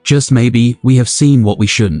 Maybe, just maybe, we have seen what we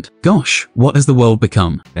shouldn't. Gosh, what has the world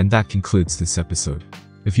become? And that concludes this episode.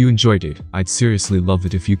 If you enjoyed it, I'd seriously love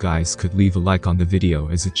it if you guys could leave a like on the video,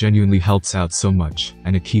 as it genuinely helps out so much,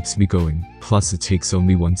 and it keeps me going, plus it takes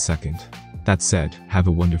only 1 second. That said, have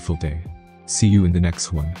a wonderful day. See you in the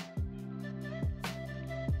next one.